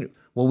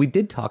we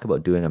did talk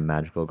about doing a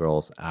Magical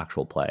Girls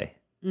actual play.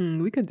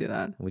 We could do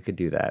that. We could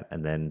do that,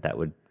 and then that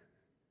would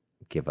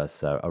give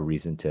us a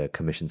reason to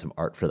commission some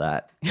art for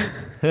that.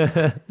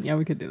 Yeah,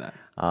 we could do that.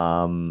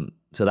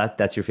 So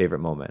that's your favorite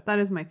moment. That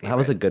is my favorite. That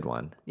was a good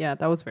one. Yeah,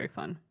 that was very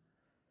fun.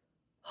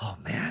 Oh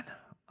man,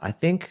 I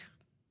think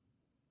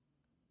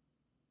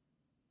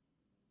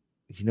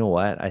you know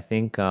what? I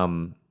think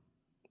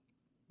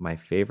my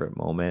favorite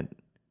moment.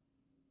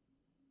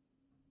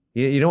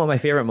 You know what my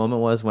favorite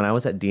moment was when I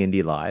was at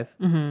D&D Live,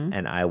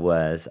 and I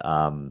was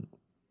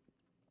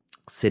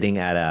sitting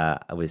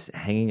I was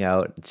hanging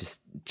out, just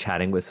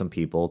chatting with some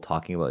people,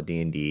 talking about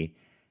D&D,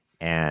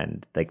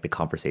 and like the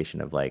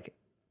conversation of like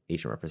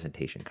Asian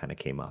representation kind of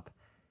came up,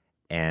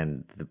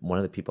 and one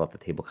of the people at the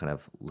table kind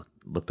of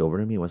looked over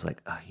to me and was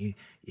like,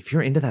 "If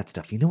you're into that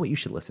stuff, you know what you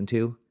should listen to?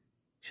 You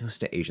should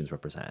listen to Asians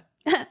Represent."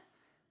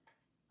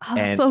 Oh,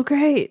 that's so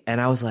great. And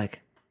I was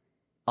like,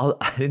 I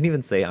didn't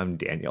even say I'm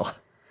Daniel.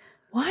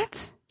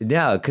 What?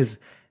 Yeah, because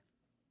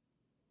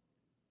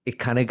it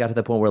kind of got to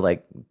the point where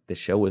like the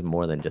show was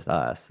more than just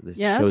us. This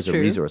show is a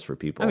resource for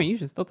people. I mean, you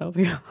should still tell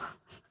people.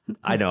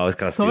 I know, I was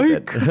kind of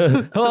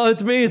stupid. Oh,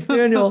 it's me, it's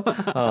Daniel.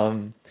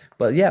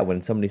 But yeah,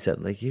 when somebody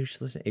said like you should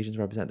listen to Asians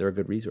Represent, they're a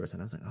good resource,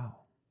 and I was like, oh,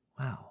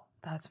 wow.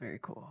 That's very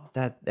cool.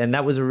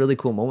 That was a really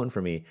cool moment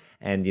for me.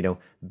 And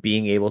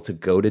being able to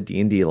go to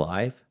D&D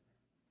Live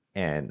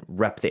and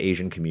rep the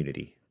Asian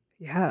community.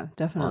 Yeah,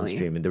 definitely. On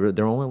stream. And there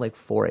are only like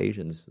 4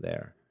 Asians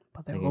there.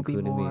 But there will be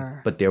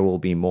more. But there will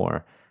be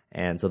more.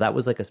 And so that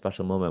was like a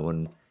special moment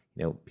when,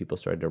 people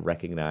started to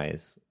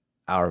recognize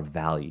our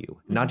value,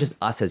 not just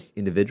us as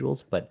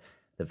individuals, but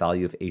the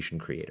value of Asian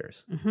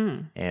creators.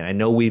 And I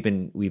know we've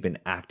been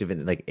active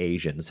in, like,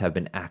 Asians have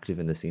been active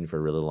in the scene for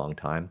a really long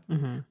time.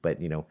 But,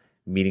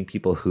 meeting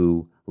people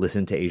who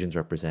listen to Asians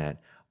Represent,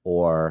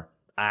 or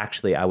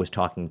actually I was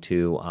talking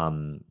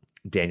to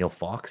Daniel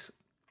Fox.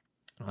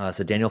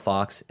 So Daniel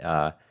Fox,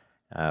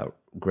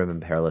 Grim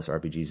and Perilous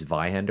RPG's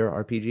Vihander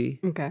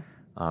RPG. Okay.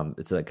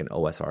 It's like an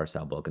OSR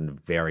style book and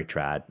very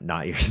trad,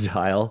 not your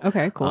style.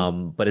 Okay,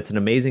 cool. But it's an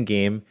amazing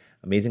game,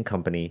 amazing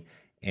company.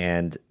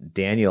 And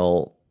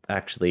Daniel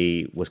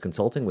actually was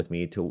consulting with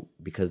me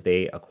because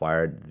they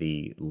acquired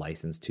the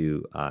license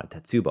to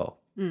Tetsubo,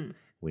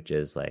 which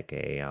is like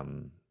a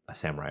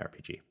samurai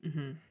RPG.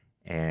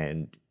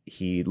 and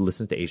he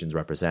listens to Asians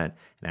Represent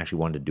and actually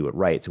wanted to do it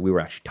right. So we were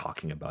actually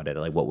talking about it,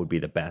 like what would be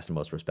the best and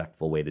most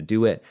respectful way to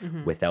do it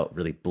without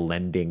really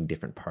blending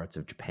different parts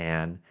of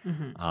Japan.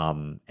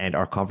 And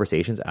our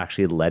conversations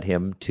actually led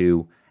him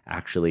to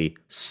actually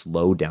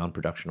slow down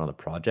production on the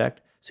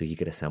project so he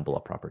could assemble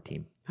a proper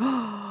team.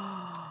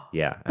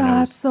 Yeah, and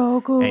That's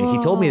so cool. And he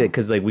told me that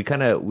because like we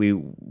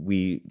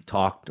would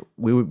talk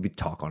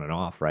on and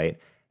off, right?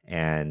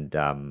 And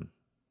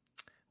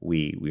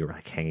we were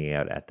like hanging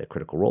out at the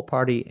Critical Role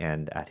party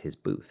and at his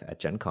booth at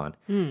Gen Con.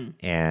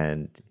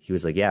 And he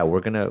was like, yeah,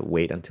 we're going to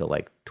wait until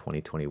like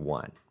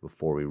 2021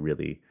 before we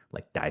really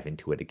like dive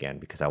into it again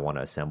because I want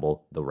to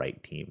assemble the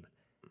right team.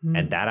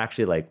 And that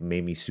actually like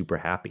made me super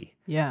happy.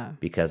 Yeah.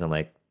 Because I'm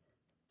like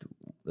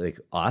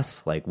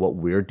us, like what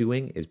we're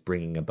doing is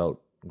bringing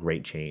about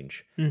great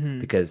change.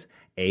 Because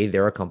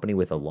they're a company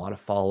with a lot of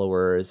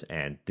followers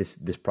and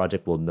this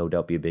project will no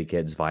doubt be a big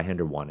hit.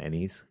 Zweihander won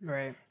Ennies.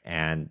 Right.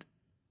 And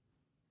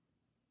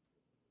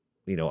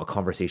you know, a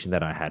conversation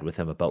that I had with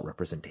him about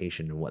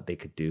representation and what they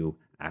could do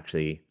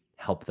actually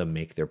help them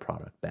make their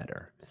product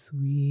better.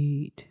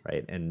 Sweet.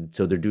 Right. And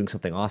so they're doing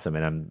something awesome.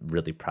 And I'm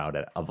really proud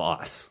of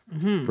us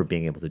for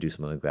being able to do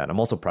something like that. I'm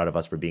also proud of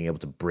us for being able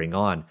to bring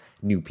on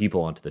new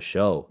people onto the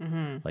show.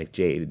 Like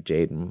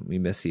Jade, we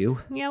miss you.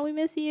 Yeah, we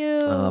miss you.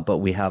 But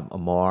we have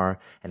Amar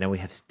and then we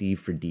have Steve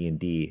for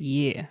D&D.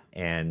 Yeah.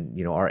 And,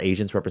 you know, our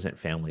Asians Represent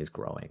family is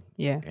growing.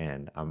 Yeah.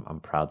 And I'm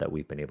proud that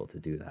we've been able to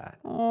do that.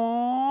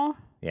 Aww.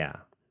 Yeah.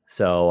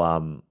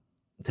 So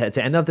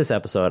to end off this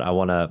episode, I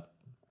want to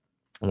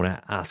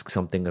ask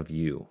something of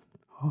you,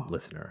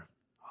 listener.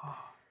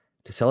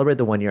 To celebrate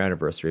the 1 year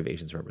anniversary of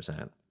Asians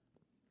Represent,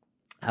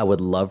 I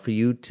would love for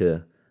you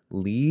to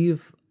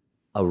leave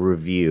a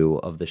review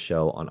of the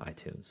show on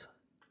iTunes.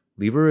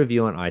 Leave a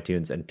review on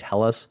iTunes and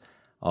tell us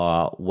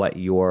what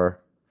your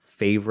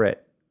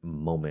favorite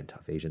moment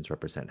of Asians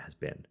Represent has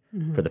been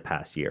for the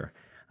past year.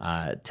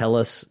 Tell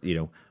us, you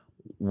know,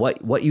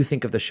 what you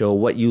think of the show,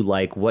 what you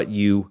like, what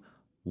you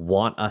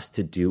want us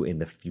to do in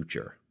the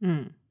future.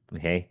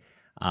 Okay.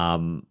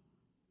 And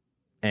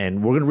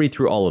we're going to read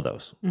through all of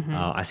those.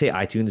 I say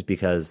iTunes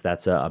because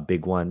that's a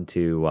big one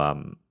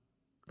to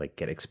like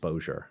get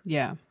exposure.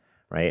 Yeah.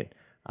 Right.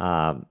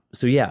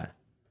 So yeah,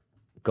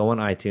 go on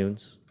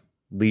iTunes,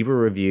 leave a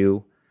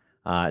review,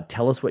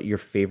 tell us what your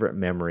favorite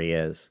memory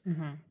is.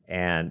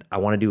 And I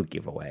want to do a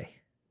giveaway.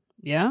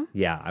 Yeah.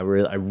 Yeah. I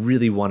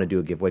really want to do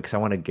a giveaway because I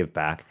want to give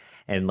back.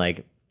 And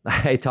like,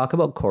 I talk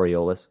about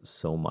Coriolis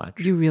so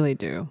much. You really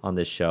do. On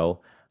this show.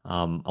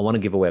 I want to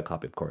give away a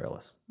copy of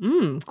Coriolis.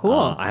 Cool.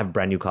 I have a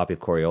brand new copy of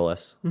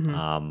Coriolis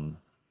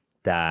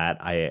that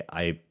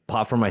I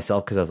bought for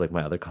myself because I was like,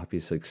 my other copy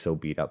is like so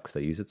beat up because I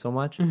use it so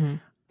much.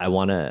 I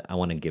want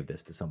to give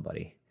this to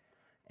somebody.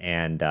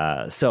 And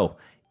so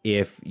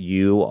if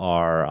you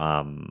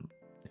are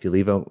if you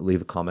leave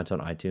a comment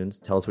on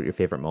iTunes, tell us what your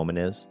favorite moment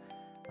is,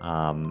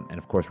 and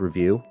of course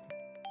review.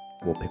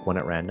 We'll pick one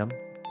at random.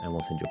 And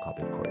we'll send you a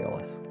copy of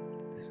Coriolis.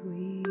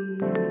 Sweet.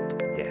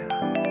 Yeah.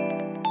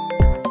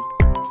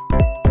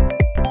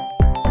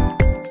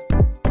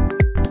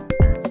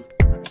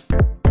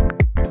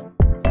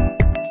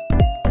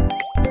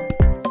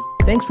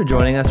 Thanks for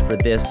joining us for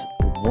this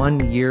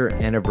 1 year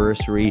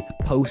anniversary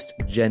post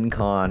Gen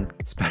Con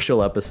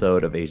special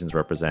episode of Asians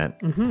Represent.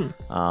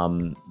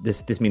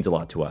 This means a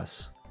lot to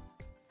us.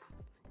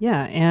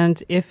 Yeah,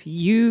 and if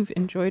you've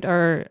enjoyed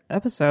our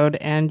episode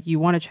and you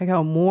want to check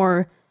out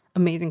more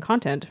amazing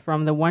content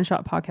from the One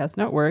Shot Podcast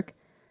Network,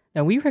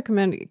 then we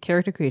recommend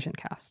Character Creation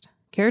Cast.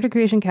 Character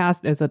Creation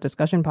Cast is a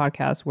discussion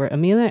podcast where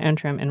Amelia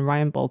Antrim and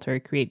Ryan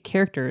Bolter create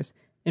characters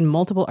in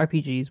multiple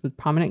RPGs with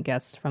prominent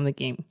guests from the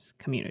games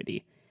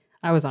community.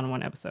 I was on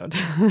one episode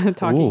a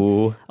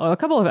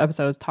couple of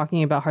episodes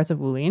talking about Hearts of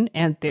Wulin,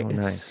 and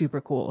it's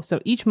super cool. So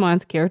each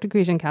month, Character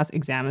Creation Cast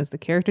examines the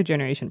character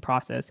generation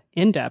process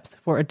in depth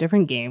for a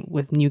different game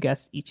with new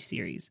guests each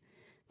series.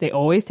 They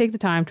always take the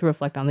time to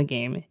reflect on the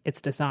game,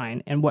 its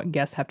design, and what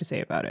guests have to say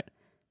about it.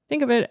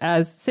 Think of it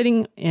as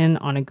sitting in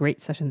on a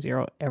great Session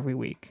Zero every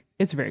week.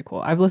 It's very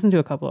cool. I've listened to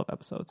a couple of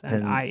episodes,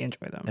 and I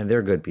enjoy them. And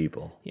they're good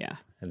people. Yeah.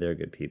 And they're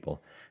good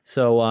people.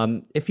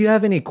 So if you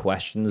have any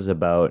questions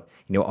about,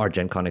 you know, our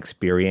Gen Con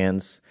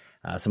experience,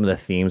 some of the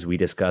themes we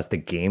discussed, the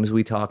games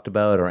we talked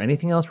about, or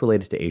anything else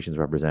related to Asians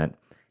Represent,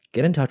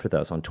 get in touch with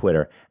us on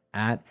Twitter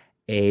at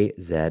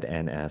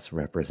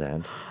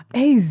AZNSRepresent.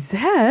 AZ?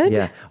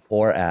 Yeah.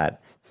 Or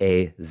at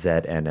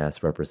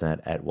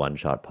AZNSRepresent at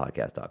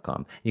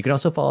oneshotpodcast.com. You can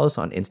also follow us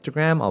on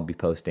Instagram. I'll be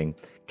posting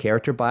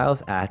character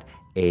bios at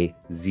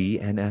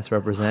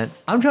AZNSRepresent.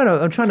 I'm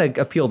trying to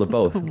appeal to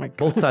both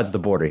both sides of the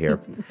border here.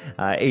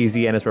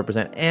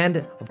 AZNSRepresent and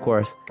of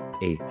course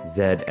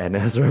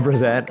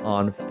AZNSRepresent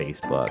on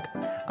Facebook.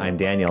 I'm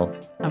Daniel.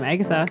 I'm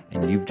Agatha.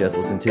 And you've just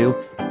listened to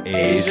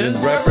Asians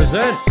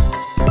Represent.